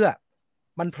ม่ค่อยเชื่อ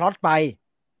มันพล็อตไป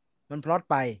เ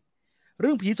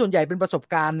รื่องผีส่วนใหญ่เป็นประสบ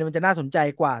การณ์เนี่ยมันจะน่าสนใจ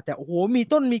กว่าแต่โอ้โหมี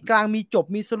ต้นมีกลางมีจบ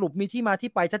มีสรุปมีที่มาที่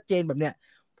ไปชัดเจนแบบเนี้ย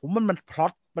ผมมันพล็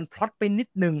อตไปนิด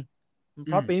นึง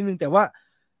แต่ว่า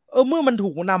เมื่อมันถู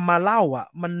กนำมาเล่าอ่ะ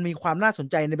มันมีความน่าสน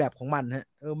ใจในแบบของมันฮะ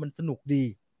มันสนุกดี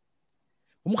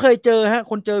ผมเคยเจอฮะ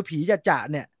คนเจอผีจะ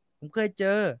เนี่ยผมเคยเจ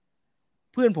อ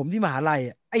เพื่อนผมที่มหาลัย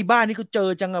ไอ้บ้านนี่ก็เจอ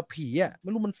จังอะผีไม่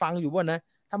รู้มันฟังอยู่ป่ะนะ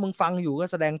ถ้ามึงฟังอยู่ก็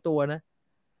แสดงตัวนะ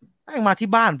แม่งมาที่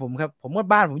บ้านผมครับผมว่า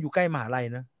บ้านผมอยู่ใกล้มหาลัย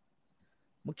นะ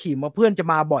มาขี่มาเพื่อนจะ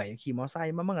มาบ่อยขี่มอไซ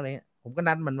ค์มาบ้างอะไรเงี้ยผมก็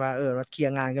นัดมันว่ามาเคลีย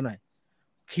ร์งานกันหน่อย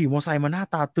ขี่มอไซค์มาหน้า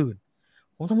ตาตื่น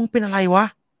ผมต้องมึงเป็นอะไรวะ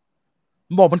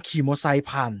มันบอกมันขี่มอไซค์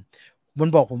ผ่านมัน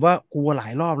บอกผมว่ากลัวหลา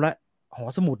ยรอบแล้วหอ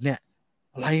สมุดเนี่ย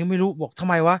อะไรก็ไม่รู้บอกทำ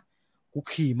ไมวะกู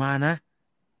ขี่มานะ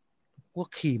กู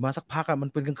ขี่มาสักพักมัน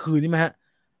เป็นกลางคืนนี่ไหมฮะ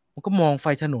มันก็มองไฟ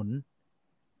ถนน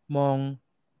มอง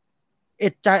เอ็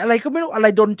ดใจอะไรก็ไม่รู้อะไร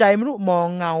ดนใจไม่รู้มอง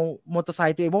เงามอเตอร์ไซ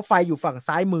ค์ตัวเองเพราะไฟอยู่ฝั่ง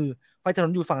ซ้ายมือไฟถน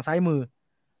นอยู่ฝั่งซ้ายมือ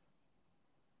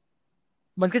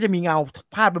มันก็จะมีเงา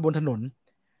พาดไปบนถนน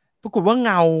ปรากฏว่าเ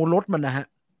งารถมันนะฮะ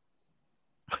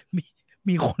มี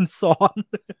มีคนซ้อน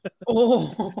โอ้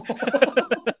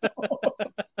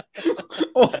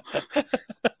โอ้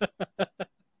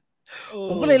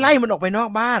ผมก็เลยไล่มันออกไปนอก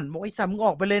บ้านบอกไอ้สัมมึงอ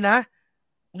อกไปเลยนะ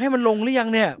มึงให้มันลงหรือยัง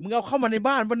เนี่ยมึงเอาเข้ามาใน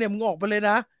บ้านปะเนี่ยมึงออกไปเลย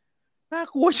นะน่า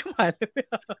กลัวชิบหายเลย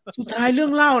สุดท้ายเรื่อ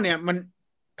งเล่าเนี่ยมัน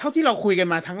เท่าที่เราคุยกัน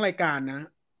มาทั้งรายการนะ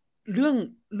เ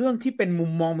รื่องที่เป็นมุ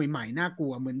มมองใหม่ๆน่ากลั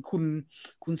วเหมือน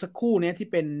คุณสักครู่เนี่ยที่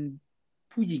เป็น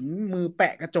ผู้หญิงมือแป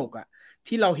ะกระจกอะ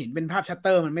ที่เราเห็นเป็นภาพชัตเต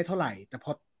อร์มันไม่เท่าไหร่แต่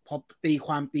พอตีค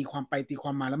วามไปตีคว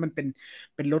ามมาแล้วมันเ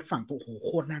ป็นรถฝั่งตัวโอ้โหโค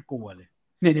ตรน่ากลัวเลย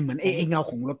เนี่ยเหมือนไอ้เงา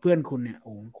ของรถเพื่อนคุณเนี่ยโ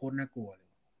อ้โคตรน่ากลัวเลย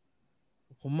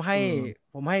ผมใ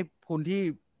ห้คุณที่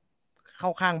เข้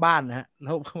าข้างบ้านนะฮะแ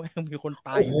ล้วมีคนต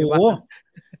ายอยู่ในบ้าน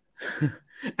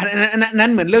อันนั้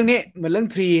นเหมือนเรื่องนี้เหมือนเรื่อง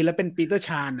ทรีแล้วเป็นปีเตอร์ช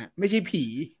านอ่ะไม่ใช่ผี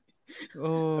โ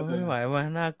อ้ไม่ไหวว่ะ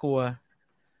น่ากลัว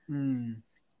ม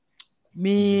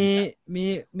มี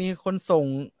มีคนส่ง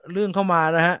เรื่องเข้ามา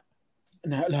นะฮะ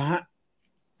นะเหรอฮะ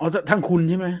อ๋อทางคุณ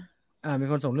ใช่ไหมมี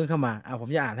คนส่งเรื่องเข้ามาผม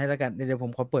จะอ่านให้แล้วกันเดี๋ยวผ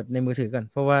มขอเปิดในมือถือก่อน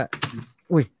เพราะ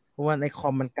ว่าในคอ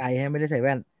มมันไกลฮะไม่ได้ใส่แ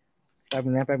ว่นแป๊บนึ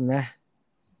งนะ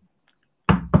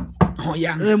อ๋อ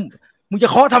ยังมึงจะ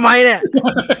เคาะทำไมเนี่ย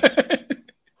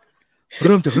เ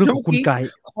ริ่มจากเรื่องของคุณไก่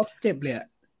เคาะเจ็บเลย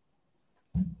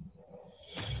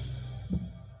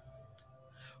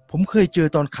ผมเคยเจอ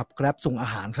ตอนขับแกร็บส่งอา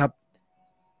หารครับ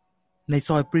ในซ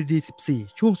อยปรีดี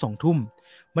14ช่วง2 ทุ่ม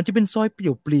มันจะเป็นซอยเป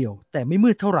ลี่ยวๆแต่ไม่มื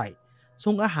ดเท่าไหร่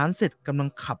ส่งอาหารเสร็จกำลัง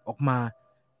ขับออกมา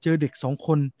เจอเด็ก2 ค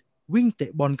นวิ่งเต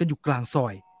ะบอลกันอยู่กลางซอ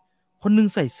ยคนนึง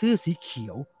ใส่เสื้อสีเขี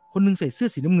ยวคนนึงใส่เสื้อ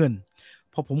สีน้ำเงิน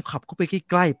พอผมขับเข้าไป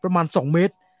ใกล้ๆประมาณ2 เมต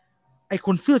รไอ้ค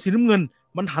นเสื้อสีน้ำเงิน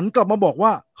มันหันกลับมาบอกว่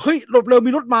าเฮ้ยหลบเร็ว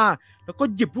มีรถมาแล้วก็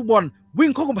หยิบลูกบอลวิ่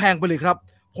งเข้ากำแพงไปเลยครับ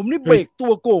ผมนี่เบรกตั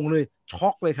วโก่งเลยช็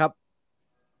อกเลยครับ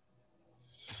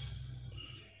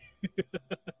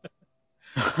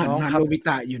น้องครับโนบิต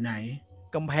ะอยู่ไหน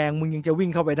กำแพงมึงยังจะวิ่ง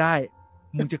เข้าไปได้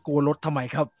มึงจะกลัวรถทำไม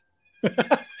ครับ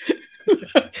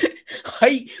เ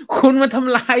ฮ้ยคุณมาท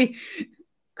ำลาย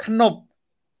ขนบ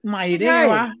ใหม่ได้ไง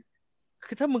วะ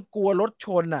คือถ้ามึงกลัวรถช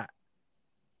นอ่ะ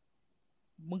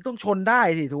มึงต้องชนได้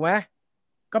สิถูกไหม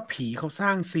ก็ผีเขาสร้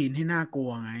างซีนให้น่ากลัว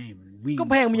ไงวิ่งก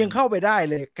ำแพงมันยังเข้าไปได้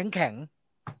เลยแข็ง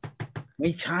ไ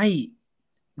ม่ใช่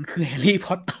มันคือแฮร์รี่พ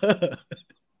อตเตอร์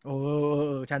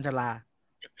ชันชลา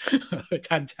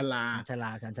ชันช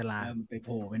ลาไปโผ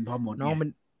ล่เป็นพ่อหมดน้องเ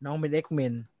ป็นเอ็กเม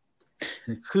น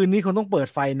คืนนี้คงต้องเปิด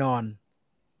ไฟนอน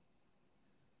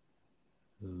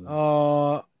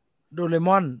โดเรม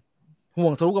อนห่ว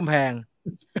งทะลุกำแพง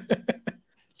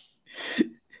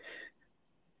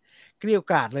เกลี้ย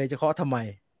กล่อมเลยจะเคาะทำไม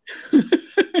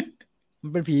มั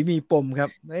นเป็นผีมีปมครับ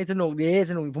สนุกดี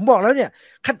สนุกผมบอกแล้วเนี่ย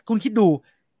คุณคิดดู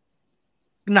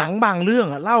หนังบางเรื่อง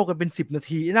อะเล่ากันเป็น10 นา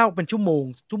ทีเล่าเป็นชั่วโ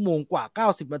มงกว่า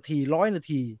90 นาที100 นา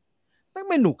ที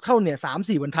ไม่หนุกเท่าเนี่ย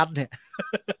3-4 บรรทัดเนี่ย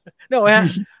ได้ไหมฮะ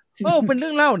เป็นเรื่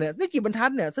องเล่าเนี่ยไม่กี่บรรทั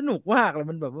ดเนี่ยสนุกมากเลย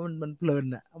มันแบบว่ามันเพลิน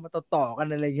อะเอามาต่อกัน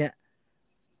อะไรเงี้ย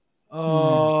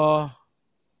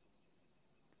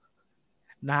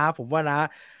ผมว่านะ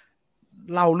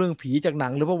เล่าเรื่องผีจากหนั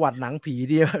งหรือประวัติหนังผี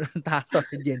ดีตาตอน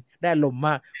เย็นได้ลมม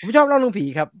ากผมชอบเล่าเรื่องผี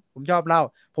ครับผมชอบเล่า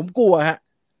ผมกลัวฮะ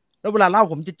แล้วเวลาเล่า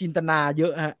ผมจะจินตนาเยอ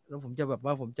ะฮะแล้วผมจะแบบ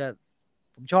ว่าผม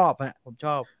ชอบฮะผมช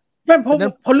อบเ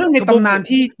พราะเรื่องในตำนาน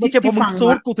ที่ไม่ใช่ผมฟังซู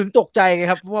ดกูถึงตกใจไง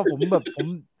ครับเพราะว่าผมแบบผม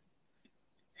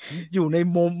อยู่ใน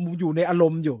โมมอยู่ในอาร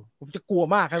มณ์อยู่ผมจะกลัว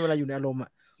มากครับเวลาอยู่ในอารมณ์อ่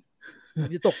ะผม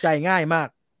จะตกใจง่ายมาก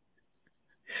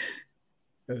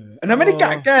อันนั้นไม่ได้ก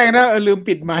ะแกล้งนะลืม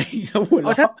ปิดไมค์แล้วหัวเร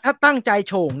าะถ้าตั้งใจ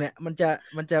โฉงเนี่ยมัน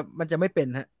จะไม่เป็น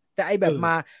ฮะแต่ไอแบบม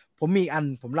าผมมีอัน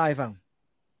ผมเล่าให้ฟัง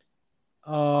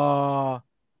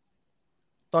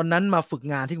ตอนนั้นมาฝึก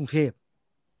งานที่กรุงเทพ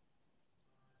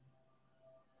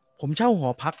ผมเช่าหอ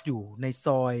พักอยู่ในซ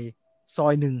อ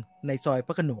ยหนึ่งในซอยพ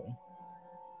ระโขนง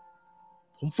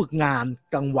ผมฝึกงาน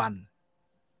กลางวัน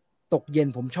ตกเย็น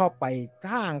ผมชอบไป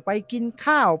ห้างไปกิน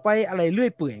ข้าวไปอะไรเรื่อ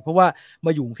ยเปื่อยเพราะว่าม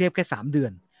าอยู่กรุงเทพแค่3 เดือ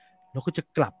นแล้วก็จะ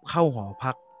กลับเข้าหอ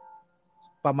พัก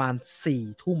ประมาณ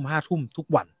4 ทุ่ม5 ทุ่มทุก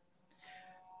วัน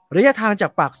ระยะทางจา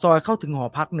กปากซอยเข้าถึงหอ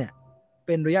พักเนี่ยเ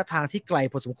ป็นระยะทางที่ไกล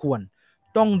พอสมควร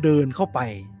ต้องเดินเข้าไป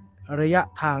ระยะ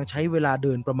ทางใช้เวลาเ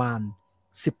ดินประมาณ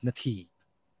10 นาที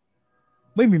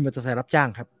ไม่มีมอเตอร์ไซค์รับจ้าง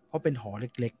ครับเพราะเป็นหอ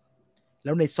เล็กๆแ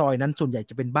ล้วในซอยนั้นส่วนใหญ่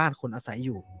จะเป็นบ้านคนอาศัยอ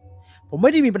ยู่ผมไ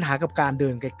ม่ได้มีปัญหากับการเดิ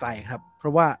นไกลๆครับเพรา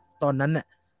ะว่าตอนนั้นเนี่ย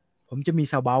ผมจะมี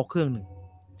ซาวเบาเครื่องหนึ่ง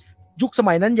ยุคส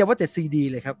มัยนั้นอย่าว่าแต่ซีดี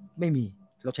เลยครับไม่มี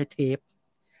เราใช้เทป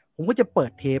ผมก็จะเปิ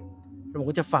ดเทปแล้วผม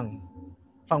ก็จะฟั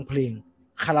งเพลง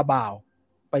คาราบาว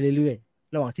ไปเรื่อย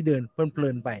ๆระหว่างที่เดินเพลิ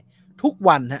นๆไปทุก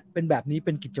วันฮะเป็นแบบนี้เ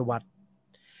ป็นกิจวัตร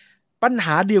ปัญห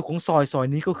าเดียวของซอย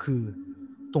นี้ก็คือ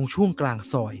ตรงช่วงกลาง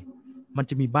ซอยมัน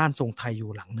จะมีบ้านทรงไทยอ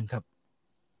ยู่หลังหนึ่งครับ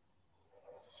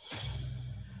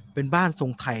เป็นบ้านทร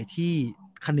งไทยที่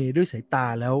คะเนด้วยสายตา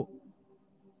แล้ว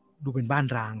ดูเป็นบ้าน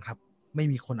ร้างครับไม่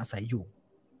มีคนอาศัยอยู่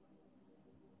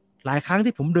หลายครั้ง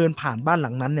ที่ผมเดินผ่านบ้านห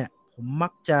ลังนั้นเนี่ยผมมั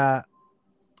กจะ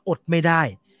อดไม่ได้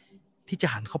ที่จะ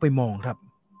หันเข้าไปมองครับ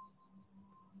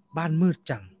บ้านมืด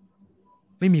จัง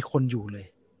ไม่มีคนอยู่เลย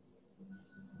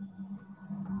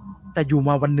แต่อยู่ม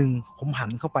าวันหนึ่งผมหั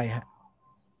นเข้าไปฮะ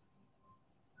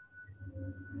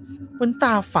เหมือนต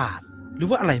าฝาดหรือ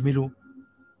ว่าอะไรไม่รู้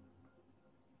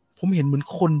ผมเห็นเหมือน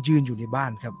คนยืนอยู่ในบ้า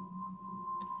นครับ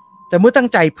แต่เมื่อตั้ง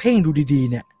ใจเพ่งดูดีๆ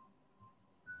เนี่ย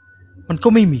มันก็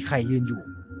ไม่มีใครยืนอยู่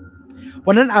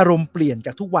วันนั้นอารมณ์เปลี่ยนจ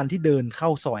ากทุกวันที่เดินเข้า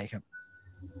ซอยครับ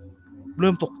เ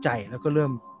ริ่มตกใจแล้วก็เริ่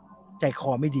มใจค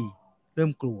อไม่ดีเริ่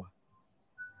มกลัว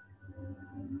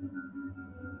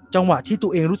จังหวะที่ตั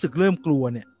วเองรู้สึกเริ่มกลัว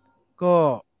เนี่ยก็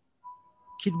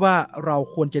คิดว่าเรา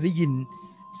ควรจะได้ยิน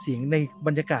เสียงในบ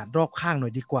รรยากาศรอบข้างหน่อ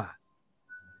ยดีกว่า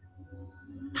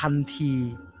ทันที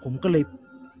ผมก็เลย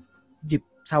หยิบ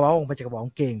ซาวะออกมาจากกระเป๋าก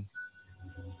างเกง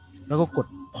แล้วก็กด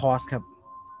พอสครับ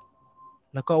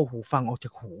แล้วก็เอาหูฟังออกจา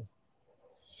กหู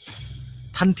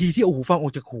ทันทีที่เอาหูฟังออ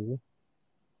กจากหู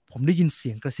ผมได้ยินเสี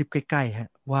ยงกระซิบใกล้ๆฮะ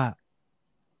ว่า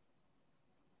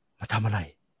มาทำอะไร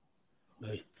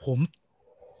ผม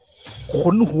ข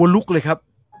นหัวลุกเลยครับ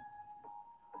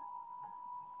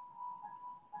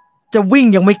จะวิ่ง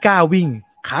ยังไม่กล้าวิ่ง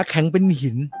ขาแข็งเป็น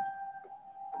หิน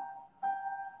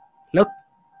แล้ว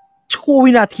ชั่ว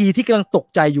วินาทีที่กำลังตก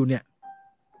ใจอยู่เนี่ย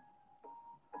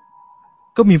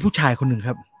ก็มีผู้ชายคนหนึ่งค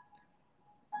รับ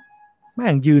แม่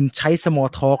งยืนใช้ small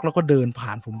talk แล้วก็เดินผ่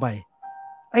านผมไป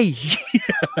ไอ้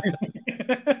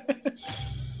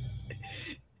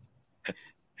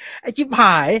ไอ้จิ๊บห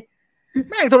าย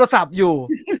แม่งโทรศัพท์อยู่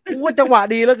กูว่าจังหวะ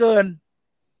ดีเหลือเกิน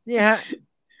นี่ฮะ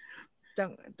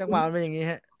จังหวะมันเป็นอย่างนี้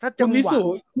ฮะถ้าจังหวะ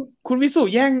คุณวิสุ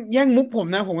แย่งมุกผม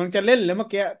นะผมกำลังจะเล่นแล้วเมื่อ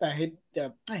กี้แต่ให้จะ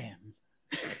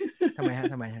ทำไมฮะ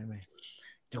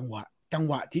จัง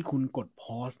หวะที่คุณกดพ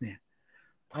อสเนี่ย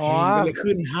เพลงก็เลย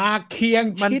ขึ้นหาเคียง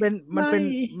ชิดมัน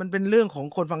เป็นเรื่องของ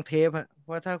คนฟังเทปฮะเพร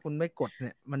าะถ้าคุณไม่กดเ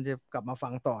นี่ยมันจะกลับมาฟั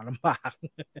งต่อลำบาก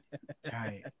ใช่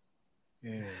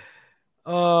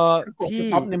พี่ส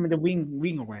ต็อปเนี่ยมันจะ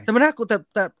วิ่งออกไปแต่มันน่ากลัว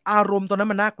แต่อารมณ์ตอนนั้น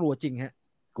มันน่ากลัวจริงฮะ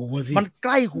กลัวสิมันใก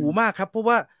ล้หูมากครับเพราะ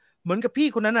ว่าเหมือนกับพี่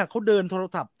คนนั้นน่ะเขาเดินโท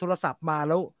รศัพท์มา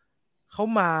แล้วเขา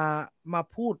มา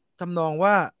พูดทำนอง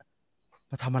ว่า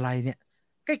มาทำอะไรเนี่ย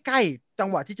ใกล้ๆจัง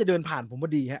หวะที่จะเดินผ่านผมพอ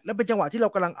ดีฮะแล้วเป็นจังหวะที่เรา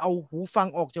กำลังเอาหูฟัง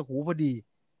ออกจากหูพอดี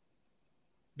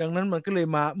ดังนั้นมันก็เลย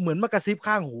มาเหมือนมากระซิบ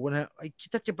ข้างหูนะฮะไอ้คิด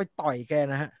จะไปต่อยแก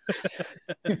นะฮะ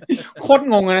โคตร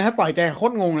งงเลยนะถ้าต่อยแกโค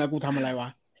ตรงงเลยกูทำอะไรวะ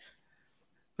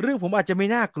เรื่องผมอาจจะไม่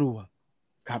น่ากลัว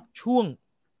ครับช่วง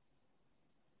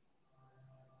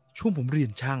ผมเรีย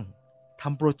นช่างท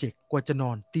ำโปรเจกต์กว่าจะน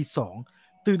อนตี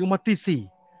 2ตื่นออกมาตี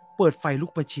 4เปิดไฟลุ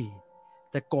กมาฉี่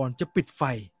แต่ก่อนจะปิดไฟ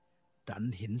ดัน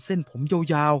เห็นเส้นผม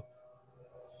ยาว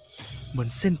ๆเหมือน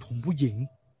เส้นผมผู้หญิง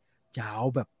ยาว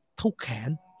แบบเท่าแขน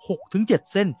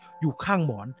 6-7 เส้นอยู่ข้างห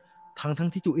มอนทั้ง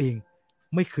ที่ตัวเอง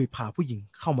ไม่เคยพาผู้หญิง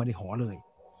เข้ามาในหอเลย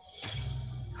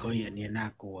เฮ้ยอันนี้น่า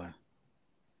กลัว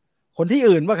คนที่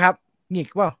อื่นป่ะครับหงิก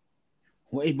ป่ะโ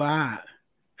หไอ้บ้า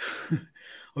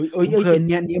เฮ้ยอันเ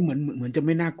นี้ยเหมือนจะไ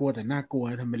ม่น่ากลัวแต่น่ากลัว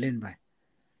ทำไปเล่นไป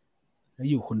แล้ว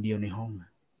อยู่คนเดียวในห้อง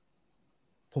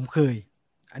ผมเคย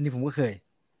อันนี้ผมก็เคย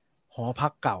หอพั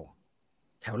กเก่า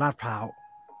แถวลาดพร้าว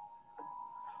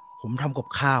ผมทำกับ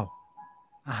ข้าว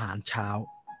อาหารเช้า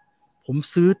ผม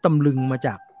ซื้อตำลึงมาจ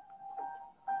าก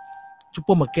ซุปเป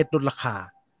อร์มาร์เก็ตลดราคา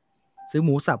ซื้อห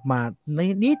มูสับมาใน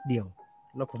นิดเดียว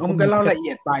แล้วผมก็เล่าละเอี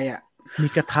ยดไปอ่ะมี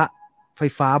กระทะไฟ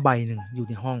ฟ้าใบหนึ่งอยู่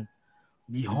ในห้อง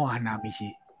ยี่ห้อฮานามิชิ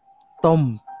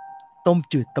ต้ม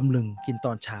จืดตำลึงกินต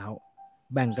อนเช้า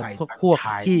แบ่งกับพวก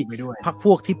ที่พักพ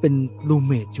วกที่เป็นรูม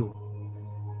เมทอยู่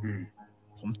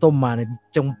ผมต้มมาใน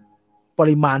ป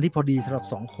ริมาณที่พอดีสำหรับ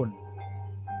2 คน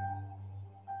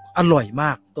อร่อยม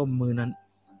ากต้มมือนั้น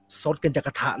ซดกันจากก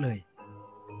ระทะเลย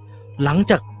หลัง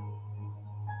จาก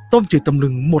ต้มจืดตำลึ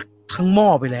งหมดทั้งหม้อ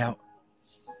ไปแล้ว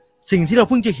สิ่งที่เรา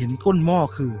เพิ่งจะเห็นก้นหม้อ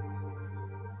คือ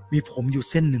มีผมอยู่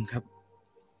เส้นหนึ่งครับ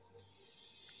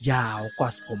ยาวกว่า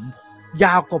ผ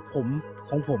ม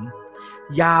ของผม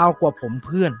ยาวกว่าผมเ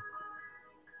พื่อน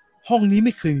ห้องนี้ไ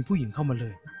ม่เคยมีผู้หญิงเข้ามาเล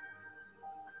ย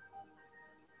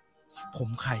ผม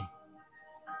ใคร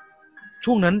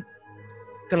ช่วงนั้น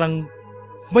กำลัง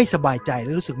ไม่สบายใจแล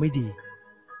ะรู้สึกไม่ดี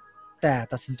แต่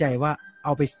ตัดสินใจว่าเอ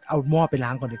าหม้อไปล้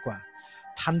างก่อนดีกว่า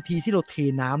ทันทีที่เราเท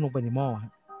น้ำลงไปในหม้อ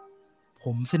ผ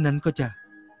มเส้นนั้นก็จะ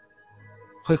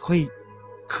ค่อย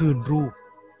ๆคืนรูป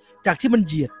จากที่มันเ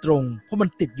หยียดตรงเพราะมัน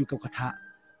ติดอยู่กับกระทะ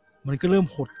มันก็เริ่ม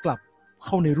หดกลับเ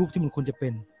ข้าในรูปที่มันควรจะเป็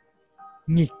น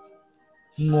หงิก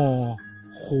งอ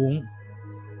โค้ง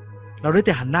เราได้แ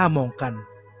ต่หันหน้ามองกัน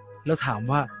แล้วถาม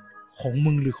ว่าของ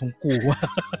มึงหรือของกูวะ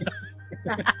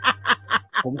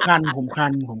ผมคัน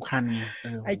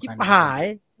ไอ้จิ๊บหาย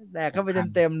แดกเข้าไป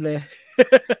เต็มๆเลย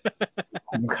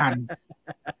ผมคัน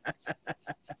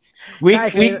วิก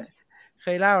เค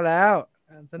ยเล่าแล้ว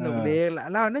สนุกดี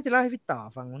เล่าน่าจะเล่าให้พี่ต่อ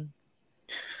ฟังมั้ง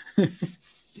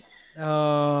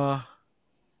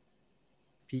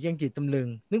ผีแกงจืดตำลึง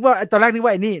นึกว่าตอนแรกนึกว่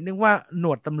าไอ้นี่นึกว่าหน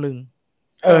วดตำลึง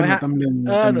หนวดตำลึงห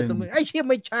นวดตำลึงไอ้เชี่ย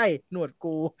ไม่ใช่หนวด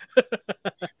กู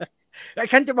ไอ้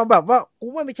คันจะมาแบบว่ากู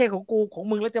ไม่ใช่ของกูของ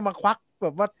มึงแล้วจะมาควักแบ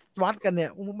บว่าวัดกันเนี่ย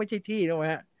ไม่ใช่ที่น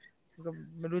ะฮะก็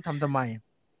ไม่รู้ทำไม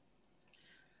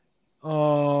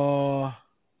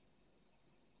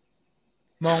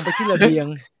มองไปที่ระเบียง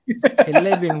เห็นเล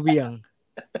ยเวียง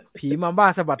ผีมาบ้า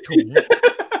สะบัดถุง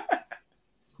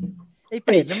ไอ้เ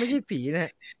ป็ดนั่นไม่ใช่ผีน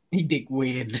ะไอ้เด็กเว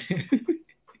ร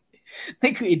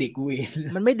นี่คือไอ้เด็กเวร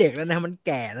มันไม่เด็กแล้วนะมันแ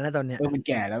ก่แล้วนะตอนเนี้ยมัน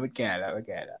แก่แล้ว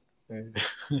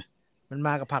มันม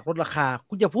ากับผักลดราคา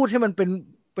คุณจะพูดให้มันเป็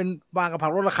นมากับผั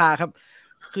กลดราคาครับ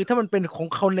คือถ้ามันเป็นของ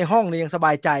คนในห้องเนี่ยยังสบ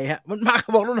ายใจฮะมันมากั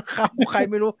บผักลดราคาใคร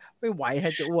ไม่รู้ไม่ไหวฮ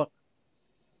ะจะอ้วก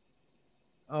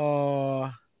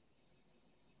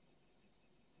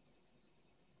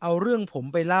เอาเรื่องผม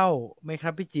ไปเล่าไหมครั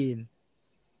บพี่จีน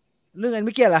เรื่องอันไ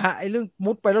ม่เกี่ยวเหรอฮะไอ้เรื่อง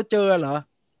มุดไปแล้วเจอเหรอ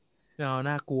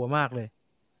น่ากลัวมากเลย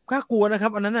น่ากลัวนะครั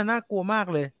บอันนั้นน่ากลัวมาก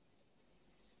เลย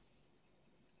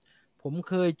ผม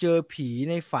เคยเจอผี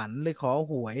ในฝันเลยขอ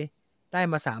หวยได้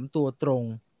มา3 ตัวตรง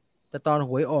แต่ตอนห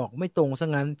วยออกไม่ตรงซะ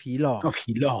งั้นผีหลอกก็ผี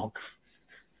หลอก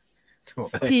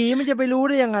ผีมันจะไปรู้ไ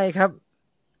ด้ยังไงครับ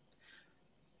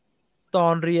ตอ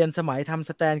นเรียนสมัยทำ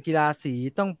สแตนกีฬาสี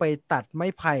ต้องไปตัดไม้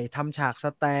ไผ่ทำฉากส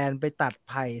แตนไปตัดไ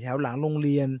ผ่แถวหลังโรงเ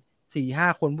รียน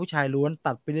 4-5 คนผู้ชายล้วน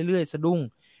ตัดไปเรื่อยๆสะดุ้ง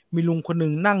มีลุงคนหนึ่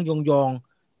งนั่งยอง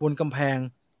ๆบนกำแพง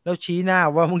แล้วชี้หน้า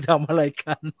ว่ามึงทำอะไร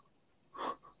กัน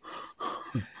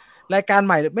รายการใ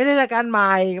หม่ไม่ได้รายการให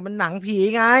ม่มันหนังผี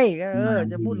ไง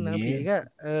จะพูดหนังผีก็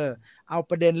เอา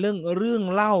ประเด็นเรื่อง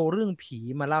เล่าเรื่องผี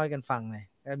มาเล่าให้กันฟังไง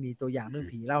ก็มีตัวอย่างเรื่อง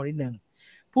ผีเล่านิดนึง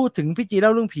พูดถึงพี่จีเล่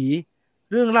าเรื่องผี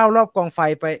เรื่องเล่ารอบกองไฟ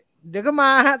ไปเดี๋ยวก็มา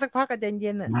ฮะสักพักก็ใจเ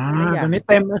ย็นอ่ะตอนนี้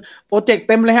เต็มโปรเจกต์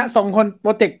เต็มเลยฮะ2 คนโป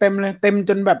รเจกต์เต็มเลยเต็ม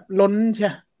จนแบบล้นใ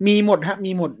ช่มีหมดฮะ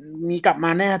มีหมดมีกลับม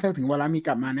าแน่ถ้าถึงเวลามีก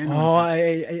ลับมาแน่นอน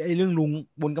ไอ้เรื่องลุง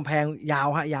บนกำแพงยาว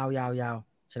ฮะยาว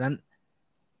ฉะนั้น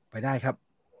ไปได้ครับ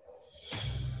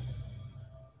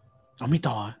เอาไม่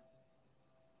ต่อ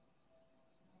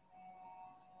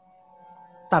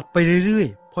ตัดไปเรื่อย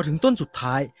ๆพอถึงต้นสุด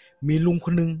ท้ายมีลุงค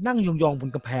นนึงนั่งยองๆบน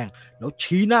กำแพงแล้ว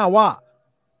ชี้หน้าว่า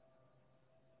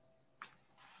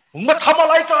มึงมาทำอะ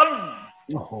ไรกัน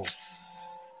โอ้โห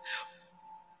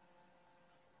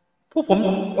พวกผม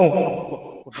โอ้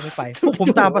กดไม่ไปพวกผม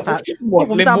ตามภาษาพวก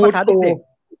ผมตามภาษาเด็ก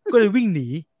ๆก็เลยวิ่งหนี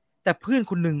แต่เพื่อน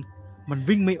คนหนึ่งมัน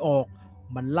วิ่งไม่ออก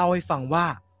มันเล่าให้ฟังว่า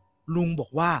ลุงบอ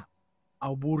กว่าเอ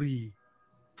าบุหรี่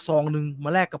ซองหนึ่งมา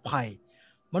แลกกับไผ่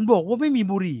มันบอกว่าไม่มี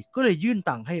บุหรี่ก็เลยยื่น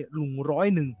ตังค์ให้ลุง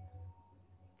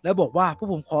100แล้วบอกว่าพวก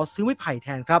ผมขอซื้อไม้ไผ่แท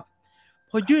นครับ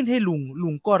พอยื่นให้ลุ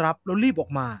งก็รับแล้วรีบออ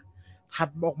กมาถัด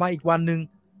ออกมาอีกวันหนึ่ง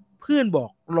เพื่อนบอก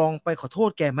ลองไปขอโทษ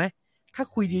แกไหมถ้า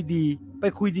คุยดีๆไป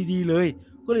คุยดีๆเลย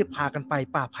ก็เลยพากันไป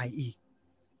ป่าไผ่อีก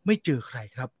ไม่เจอใคร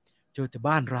ครับเจอแต่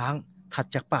บ้านร้างถัด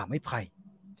จากป่าไม้ไผ่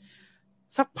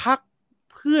สักพัก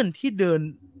เพื่อนที่เดิน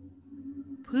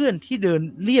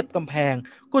เลียบกำแพง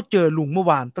ก็เจอลุงเมื่อ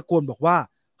วานตะโกนบอกว่า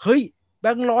เฮ้ยแบ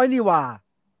งค์ร้อยนี่ว่า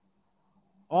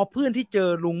อ๋อเพื่อนที่เจอ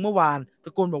ลุงเมื่อวานต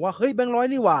ะโกนบอกว่าเฮ้ยแบงค์ร้อย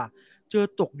นี่ว่าเจอ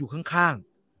ตกอยู่ข้าง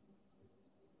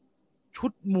ๆชุ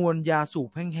ดมวลยาสูบ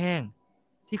แห้ง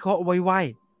ๆที่เขาเอาไว้ไหว้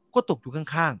ก็ตกอยู่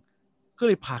ข้างๆก็เ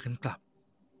ลยพากันกลับ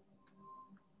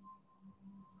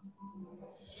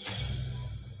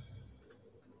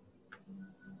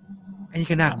อันนี้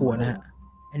ก็น่ากลัวนะฮะ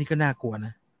อันนี้ก็น่ากลัวน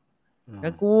ะน่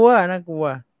ากลัว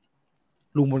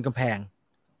ลุงบนกำแพง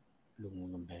ลุ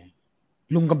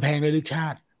งกำแพงเลยลึกชา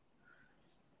ติ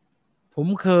ผม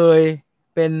เคย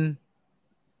เป็น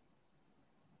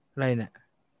อะไรเนี่ย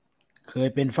เคย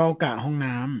เป็นเฝ้ากะห้อง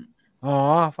น้ำอ๋อ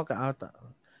เฝ้ากะ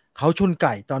เขาชนไ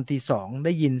ก่ตอนตี 2ไ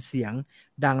ด้ยินเสียง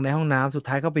ดังในห้องน้ำสุด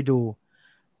ท้ายเข้าไปดู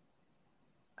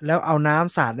แล้วเอาน้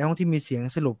ำสาดในห้องที่มีเสียง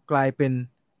สรุปกลายเป็น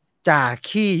จ่า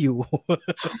ขี้อยู่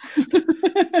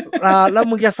แล้ว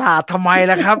มึงจะสาดทำไม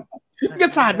ล่ะครับจะ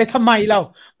สาดไปทำไมเรา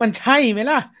มันใช่ไหม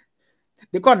ล่ะ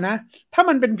เดี๋ยวก่อนนะถ้า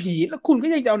มันเป็นผีแล้วคุณก็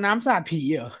ยังจะเอาน้ำสาดผี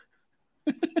เหรอ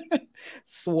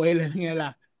สวยเลยไงล่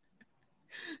ะ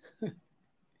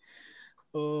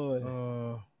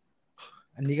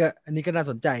อันนี้ก็น่า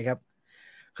สนใจครับ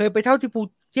เคยไปเที่ยว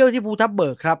ที่ภูทับเบิ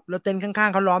กครับแล้วเต็นท์ข้า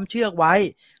งๆเขาล้อมเชือกไว้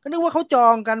ก็นึกว่าเขาจอ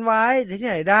งกันไว้แต่ที่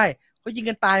ไหนได้เขายิง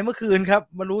กันตายเมื่อคืนครับ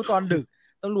มารู้ตอนดึก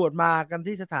ตำรวจมากัน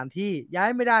ที่สถานที่ย้าย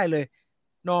ไม่ได้เลย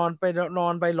นอนไปหลอ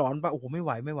นไปโอ้โหไม่ไห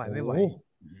ว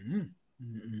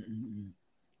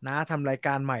น้าทำรายก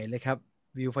ารใหม่เลยครับ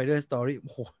Viewfinder Story โ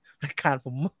อ้โหรายการผ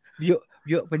มเ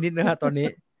ยอะไปนิดนะฮะตอนนี้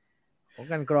ของ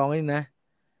กันกรองนี่นะ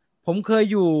ผมเคย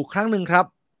อยู่ครั้งหนึ่งครับ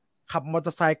ขับมอเต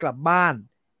อร์ไซค์กลับบ้าน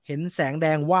เห็นแสงแด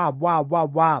งวาบ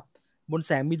บนแ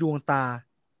สงมีดวงตา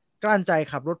กลั้นใจ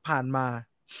ขับรถผ่านมา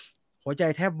หัวใจ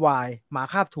แทบวายหมา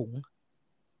คาบถุง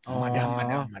มาด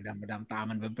ำตา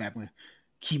มันแบบไง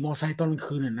ขี่มอไซค์ตอนกลาง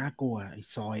คืนน่ากลัวไอ้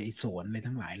ซอยไอ้สวนอะไร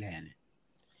ทั้งหลายแหล่เนี่ย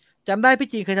จำได้พี่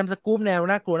จีนเคยทำสกู๊ปแนว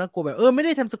น่ากลัวแบบไม่ไ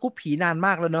ด้ทำสกู๊ปผีนานม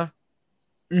ากแล้วเนาะ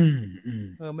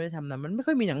ไม่ได้ทำนานมันไม่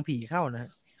ค่อยมีหนังผีเข้านะ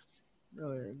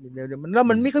เดี๋ยวมันแล้ว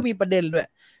มันไม่ค่อยมีประเด็นด้วย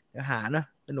เดี๋ยวหานะ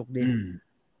สนุกดี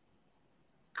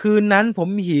คืนนั้นผม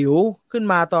หิวขึ้น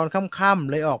มาตอนค่ำๆ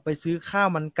เลยออกไปซื้อข้าว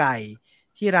มันไก่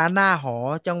ที่ร้านหน้าหอ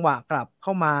จังหวะกลับเข้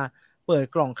ามาเปิด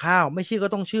กล่องข้าวไม่เชื่อก็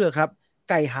ต้องเชื่อครับ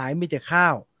ไก่หายมีแต่ข้า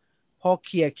วพอเ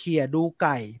ขี่ยดูไ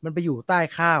ก่มันไปอยู่ใต้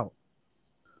ข้าว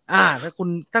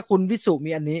ถ้าคุณวิสุ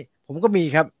มีอันนี้ผมก็มี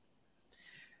ครับ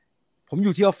ผมอ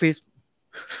ยู่ที่ออฟฟิศ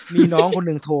มีน้องคนห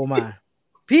นึ่งโทรมา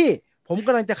พี่ผมก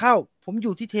ำลังจะเข้าผมอ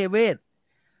ยู่ที่เทเวศ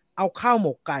เอาข้าวหม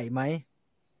กไก่ไหม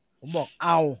ผมบอกเอ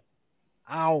า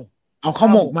ข้าว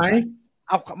หมกไหมเ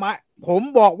อามาผม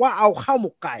บอกว่าเอาข้าวหม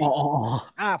กไก่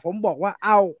ผมบอกว่าเอ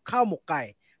าข้าวหมกไก่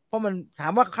เพราะมันถา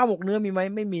มว่าข้าวหมกเนื้อมีไหม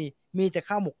ไม่มีแต่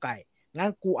ข้าวหมกไก่งั้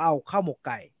นกูเอาข้าวหมกไ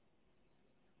ก่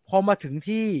พอมาถึง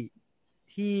ที่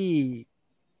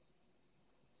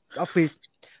ออฟฟิศ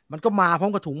มันก็มาพร้อ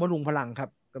มกับถุงมะรุงพลังครับ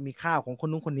ก็มีข้าวของคน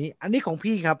นู้นคนนี้อันนี้ของ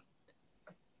พี่ครับ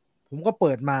ผมก็เ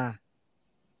ปิดมา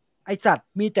ไอ้สัตว์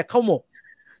มีแต่ข้าวหมก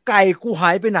ไก่กูหา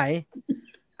ยไปไหน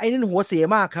ไอ้นั่นหัวเสีย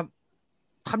มากครับ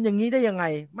ทำอย่างนี้ได้ยังไง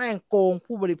แม่งโกง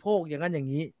ผู้บริโภคอย่างนั้นอย่าง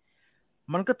นี้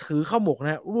มันก็ถือข้าวหมกน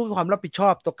ะรู้ความรับผิดชอ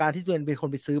บต่อการที่ตัวเองเป็นคน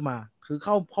ไปซื้อมาคือ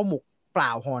ข้าวหมกเปล่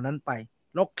าห่อนั้นไป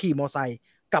แล้วขี่มอเตอร์ไซค์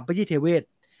กลับไปที่เทเวศ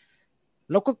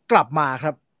แล้วก็กลับมาค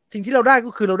รับสิ่งที่เราได้ก็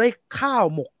คือเราได้ข้าว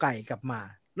หมกไก่กลับมา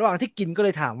ระหว่างที่กินก็เล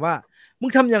ยถามว่ามึง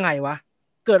ทำยังไงวะ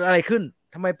เกิดอะไรขึ้น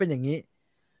ทำไมเป็นอย่างนี้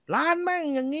ร้านแม่ง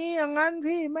อย่างนี้อย่างนั้น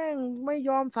พี่แม่งไม่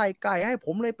ยอมใส่ไก่ให้ผ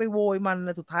มเลยไปโวยมันแ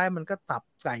ล้วสุดท้ายมันก็ตับ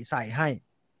ไก่ใส่ให้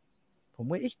ผม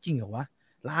ว่าจริงเหรอวะ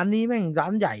ร้านนี้แม่งร้า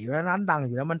นใหญ่แล้วร้านดังอ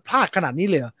ยู่แล้วมันพลาดขนาดนี้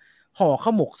เลยห่อข้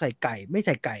าวหมกใส่ไก่ไม่ใ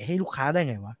ส่ไก่ให้ลูกค้าได้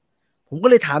ไงวะผมก็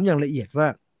เลยถามอย่างละเอียดว่า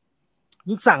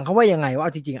มึงสั่งเขาว่ายังไงวะ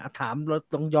จริงๆถามเรา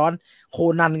ต้องย้อนโค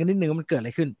นันกันนิดนึงมันเกิดอะไ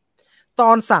รขึ้นตอ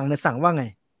นสั่งเนี่ยสั่งว่าไง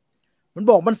มัน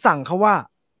บอกมันสั่งเขาว่า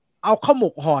เอาข้าวหม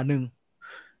กห่อหนึ่ง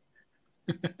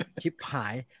ชิบหา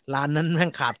ยร้านนั้นแม่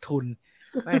งขาดทุน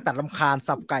แม่งตัดรำคาญ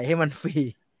สับไก่ให้มันฟรี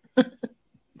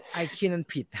ไอ้ขี้นั้น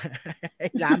ผิดไอ้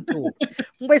ร้านถูก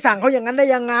มึงไปสั่งเขาอย่างนั้นได้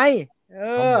ยังไง เอ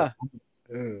เขาบออก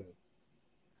เออ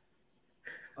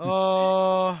เอ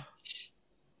อ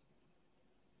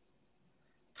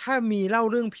ถ้ามีเล่า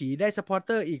เรื่องผีได้สปอร์เต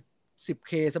อร์อีก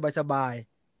10K สบาย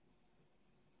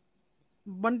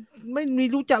ๆมันไม่มี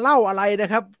รู้จะเล่าอะไรน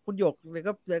ะครับคุณหยกเลย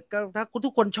ก็ถ้าทุ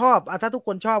กคนชอบถ้าทุกค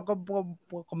นชอบก็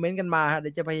คอมเมนต์กันมาฮะเดี๋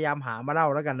ยวจะพยายามหามาเล่า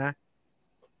แล้วกันนะ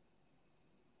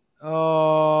เอ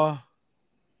อ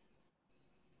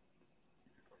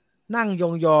นั่งย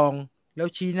องๆแล้ว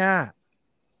ชี้หน้า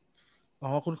อ๋อ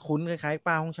คุ้นๆคล้ายๆ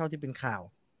ป้าห้องเช่าที่เป็นข่าว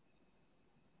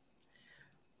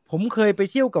ผมเคยไป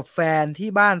เที่ยวกับแฟนที่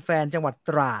บ้านแฟนจังหวัดต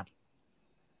ราด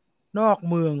นอก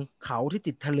เมืองเขาที่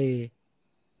ติดทะเล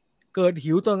เกิด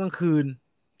หิวตอนกลางคืน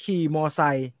ขี่มอไซ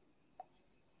ค์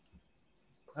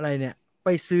อะไรเนี่ยไป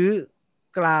ซื้อ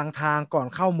กลางทางก่อน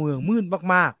เข้าเมืองมืด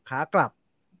มากๆขากลับ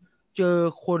เจอ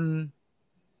คน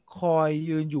คอย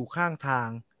ยืนอยู่ข้างทาง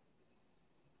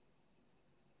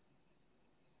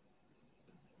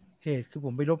เหตุคือผ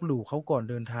มไปลบหลู่เขาก่อน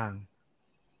เดินทาง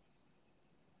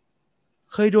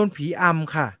เคยโดนผีอ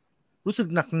ำค่ะรู้สึก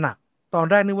หนักๆตอน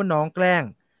แรกนึกว่าน้องแกล้ง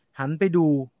หันไปดู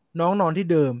น้องนอนที่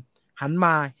เดิมหันม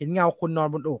าเห็นเงาคนนอน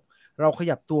บนอกเราข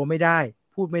ยับตัวไม่ได้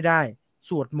พูดไม่ได้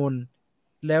สวดมนต์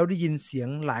แล้วได้ยินเสียง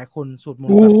หลายคนสวดมน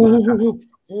ต์โอ้กลับมาค่ะ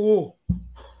โห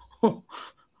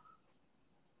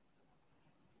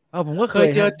ผมก็เคย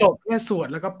เจอเคยฮะ จบแค่สวด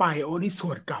แล้วก็ไปโอ้นี่ส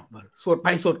วดกลับอะสวดไป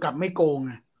สวดกลับไม่โกงไ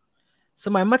งส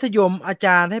มัยมัธยมอาจ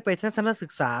ารย์ให้ไปทัศนศึ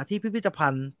กษาที่พิพิธภั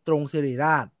ณฑ์ตรงศิริร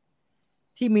าช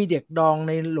ที่มีเด็กดองใ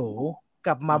นโหลก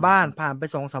ลับมาบ้านผ่านไป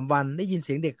2-3 วันได้ยินเ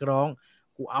สียงเด็กร้อง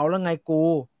กูเอาแล้วไงกู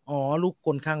อ๋อลูกค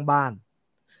นข้างบ้าน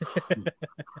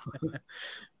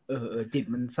จิต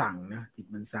มันสั่งนะจิต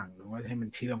มันสั่งว่าให้มัน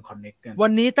เชื่อมคอนเน็กกันวั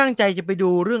นนี้ตั้งใจจะไปดู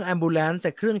เรื่องแอมบูเลนซ์แ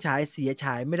ต่เครื่องฉายเสียฉ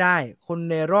ายไม่ได้คน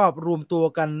ในรอบรวมตัว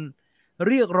กัน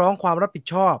เรียกร้องความรับผิด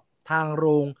ชอบทางโร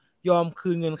งยอมคื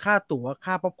นเงินค่าตั๋ว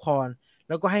ค่าป๊อปคอร์นแ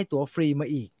ล้วก็ให้ตั๋วฟรีมา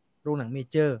อีกโรงหนังเม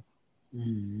เจอร์ อื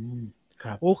มค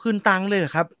รับโอ้คืนตังค์เลยเหร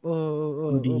อครับ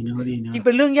ดีเนอะดีเนอะจริงเ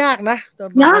ป็นเรื่องยากนะ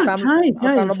ยากเอาตามใช่เอาใ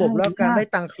ช่ตามระบใช่บแล้วการยากได้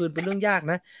ตังค์คืนเป็นเรื่องยาก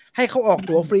นะให้เขาออก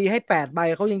ตั๋วฟรีให้8 ใบ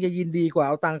เขายังจะยินดีกว่าเ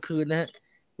อาตังค์คืนนะฮะ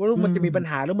ว่าอืมันจะมีปัญ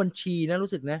หามแล้วมันชีนะ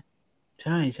รู้สึกนะใ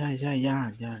ช่ใช่ใช่ยา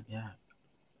กยากยาก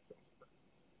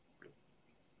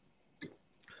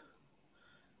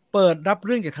เปิดรับเ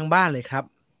รื่องจากทางบ้านเลยครับ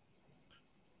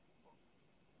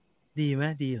ดีไหม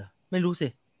ดีเหรอไม่รู้สิ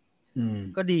อืม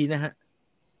ก็ดีนะฮะ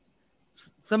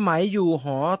สมัย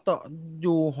ต่ออ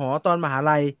ยู่หอตอนมหา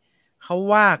ลัยเขา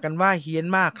ว่ากันว่าเฮี้ยน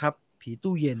มากครับผี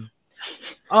ตู้เย็น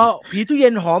ผีตู้เย็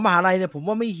นหอมหาลัยเนี่ยผม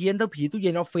ว่าไม่เฮี้ยนเท่าผีตู้เย็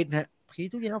นออฟฟิศฮะผี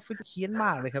ตู้เย็นออฟฟิศเฮี้ยนม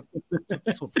ากเลยครับ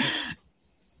สุดๆฮะ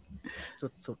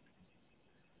สุดๆ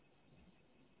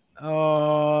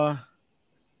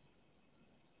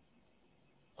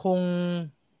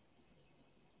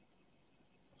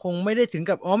คงไม่ได้ถึง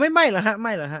กับไม่เหรอฮะไ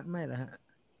ม่เหรอฮะไม่เหรอฮะ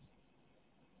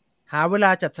หาเวล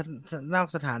าจัดนอก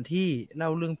สถานที่เล่า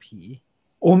เรื่องผี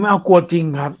โอ้ไม่เอากลัวจริง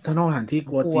ครับถ้านอกสถานที่ผ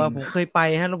มกลัวกลัวจริงผมเคยไป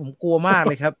ฮะแล้วผมกลัวมาก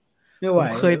เลยครับไม่ไหวผม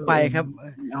เคยไปครับ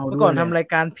ไม่เอาเมื่อก่อนด้วยเลยทำราย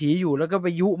การผีอยู่แล้วก็ไป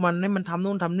ยุมันให้มันทำ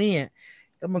นู่นทำนี่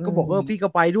แล้วมันอืก็บอกพี่มก็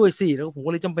ไปด้วยสิแล้วผม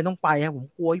ก็เลยจำเป็นต้องไปครับผม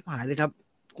กลัวที่ผายเลยครับ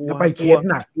กลัวแล้วไปเคกลัวส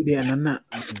หนักทีเดียวนั้นน่ะ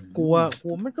กลัว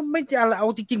มันก็ไม่จะอะไรเอา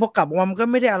จริงๆพอกลับออกมามันก็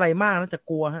ไม่ได้อะไรมากนะแต่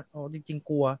กลัวฮะจริงๆ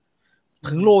กลัว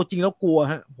ถึงโลจริงแล้วกลัว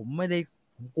ฮะผม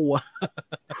กลัว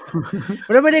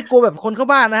แล้วไม่ได้กลัวแบบคนเข้า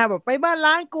บ้านนะฮะแบบไปบ้าน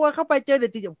ล้างกลัวเข้าไปเจอเด็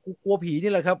กติดกูกลัวผี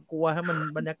นี่แหละครับกลัวฮะมัน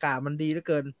บรรยากาศมันดีเหลือ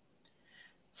เกิน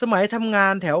สมัยทำงา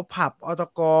นแถวผับอต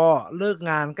กเลิก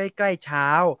งานใกล้ๆเช้า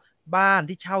บ้าน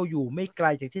ที่เช่าอยู่ไม่ไกล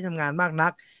จากที่ทำงานมากนั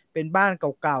กเป็นบ้าน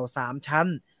เก่าๆ3 ชั้น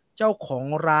เจ้าของ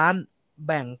ร้านแ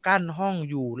บ่งกั้นห้อง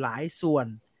อยู่หลายส่วน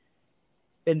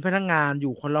เป็นพนักงานอ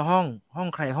ยู่คนละห้อง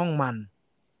ใครห้องมัน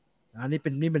อันนี้เ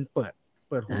ป็นเปิ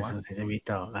ดหัว สงสัยจะมี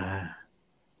ต่อ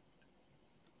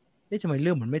ทำไมเ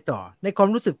รื่องมันไม่ต่อในความ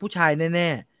รู้สึกผู้ชายแน่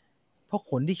ๆเพราะ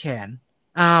ขนที่แขน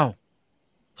อ้าว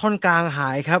ท่อนกลางหา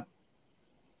ยครับ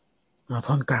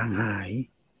ท่อนกลางหาย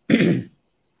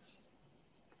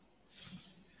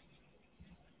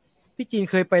พี่จีน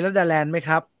เคยไปลัดดาแลนด์ไหมค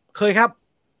รับเคยครับ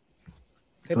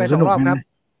เคยไปสนุก2 รอบครับไหม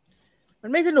มั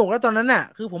นไม่สนุกแล้วตอนนั้นน่ะ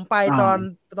คือผมไปต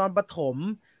อนประถม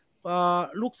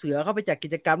ลูกเสือเขาไปจัดกิ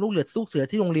จกรรมลูกเสือ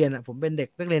ที่โรงเรียนอ่ะผมเป็นเด็ก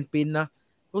นักเรียนปริ้นเนาะ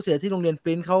ลูกเสือที่โรงเรียนป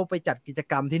ริ้นเขาไปจัดกิจ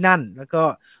กรรมที่นั่นแล้วก็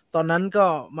ตอนนั้นก็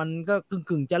มันก็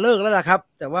กึ่งจะเลิกแล้วล่ะครับ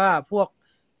แต่ว่าพ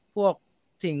วก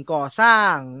สิ่งก่อสร้า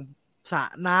งสระ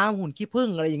น้ำหุ่นขี้ผึ้ง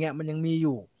อะไรอย่างเงี้ยมันยังมีอ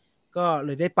ยู่ก็เล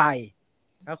ยได้ไป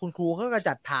แล้วคุณครูเขาก็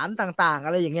จัดฐานต่างๆอ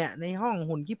ะไรอย่างเงี้ยในห้อง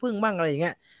หุ่นขี้ผึ้งบ้างอะไรอย่างเ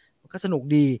งี้ยก็สนุก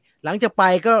ดีหลังจากไป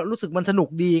ก็รู้สึกมันสนุก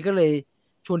ดีก็เลย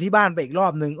ชวนที่บ้านไปอีกรอ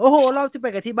บหนึ่งโอ้โหรอบที่ไป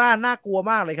กับที่บ้านน่ากลัว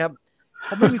มากเลยครับเพ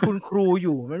ราะไม่มีคุณครูอ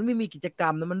ยู่มันไม่มีกิจกร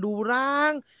รมนะมันดูร้า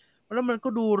งแล้วมันก็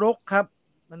ดูรกครับ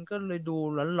มันก็เลยดู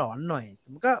หลอนๆหน่อย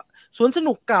มันก็สวนส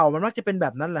นุกเก่ามันมักจะเป็นแบ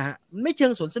บนั้นแหละฮะมันไม่เชิ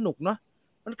งสวนสนุกเนาะ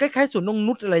มันคล้ายๆสวนนง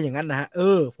นุชอะไรอย่างนั้นนะฮะ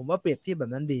ผมว่าเปรียบเทียบแบ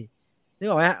บนั้นดีนึก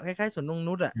ออกไหมฮะคล้ายๆสวนนง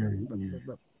นุชอะแ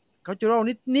บบเขาจะเล่า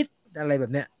นิดๆอะไรแบ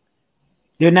บเนี้ย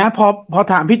เดี๋ยวนะพอ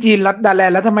ถามพี่จีนรัชดาแลน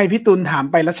ด์แล้วทำไมพี่ตุลถาม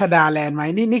ไปรัชดาแลนด์ไหม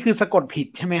นี่คือสะกดผิด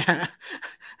ใช่ไหมฮะ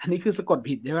อันนี้คือสะกด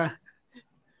ผิดใช่ป่ะ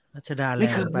รัชดาแล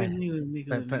นด์ไปเยอะ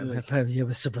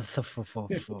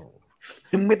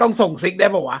ไม่ต้องส่งซิกได้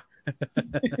ป่าวะ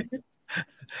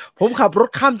ผมขับรถ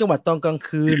ข้ามจังหวัดตอนกลาง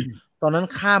คืน ตอนนั้น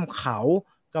ข้ามเขา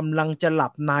กำลังจะหลั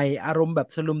บในอารมณ์แบบ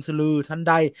สลึมสลือทันใ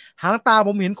ดหางตาผ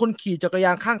มเห็นคนขี่จักรย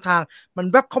านข้างทางมัน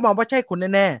แวบเข้ามาว่าใช่คน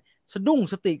แน่ๆสะดุ้ง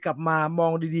สติกลับมามอ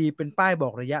งดีๆเป็นป้ายบอ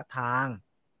กระยะทาง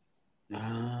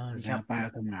ใช่ป้าย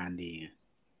ทำงานดี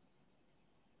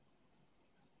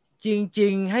จริ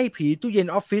งๆให้ผีตู้เย็น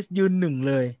ออฟฟิศยืนหนึ่ง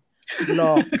เลยหล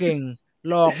อกเก่ง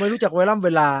หลอกไม่รู้จักเว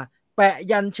ลาแปะ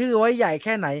ยันชื่อไว้ใหญ่แ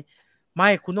ค่ไหนไม่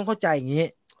คุณต้องเข้าใจอย่างนี้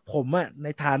ผมอะใน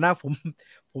ฐานะผ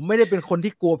มไม่ได้เป็นคน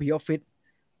ที่กลัวผีออฟฟิศ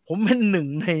ผมเป็นหนึ่ง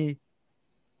ใน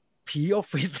ผีออฟ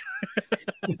ฟิศ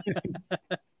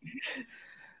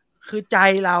คือใจ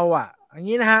เราอ่ะอย่าง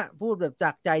นี้นะฮะพูดแบบจ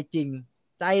ากใจจริง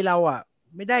ใจเราอ่ะ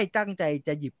ไม่ได้ตั้งใจจ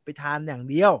ะหยิบไปทานอย่าง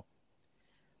เดียว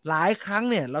หลายครั้ง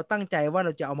เนี่ยเราตั้งใจว่าเร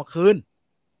าจะเอามาคืน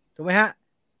ถูกไหมฮะ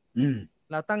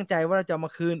เราตั้งใจว่าเราจะเอาม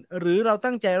าคืนหรือเรา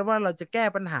ตั้งใจว่าเราจะแก้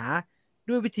ปัญหา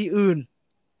ด้วยวิธีอื่น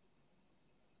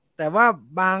แต่ว่า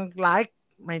บางหลาย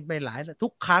ไม่หลายทุ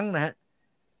กครั้งนะฮะ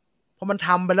พอมันท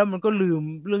ำไปแล้วมันก็ลืม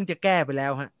เรื่องจะแก้ไปแล้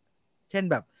วฮะเช่น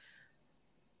แบบ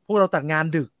พวกเราตัดงาน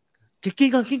ดึกกิน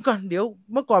ก่อนเดี๋ยว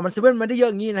เมื่อก่อนมันเซเว่นมันได้เยอะ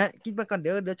อย่างนี้นะกินไปก่อนเ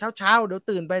ดี๋ยวเช้าเดี๋ยว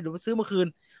ตื่นไปเดี๋ยวซื้อมาคืน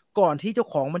ก่อนที่เจ้า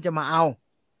ของมันจะมาเอา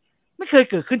ไม่เคย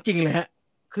เกิดขึ้นจริงเลยฮะ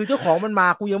คือเจ้าของมันมา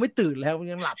กูยังไม่ตื่นแล้ว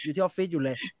ยังหลับอยู่ที่ออฟฟิศอยู่เล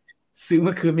ยซื้อเ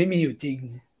มื่อคืนไม่มีอยู่จริง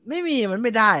ไม่มีมันไ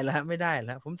ม่ได้แล้วฮะไม่ได้แ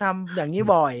ล้วผมทำอย่างนี้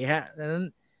บ่อยฮะดังนั้น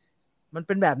มันเ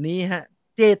ป็นแบบนี้ฮะ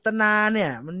เจตนาเนี่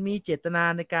ยมันมีเจตนา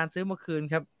ในการซื้อเมื่อคืน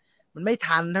ครับมันไม่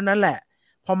ทันเท่านั้นแหละ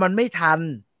พอมันไม่ทัน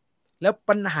แล้ว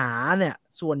ปัญหาเนี่ย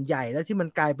ส่วนใหญ่แล้วที่มัน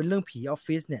กลายเป็นเรื่องผีออฟ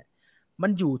ฟิศเนี่ยมั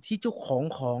นอยู่ที่เจ้าข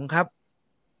องครับ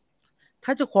ถ้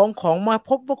าเจ้าของมา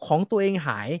พบว่าของตัวเองห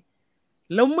าย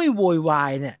แล้วไม่โวยวา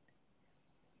ยเนี่ย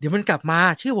เดี๋ยวมันกลับมา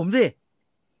เชื่อผมสิ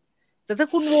แต่ถ้า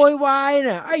คุณโวยวายเ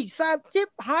นี่ยไอ้สัตว์จิ๊บ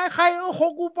หายใครเอาขอ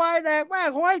งกูไปแดกแม่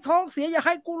ขอให้ท้องเสียอย่าใ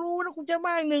ห้กูรู้นะกูจะแ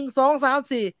ม่ง1 2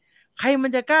 3 4ใครมั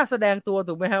นจะกล้าแสดงตัว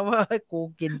ถูกไหมครับว่ากู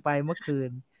กินไปเมื่อคืน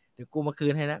เดี๋ยวกูมาคื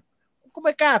นให้นะก็ไ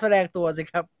ม่กล้าแสดงตัวสิ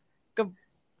ครับก็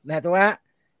แน่ตัวฮะ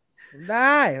ไ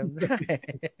ด้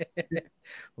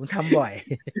ผมทำบ่อย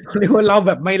เรียกว่าเราแ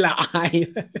บบไม่ละอาย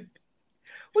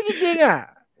จริงๆอ่ะ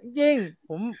จริง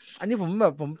อันนี้ผมแบ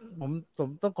บผม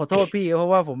ต้องขอโทษพี่เพรา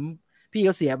ะว่าพี่เข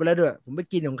าเสียไปแล้วด้วยผมไป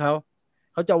กินของเข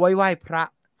าจะไหว้พระ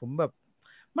ผมแบบ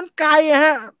มันไกลอะฮ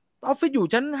ะออฟฟิศอยู่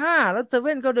ชั้น5แล้วเซเ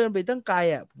ว่นก็เดินไปตั้งไกล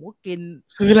อ่ะผมก็กิน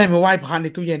ซื้ออะไรมาไหว้พระใน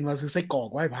ตู้เย็นมาซื้อไส้กรอก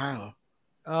ไหว้พระเหรอ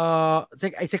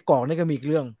ไอ้ไส้กรอกนี่ก็มีอีก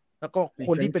เรื่องแล้วก็ค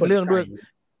นที่เป็นเรื่องด้วย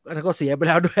อันนั้นก็เสียไปแ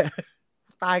ล้วด้วย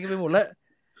ตายกันไปหมดแล้ว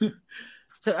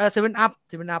เซเว่นอัพ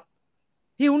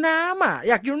หิวน้ำอ่ะ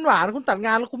อยากกินหวานคุณตัดง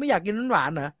านแล้วคุณไม่อยากกินหวา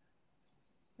นเหรอ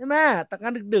ใช่ไหมตัดงา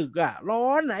นดึกๆอ่ะร้อ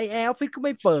นไอแอร์ออฟฟิศก็ไ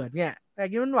ม่เปิดเนี่ยอยาก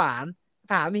กินหวาน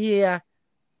ถามเฮีย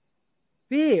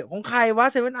พี่ของใครวะ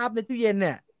7-Upในตู้เย็นเ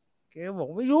นี่ยแกบอ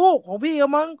กไม่รู้ของพี่ก็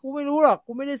มั้งกูไม่รู้หรอก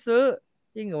กูไม่ได้ซื้อ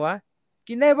จริงเหรอวะ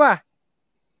กินได้ป่ะ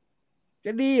จ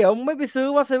ะดีเหรอไม่ไปซื้อ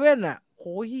ว่าเซเว่นอ่ะโห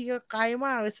ที่ก็ไกลม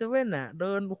ากเลยเซเว่นอ่ะเ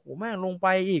ดินโหแม่งลงไป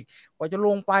อีกกว่าจะล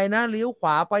งไปนะเลี้ยวขว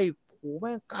าไปโหแ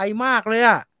ม่งไกลมากเลย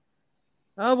อ่ะ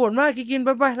บ่นมากกินไป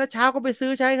แล้วเช้าก็ไปซื้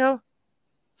อใช้เขา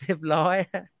เรียบร้อย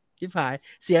ชิบหาย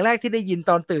เสียงแรกที่ได้ยิน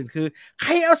ตอนตื่นคือใค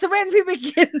รเอาเซเว่นพี่ไป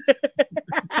กิน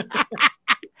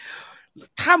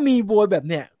ถ้ามีโวยแบบ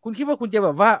เนี้ยคุณคิดว่าคุณจะแบ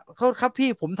บว่าเขาครับพี่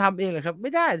ผมทำเองเลยครับไ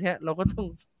ม่ได้ใช่เราก็ต้อง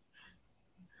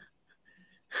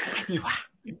ดีวะ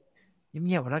เ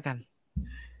งียบๆแล้วกัน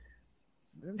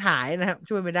หายนะครับ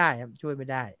ช่วยไม่ได้ครับช่วยไม่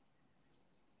ได้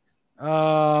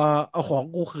เอาของ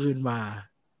กูคืนมา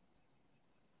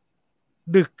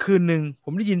ดึกคืนหนึ่งผ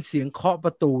มได้ยินเสียงเคาะป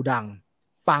ระตูดัง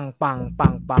ปั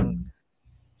ง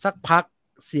สักพัก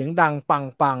เสียงดัง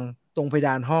ปังตรงเพด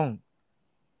านห้อง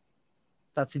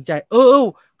ตัดสินใจ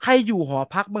ใครอยู่หอ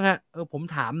พักบ้างฮะผม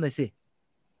ถามหน่อยสิ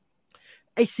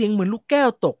ไอเสียงเหมือนลูกแก้ว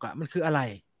ตกอ่ะมันคืออะไร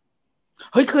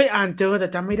เฮ้ยเคยอ่านเจอแต่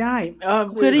จำไม่ได้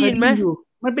เคยได้ยินไหม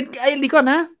มันเป็นไอ้นี่ก่อน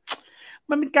นะ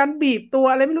มันเป็นการบีบตัว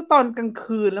อะไรไม่รู้ตอนกลาง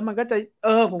คืนแล้วมันก็จะ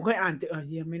ผมเคยอ่านเจอเ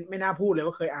ฮียไม่น่าพูดเลย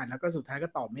ว่าเคยอ่านแล้วก็สุดท้ายก็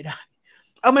ตอบไม่ได้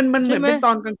มันเหมือนเป็นต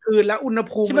อนกลางคืนแล้วอุณห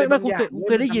ภูมิอะไรบางอย่างเ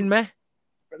คยได้ยินไหม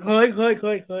เคย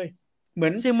เหมือ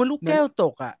นเสียงเหมือนลูกแก้วต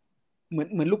กอ่ะเห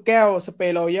มือนลูกแก้วสเปร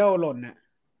ย์รอยัลหล่นน่ะ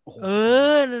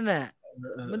นั่นแหละ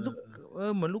มัน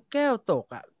เหมือนลูกแก้วตก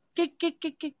อ่ะ กิ๊กกิ๊ก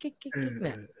กิ๊กกิ๊กกิ๊กกิ๊กเ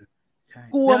นี่ยใช่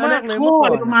กลัวมากเลยท่อเมื่อก่ออ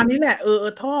ะไรนประมาณนี้แหละ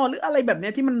ท่อหรืออะไรแบบเนี้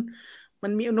ยที่มั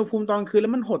นมีอุณหภูมิตอนคืนแล้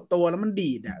วมันหดตัวแล้วมัน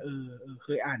ดีดเค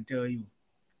ยอ่านเจออยู่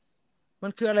มั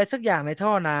นคืออะไรสักอย่างในท่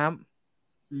อน้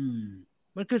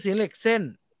ำมันคือเสียงเหล็กเส้น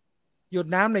หยด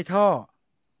น้ำในท่อ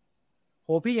โห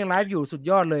พี่ยังไลฟ์อยู่สุด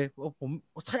ยอดเลยผม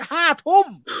5 ทุ่ม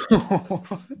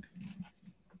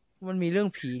มันมีเรื่อง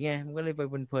ผีไงมันก็เลยไป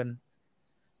เพลิน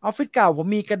ๆออฟฟิศเก่าผม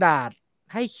มีกระดาษ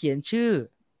ให้เขียนชื่อ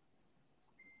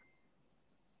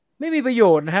ไม่มีประโย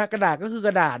ชน์นะฮะกระดาษก็คือก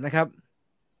ระดาษนะครับ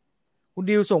คุณ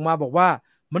ดิวส่งมาบอกว่า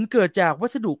มันเกิดจากวั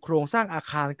สดุโครงสร้างอา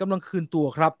คารกำลังคืนตัว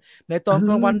ครับในตอนก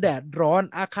ลางวันแดดร้อน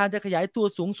อาคารจะขยายตัว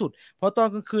สูงสุดพอตอน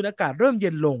กลางคืนอากาศเริ่มเย็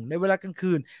นลงในเวลากลาง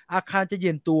คืนอาคารจะเ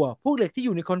ย็นตัวพวกเหล็กที่อ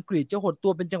ยู่ในคอนกรีตจะหดตั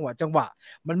วเป็นจังหวะ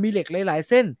มันมีเหล็กหลายๆ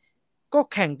เส้นก็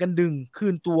แข่งกันดึงคื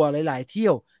นตัวหลายๆเที่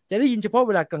ยวจะได้ยินเฉพาะเ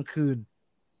วลากลางคืน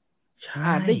ใช่อ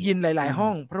าจได้ยินหลายๆห้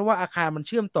องเพราะว่าอาคารมันเ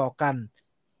ชื่อมต่อกัน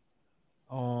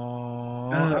อ๋อ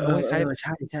อารมณ์คล้า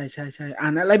ยใช่อ่า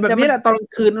นอะไรแบบแต่มันนี้แหละตอน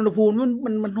คืนอุณหภูมิ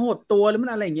มันหดตัวแล้วมั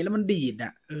นอะไรอย่างเงี้ยแล้วมันดีด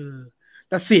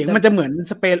แต่เสียงแต่มันจะเหมือน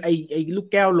สเปรย์ไอลูก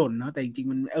แก้วหล่นเนาะแต่จริง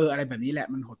ๆมันอะไรแบบนี้แหละ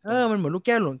มันหดตัวมันเหมือนลูกแ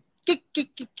ก้วหล่นกิ๊กกิ๊ก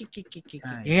กิ๊กกิ๊กกิ๊กกิ๊กกิ๊กใ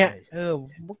ช่อย่างเงี้ย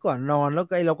เมื่อก่อนนอนแล้ว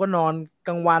ก็เราก็นอนก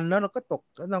ลางวันเนาะเราก็ตก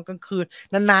นอนกลางคืน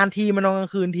นานๆทีมานอนกลา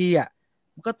งคืนทีอ่ะ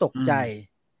มันก็ตกใจ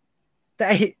แต่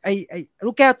ไอ้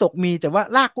ลูกแก้วตกมีแต่ว่า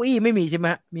ลากเก้าอี้ไม่มีใช่ไหม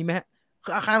ฮะมีไหมฮะคื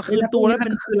ออาคารคืนตัวแล้วเป็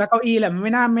นคือแล้วเก้าอี้แหละมันไ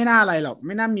ม่น่าอะไรหรอกไ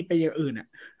ม่น่ามีไปอย่างอื่นอ่ะ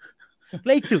แล้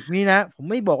วไอ้ตึกนี้นะผม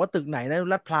ไม่บอกว่าตึกไหนนะ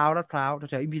ลาดพร้าว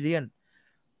แถวอิมพีเรียน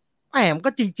แหมก็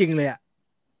จริงๆเลยอ่ะ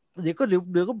เดี๋ยว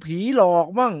ก็ผีหลอก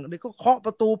มั่งเดี๋ยวก็เคาะป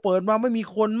ระตูเปิดมาไม่มี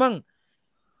คนมั่ง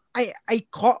ไอ้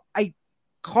เคา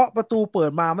ะประตูเปิ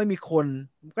ดมาไม่มีคน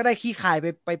ก็ได้ขี้คาย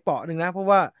ไปเปาะหนึ่งนะเพราะ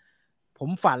ว่าผม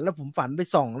ฝันไป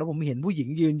ส่องแล้วผมเห็นผู้หญิง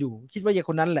ยืนอยู่คิดว่าอย่าง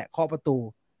คนนั้นแหละเคาะประตู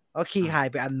แล้วขี้คาย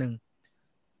ไปอันหนึ่ง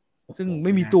ซึ่งไ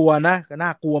ม่มีตัวนะก็น่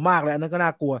ากลัวมากเลยอันนั้นก็น่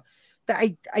ากลัวแต่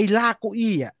ไอ้ลากเก้า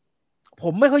อี้อ่ะผ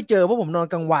มไม่ค่อยเจอเพราะผมนอน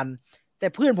กลางวันแต่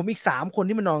เพื่อนผมอีก3 คน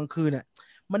ที่มันนอนกลางคืนเนี่ย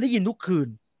มันได้ยินทุกคืน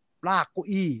ลากเก้า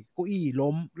อี้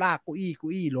ล้มลากเก้า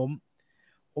อี้ล้ม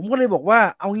ผมก็เลยบอกว่า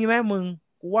เอางี้ไหมมึง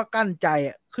กูว่ากั้นใจ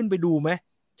อ่ะขึ้นไปดูไหม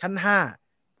ชั้น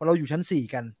 5เพราะเราอยู่ชั้น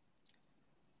 4กัน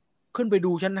ขึ้นไป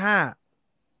ดูชั้น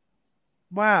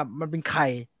 5ว่ามันเป็นใคร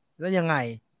แล้วยังไง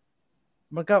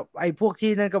มันก็ไอ้พวก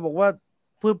ที่นั่นก็บอกว่า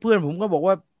เพื่อนผมก็บอก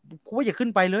ว่ากูว่าอย่าขึ้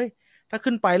นไปเลยถ้า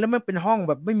ขึ้นไปแล้วมันเป็นห้อง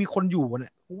แบบไม่มีคนอยู่เนี่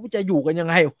ยกูจะอยู่กันยัง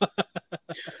ไงวะ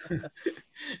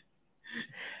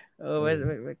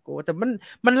ไม่กลัวแต่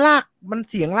มันลากมัน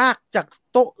เสียงลากจาก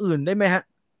โต๊ะอื่นได้ไหมฮะ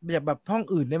แบบห้อง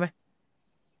อื่นได้ไหม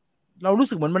เรารู้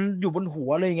สึกเหมือนมันอยู่บนหั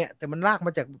วเลยเงี้ยแต่มันลากม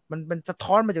าจากมันสะ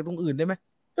ท้อนมาจากตรงอื่นได้ไหม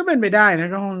ก็เป็นไปได้นะ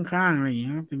ก็ห้องข้างอะไรอย่างเงี้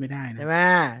ยเป็นไปได้นะใช่ไหม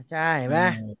ใช่ไหม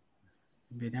เ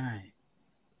ป็นไปได้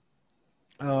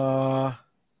เออ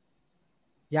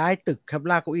ย้ายตึกครับ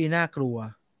ลากเก้าอี้น่ากลัว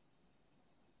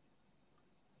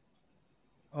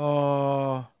เอ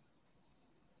อ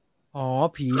อ๋อ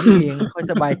ผีนี่เองค่อย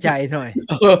สบายใจหน่อย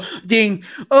จริง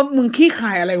มึงขี้ค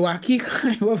ายอะไรวะขี้คา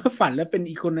ยว่าฝันแล้วเป็น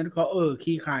อีกคนนั้นเขา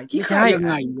ขี้ไม่ใช่คายยัง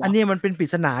ไงอัวะนนี้มันเป็นปริ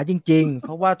ศนาจริงๆเพ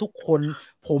ราะว่าทุกคน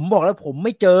ผมบอกแล้วผมไ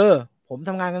ม่เจอผมท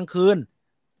ำงานกลางคืน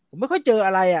ผมไม่ค่อยเจออ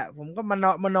ะไรอ่ะผมก็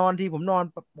มานอนทีผมนอน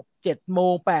7 โม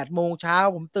ง8 โมงเช้า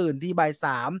ผมตื่นที่บ่าย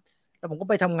 3แล้วผมก็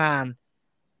ไปทำงาน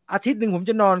อาทิตย์หนึ่งผม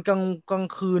จะนอนกลาง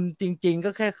คืนจริงๆก็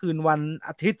แค่คืนวัน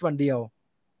อาทิตย์วันเดียว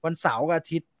วันเสาร์กับอา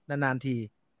ทิตย์นานๆที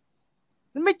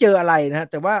มันไม่เจออะไรนะ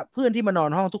แต่ว่าเพื่อนที่มานอน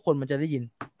ห้องทุกคนมันจะได้ยิน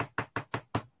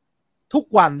ทุก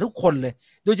วันทุกคนเลย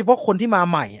โดยเฉพาะคนที่มา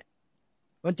ใหม่อ่ะ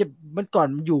มันก่อน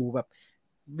อยู่แบบ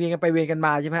เวียนกันไปเวียนกันม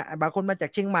าใช่ไหมบางคนมาจาก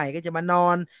เชียงใหม่ก็จะมานอ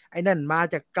นไอ้นั่นมา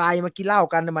จากไกลมากินเหล้า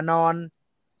กันมานอน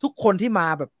ทุกคนที่มา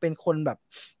แบบเป็นคนแบบ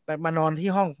มานอนที่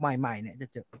ห้องใหม่ๆเนี่ยจะ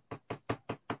เจอ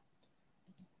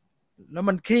แล้ว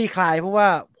มันคลี่คลายเพราะว่า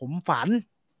ผมฝัน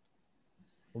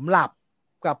ผมหลับ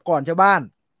กลับก่อนชาวบ้าน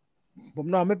ผม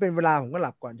นอนไม่เป็นเวลาผมก็ห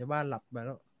ลับก่อนชาวบ้านหลับไปแ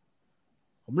ล้ว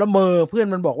ผมละเมอเพื่อน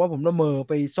มันบอกว่าผมละเมอ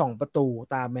ไปส่องประตู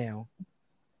ตาแมว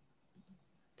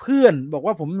เพื่อนบอก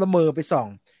ว่าผมละเมอไปส่อง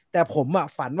แต่ผมอ่ะ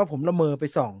ฝันว่าผมละเมอไป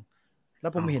ส่องแล้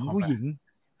วผมเห็นผู้หญิง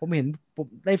ผมเห็นผม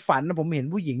ในฝันนะผมเห็น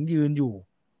ผู้หญิงยืนอยู่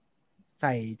ใ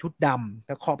ส่ชุดดำแ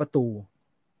ล้วเคาะประตู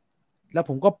แล้ว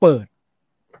ผมก็เปิด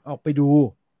ออกไปดู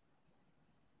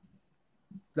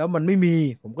แล้วมันไม่มี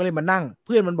ผมก็เลยมานั่งเ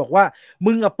พื่อนมันบอกว่า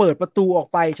มึงอะเปิดประตูออก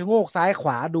ไปชะโงกซ้ายขว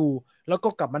าดูแล้วก็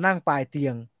กลับมานั่งปลายเตี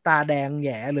ยงตาแดงแห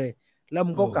ย่เลยแล้ว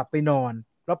มึงก็กลับไปนอน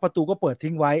แล้วประตูก็เปิด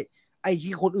ทิ้งไว้ไอ้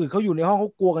ที่คนอื่นเขาอยู่ในห้องเข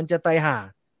ากลัวกันจะตายห่า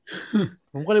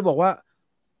ผมก็เลยบอกว่า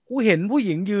กูเห็นผู้ห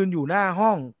ญิงยืนอยู่หน้าห้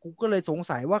องกูก็เลยสง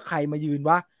สัยว่าใครมายืน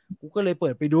วะกูก็เลยเปิ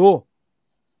ดไปดู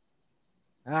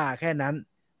แค่นั้น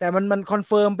แต่มันคอนเ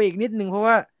ฟิร์มไปอีกนิดนึงเพราะ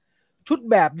ว่าชุด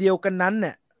แบบเดียวกันนั้นเ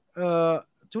นี่ยเออ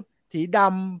ชุด สีด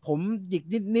ำผมหยิก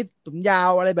นิดผมยา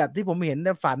วอะไรแบบที่ผมเห็นใน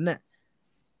ฝันเนี่ย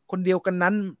คนเดียวกัน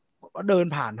นั้นเดิน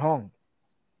ผ่านห้อง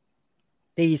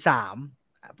ตี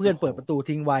 3เพื่อนเปิดประตู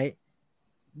ทิ้งไว้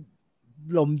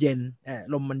ลมเย็น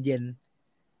ลมมันเย็น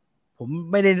ผม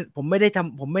ไม่ได้ท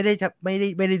ำผมไม่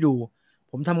ได้ดู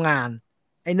ผมทำงาน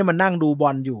ไอ้นั่นมันนั่งดูบ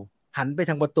อลอยู่หันไป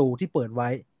ทางประตูที่เปิดไว้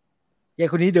ยาย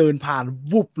คนนี้เดินผ่าน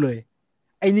วุบเลย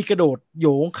ไอ้นี่กระโดดโย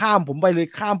งข้ามผมไปเลย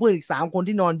ข้ามเพื่อนอีก3 คน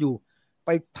ที่นอนอยู่ไป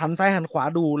หันซ้ายหันขวา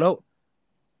ดูแล้ว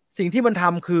สิ่งที่มันท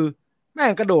ำคือแม่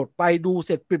งกระโดดไปดูเ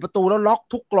สร็จปิดประตูแล้วล็อก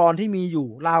ทุกกรอนที่มีอยู่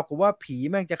ราวกับว่าผี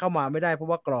แม่งจะเข้ามาไม่ได้เพราะ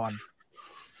ว่ากรอน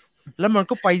แล้วมัน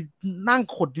ก็ไปนั่ง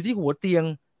ขดอยู่ที่หัวเตียง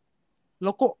แ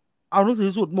ล้วก็เอาหนังสือ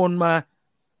สวดมนต์มา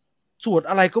สวด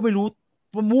อะไรก็ไม่รู้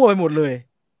มั่วไปหมดเลย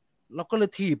แล้วก็เลย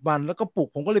ถีบมันแล้วก็ปลุก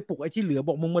ผมก็เลยปลุกไอ้ที่เหลือบ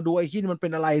อกมึงมาดูไอ้ที่มันเป็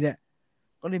นอะไรเนี่ย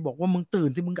ก็เลยบอกว่ามึงตื่น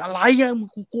ที่มึงอะไรอ่ะมึง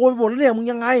กลัวไปหมดแล้วเนี่ยมึง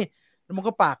ยังไงแล้วมัน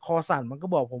ก็ปากคอสั่นมันก็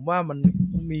บอกผมว่ามัน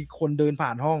มีคนเดินผ่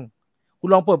านห้องคุณ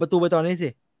ลองเปิดประตูไปตอนนี้สิ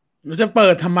เราจะเปิ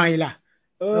ดทำไมล่ะ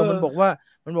มันบอก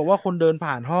ว่าคนเดิน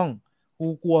ผ่านห้องกู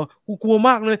กลัวม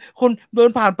ากเลยคนเดิน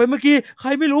ผ่านไปเมื่อกี้ใคร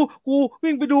ไม่รู้กู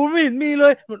วิ่งไปดูไม่เห็นมีเล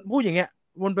ยพูดอย่างเงี้ย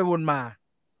วนไปวนมา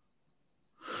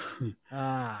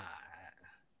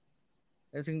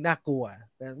ซึ่งน่ากลัว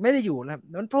แต่ไม่ได้อยู่แล้ว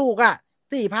มันถูก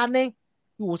4,000เอง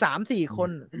อยู่3-4 คน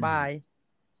สบาย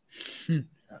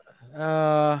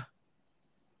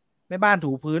แม่บ้าน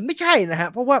ถูพื้นไม่ใช่นะฮะ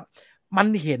เพราะว่ามัน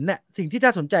เห็นน่ะสิ่งที่น่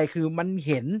าสนใจคือมันเ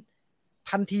ห็น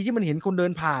ทันทีที่มันเห็นคนเดิ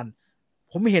นผ่าน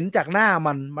ผมเห็นจากหน้า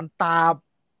มันตา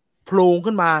โพลง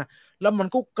ขึ้นมาแล้วมัน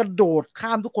ก็กระโดดข้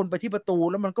ามทุกคนไปที่ประตู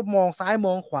แล้วมันก็มองซ้ายม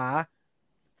องขวา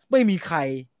ไม่มีใคร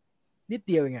นิด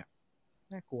เดียวเองอะ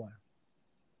น่ากลัว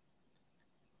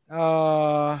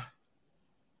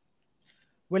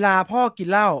เวลาพ่อกิน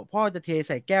เหล้าพ่อจะเทใ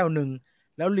ส่แก้วหนึ่ง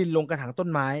แล้วลินลงกระถางต้น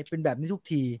ไม้เป็นแบบนี้ทุก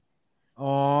ที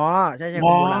ใช่ค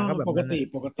นโบราณเขาแบบปกนั้นติ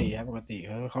ครับปกติ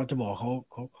เขาจะบอกเ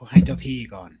ขาให้เจ้าที่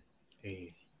ก่อน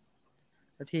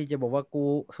เจ้าที่จะบอกว่ากู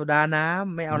โซดาน้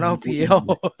ำไม่เอาเหล้าเพียว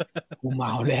กูเม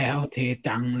าแล้วเท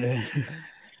จังเลย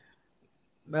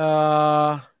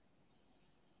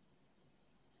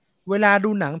เวลาดู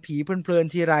หนังผีเพลิน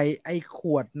ๆทีไรไอ้ข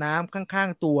วดน้ำข้าง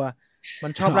ๆตัวมั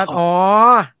นชอบรัด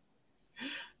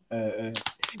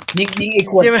ยิงไอ้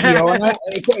ขวดเขียวนะ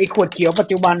ไอ้ขวดเขียวปัจ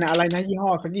จุบันอะไรนะยี่ห้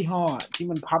อสักยี่ห้อที่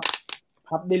มัน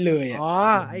พับได้เลย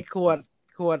ไอ้ขวด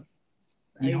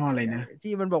ยี่ห้ออะไรนะ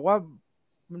ที่มันบอกว่า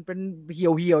มันเป็นเหี่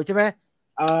ยวใช่ไหม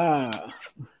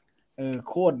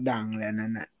โคตรดังเลยนั้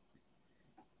นน่ะ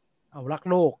เอารัก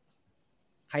โลก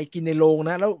ใครกินในโรง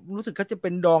นะแล้วรู้สึกเขาจะเป็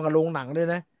นดองกับโรงหนังด้วย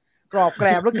นะกรอบแกร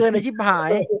บแล้วเกินในชิบหา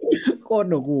ยโคตร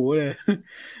หนวกหูเลย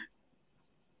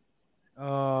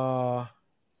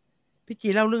พี่จี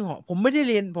เล่าเรื่องหอผมไม่ได้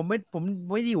เรียนผมไม่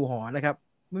ได้อยู่หอนะครับ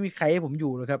ไม่มีใครให้ผมอ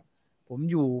ยู่เลยครับผม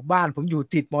อยู่บ้านผมอยู่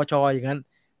ติดมชอย่างนั้น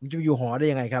ผมจะอยู่หอได้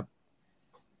ยังไงครับ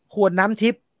ขวดน้ำทิ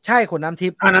พย์ใช่ขวดน้ำทิ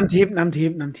พย์น้ำทิพย์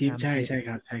ใช่ค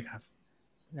รับ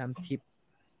น้ำทิพย์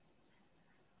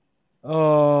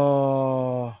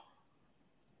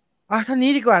เท่า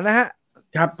นี้ดีกว่านะฮะ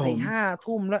ครับผม 5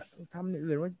 ทุ่มแล้วทำอย่าง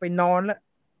อื่นว่าไปนอนแล้ว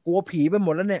กลัวผีไปหม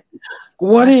ดแล้วเนี่ยก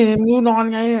ลัวดิไม่รู้นอน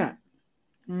ไงเนี่ย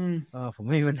ผมไ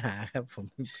ม่มีปัญหาครับผม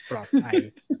ปลอดภัย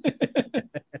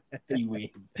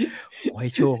ขอให้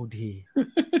โชคดี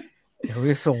เดี๋ยว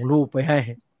จะส่งรูปไปให้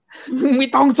ไม่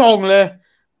ต้องส่งเลย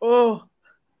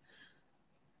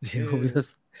เดี๋ย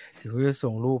วจะ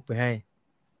ส่งรูปไปให้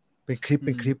เป็นค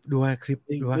ลิปดูว่าคลิป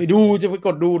ดูว่าดูจะไปก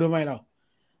ดดูทำไมเรา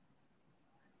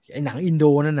ไอ้หนังอินโด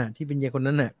นั่นน่ะที่เป็นยายคน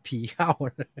นั้นน่ะผีเข้า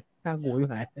น่ากลัวอยู่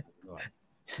ไหน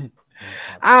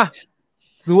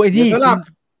ดูไอ้นี่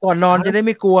ก่อนนอนจะได้ไ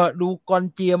ม่กลัวดูกอน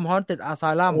เจียมฮอนเต็ดอาซา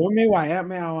ลัมโอ้ไม่ไหว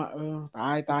ไม่เอา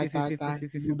ตาย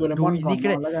ดูโดเรมอนก่อนน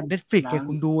อนแล้วกัน Netflix แก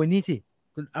คุณดูไอ้นี่สิ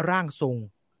ร่างทรง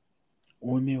โ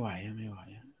อ้ยไม่ไหว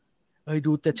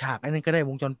ดูแต่ฉากไอ้นั้นก็ได้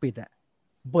วงจรปิด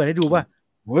เปิดให้ดูป่ะ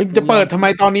โอ้ยจะเปิดทำไม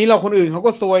ตอนนี้เราคนอื่นเขา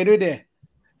ก็ซวยด้วยเด้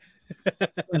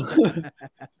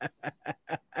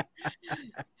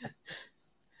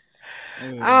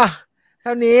เท่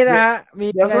านี้นะฮะ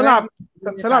เดี๋ยวสำห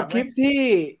รับคลิป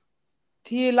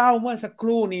ที่เล่าเมื่อสักค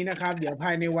รู่นี้นะครับเดี๋ยวภ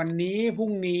ายในวันนี้พรุ่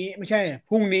งนี้ไม่ใช่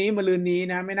พรุ่งนี้มะรืนนี้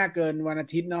นะไม่น่าเกินวันอา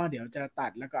ทิตย์เนาะเดี๋ยวจะตั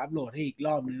ดแล้วก็อัปโหลดให้อีกร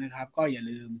อบนึงนะครับก็อย่า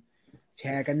ลืมแช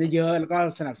ร์กันเยอะๆแล้วก็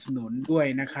สนับสนุนด้วย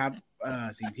นะครับ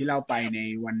สิ่งที่เล่าไปใน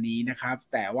วันนี้นะครับ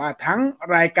แต่ว่าทั้ง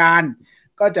รายการ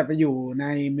ก็จะไปอยู่ใน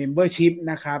Membership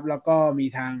นะครับแล้วก็มี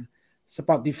ทาง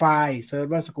Spotify เซิร์ช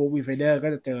ว่า Scoop Viewfinder ก็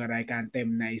จะเจอรายการเต็ม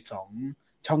ใน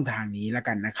2ช่องทางนี้แล้ว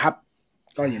กันนะครับ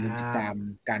ก็อย่าลืมติดตาม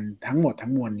กันทั้งหมดทั้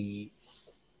งมวลนี้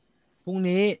พรุ่ง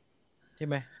นี้ใช่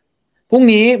ไหมพรุ่ง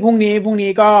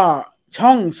นี้ก็ ช่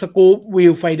อง Scoop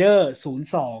Viewfinder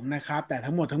 02นะครับแต่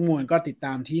ทั้งหมดทั้งมวลก็ติดต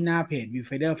ามที่หน้าเพจ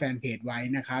Viewfinder Fanpage ไว้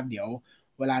นะครับเดี๋ยว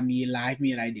เวลามีไลฟ์มี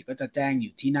อะไรเดี๋ยวก็จะแจ้งอ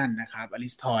ยู่ที่นั่นนะครับอลิ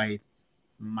สทอย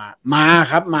มา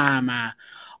ครับมา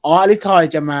อลิสทอย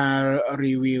จะมา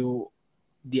รีวิว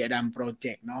เดียดัมโปรเจ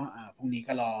กต์เนาะพรุ่งนี้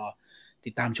ก็รอติ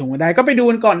ดตามชมกันได้ก็ไปดู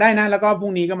กันก่อนได้นะแล้วก็พรุ่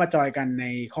งนี้ก็มาจอยกันใน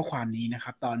ข้อความนี้นะค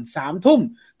รับตอน 3 ทุ่ม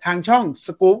ทางช่อง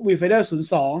Scoop Viewfinder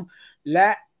 02และ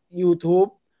YouTube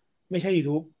ไม่ใช่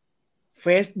YouTube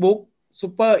Facebook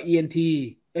Super ENT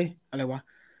อะไรวะ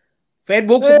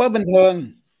Facebook Super บันเทิง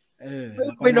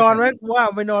ไปนอนไหมว่า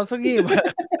ไปนอนสักงีบ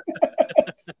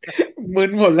มึ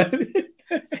นหมดแล้ว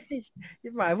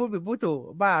ที่หมายพูดผิดพูดถูก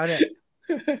บ้าเนี่ย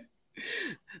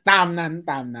ตามนั้น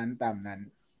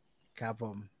ครับผ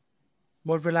มห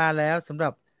มดเวลาแล้วสำหรั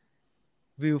บ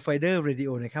Viewfinder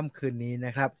Radio ในค่ำคืนนี้น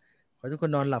ะครับขอทุกค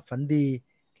นนอนหลับฝันดี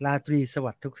ราตรีส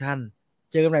วัสดิ์ทุกท่าน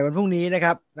เจอกันใหม่วันพรุ่งนี้นะค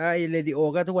รับแล้วไอ้เรดิโอ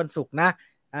ก็ทุกวันศุกร์นะ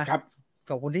ครับ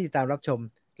ขอบคุณที่ติดตามรับชม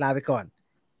ลาไปก่อน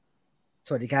ส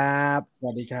วัสดีครับส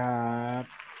วัสดีครั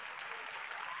บ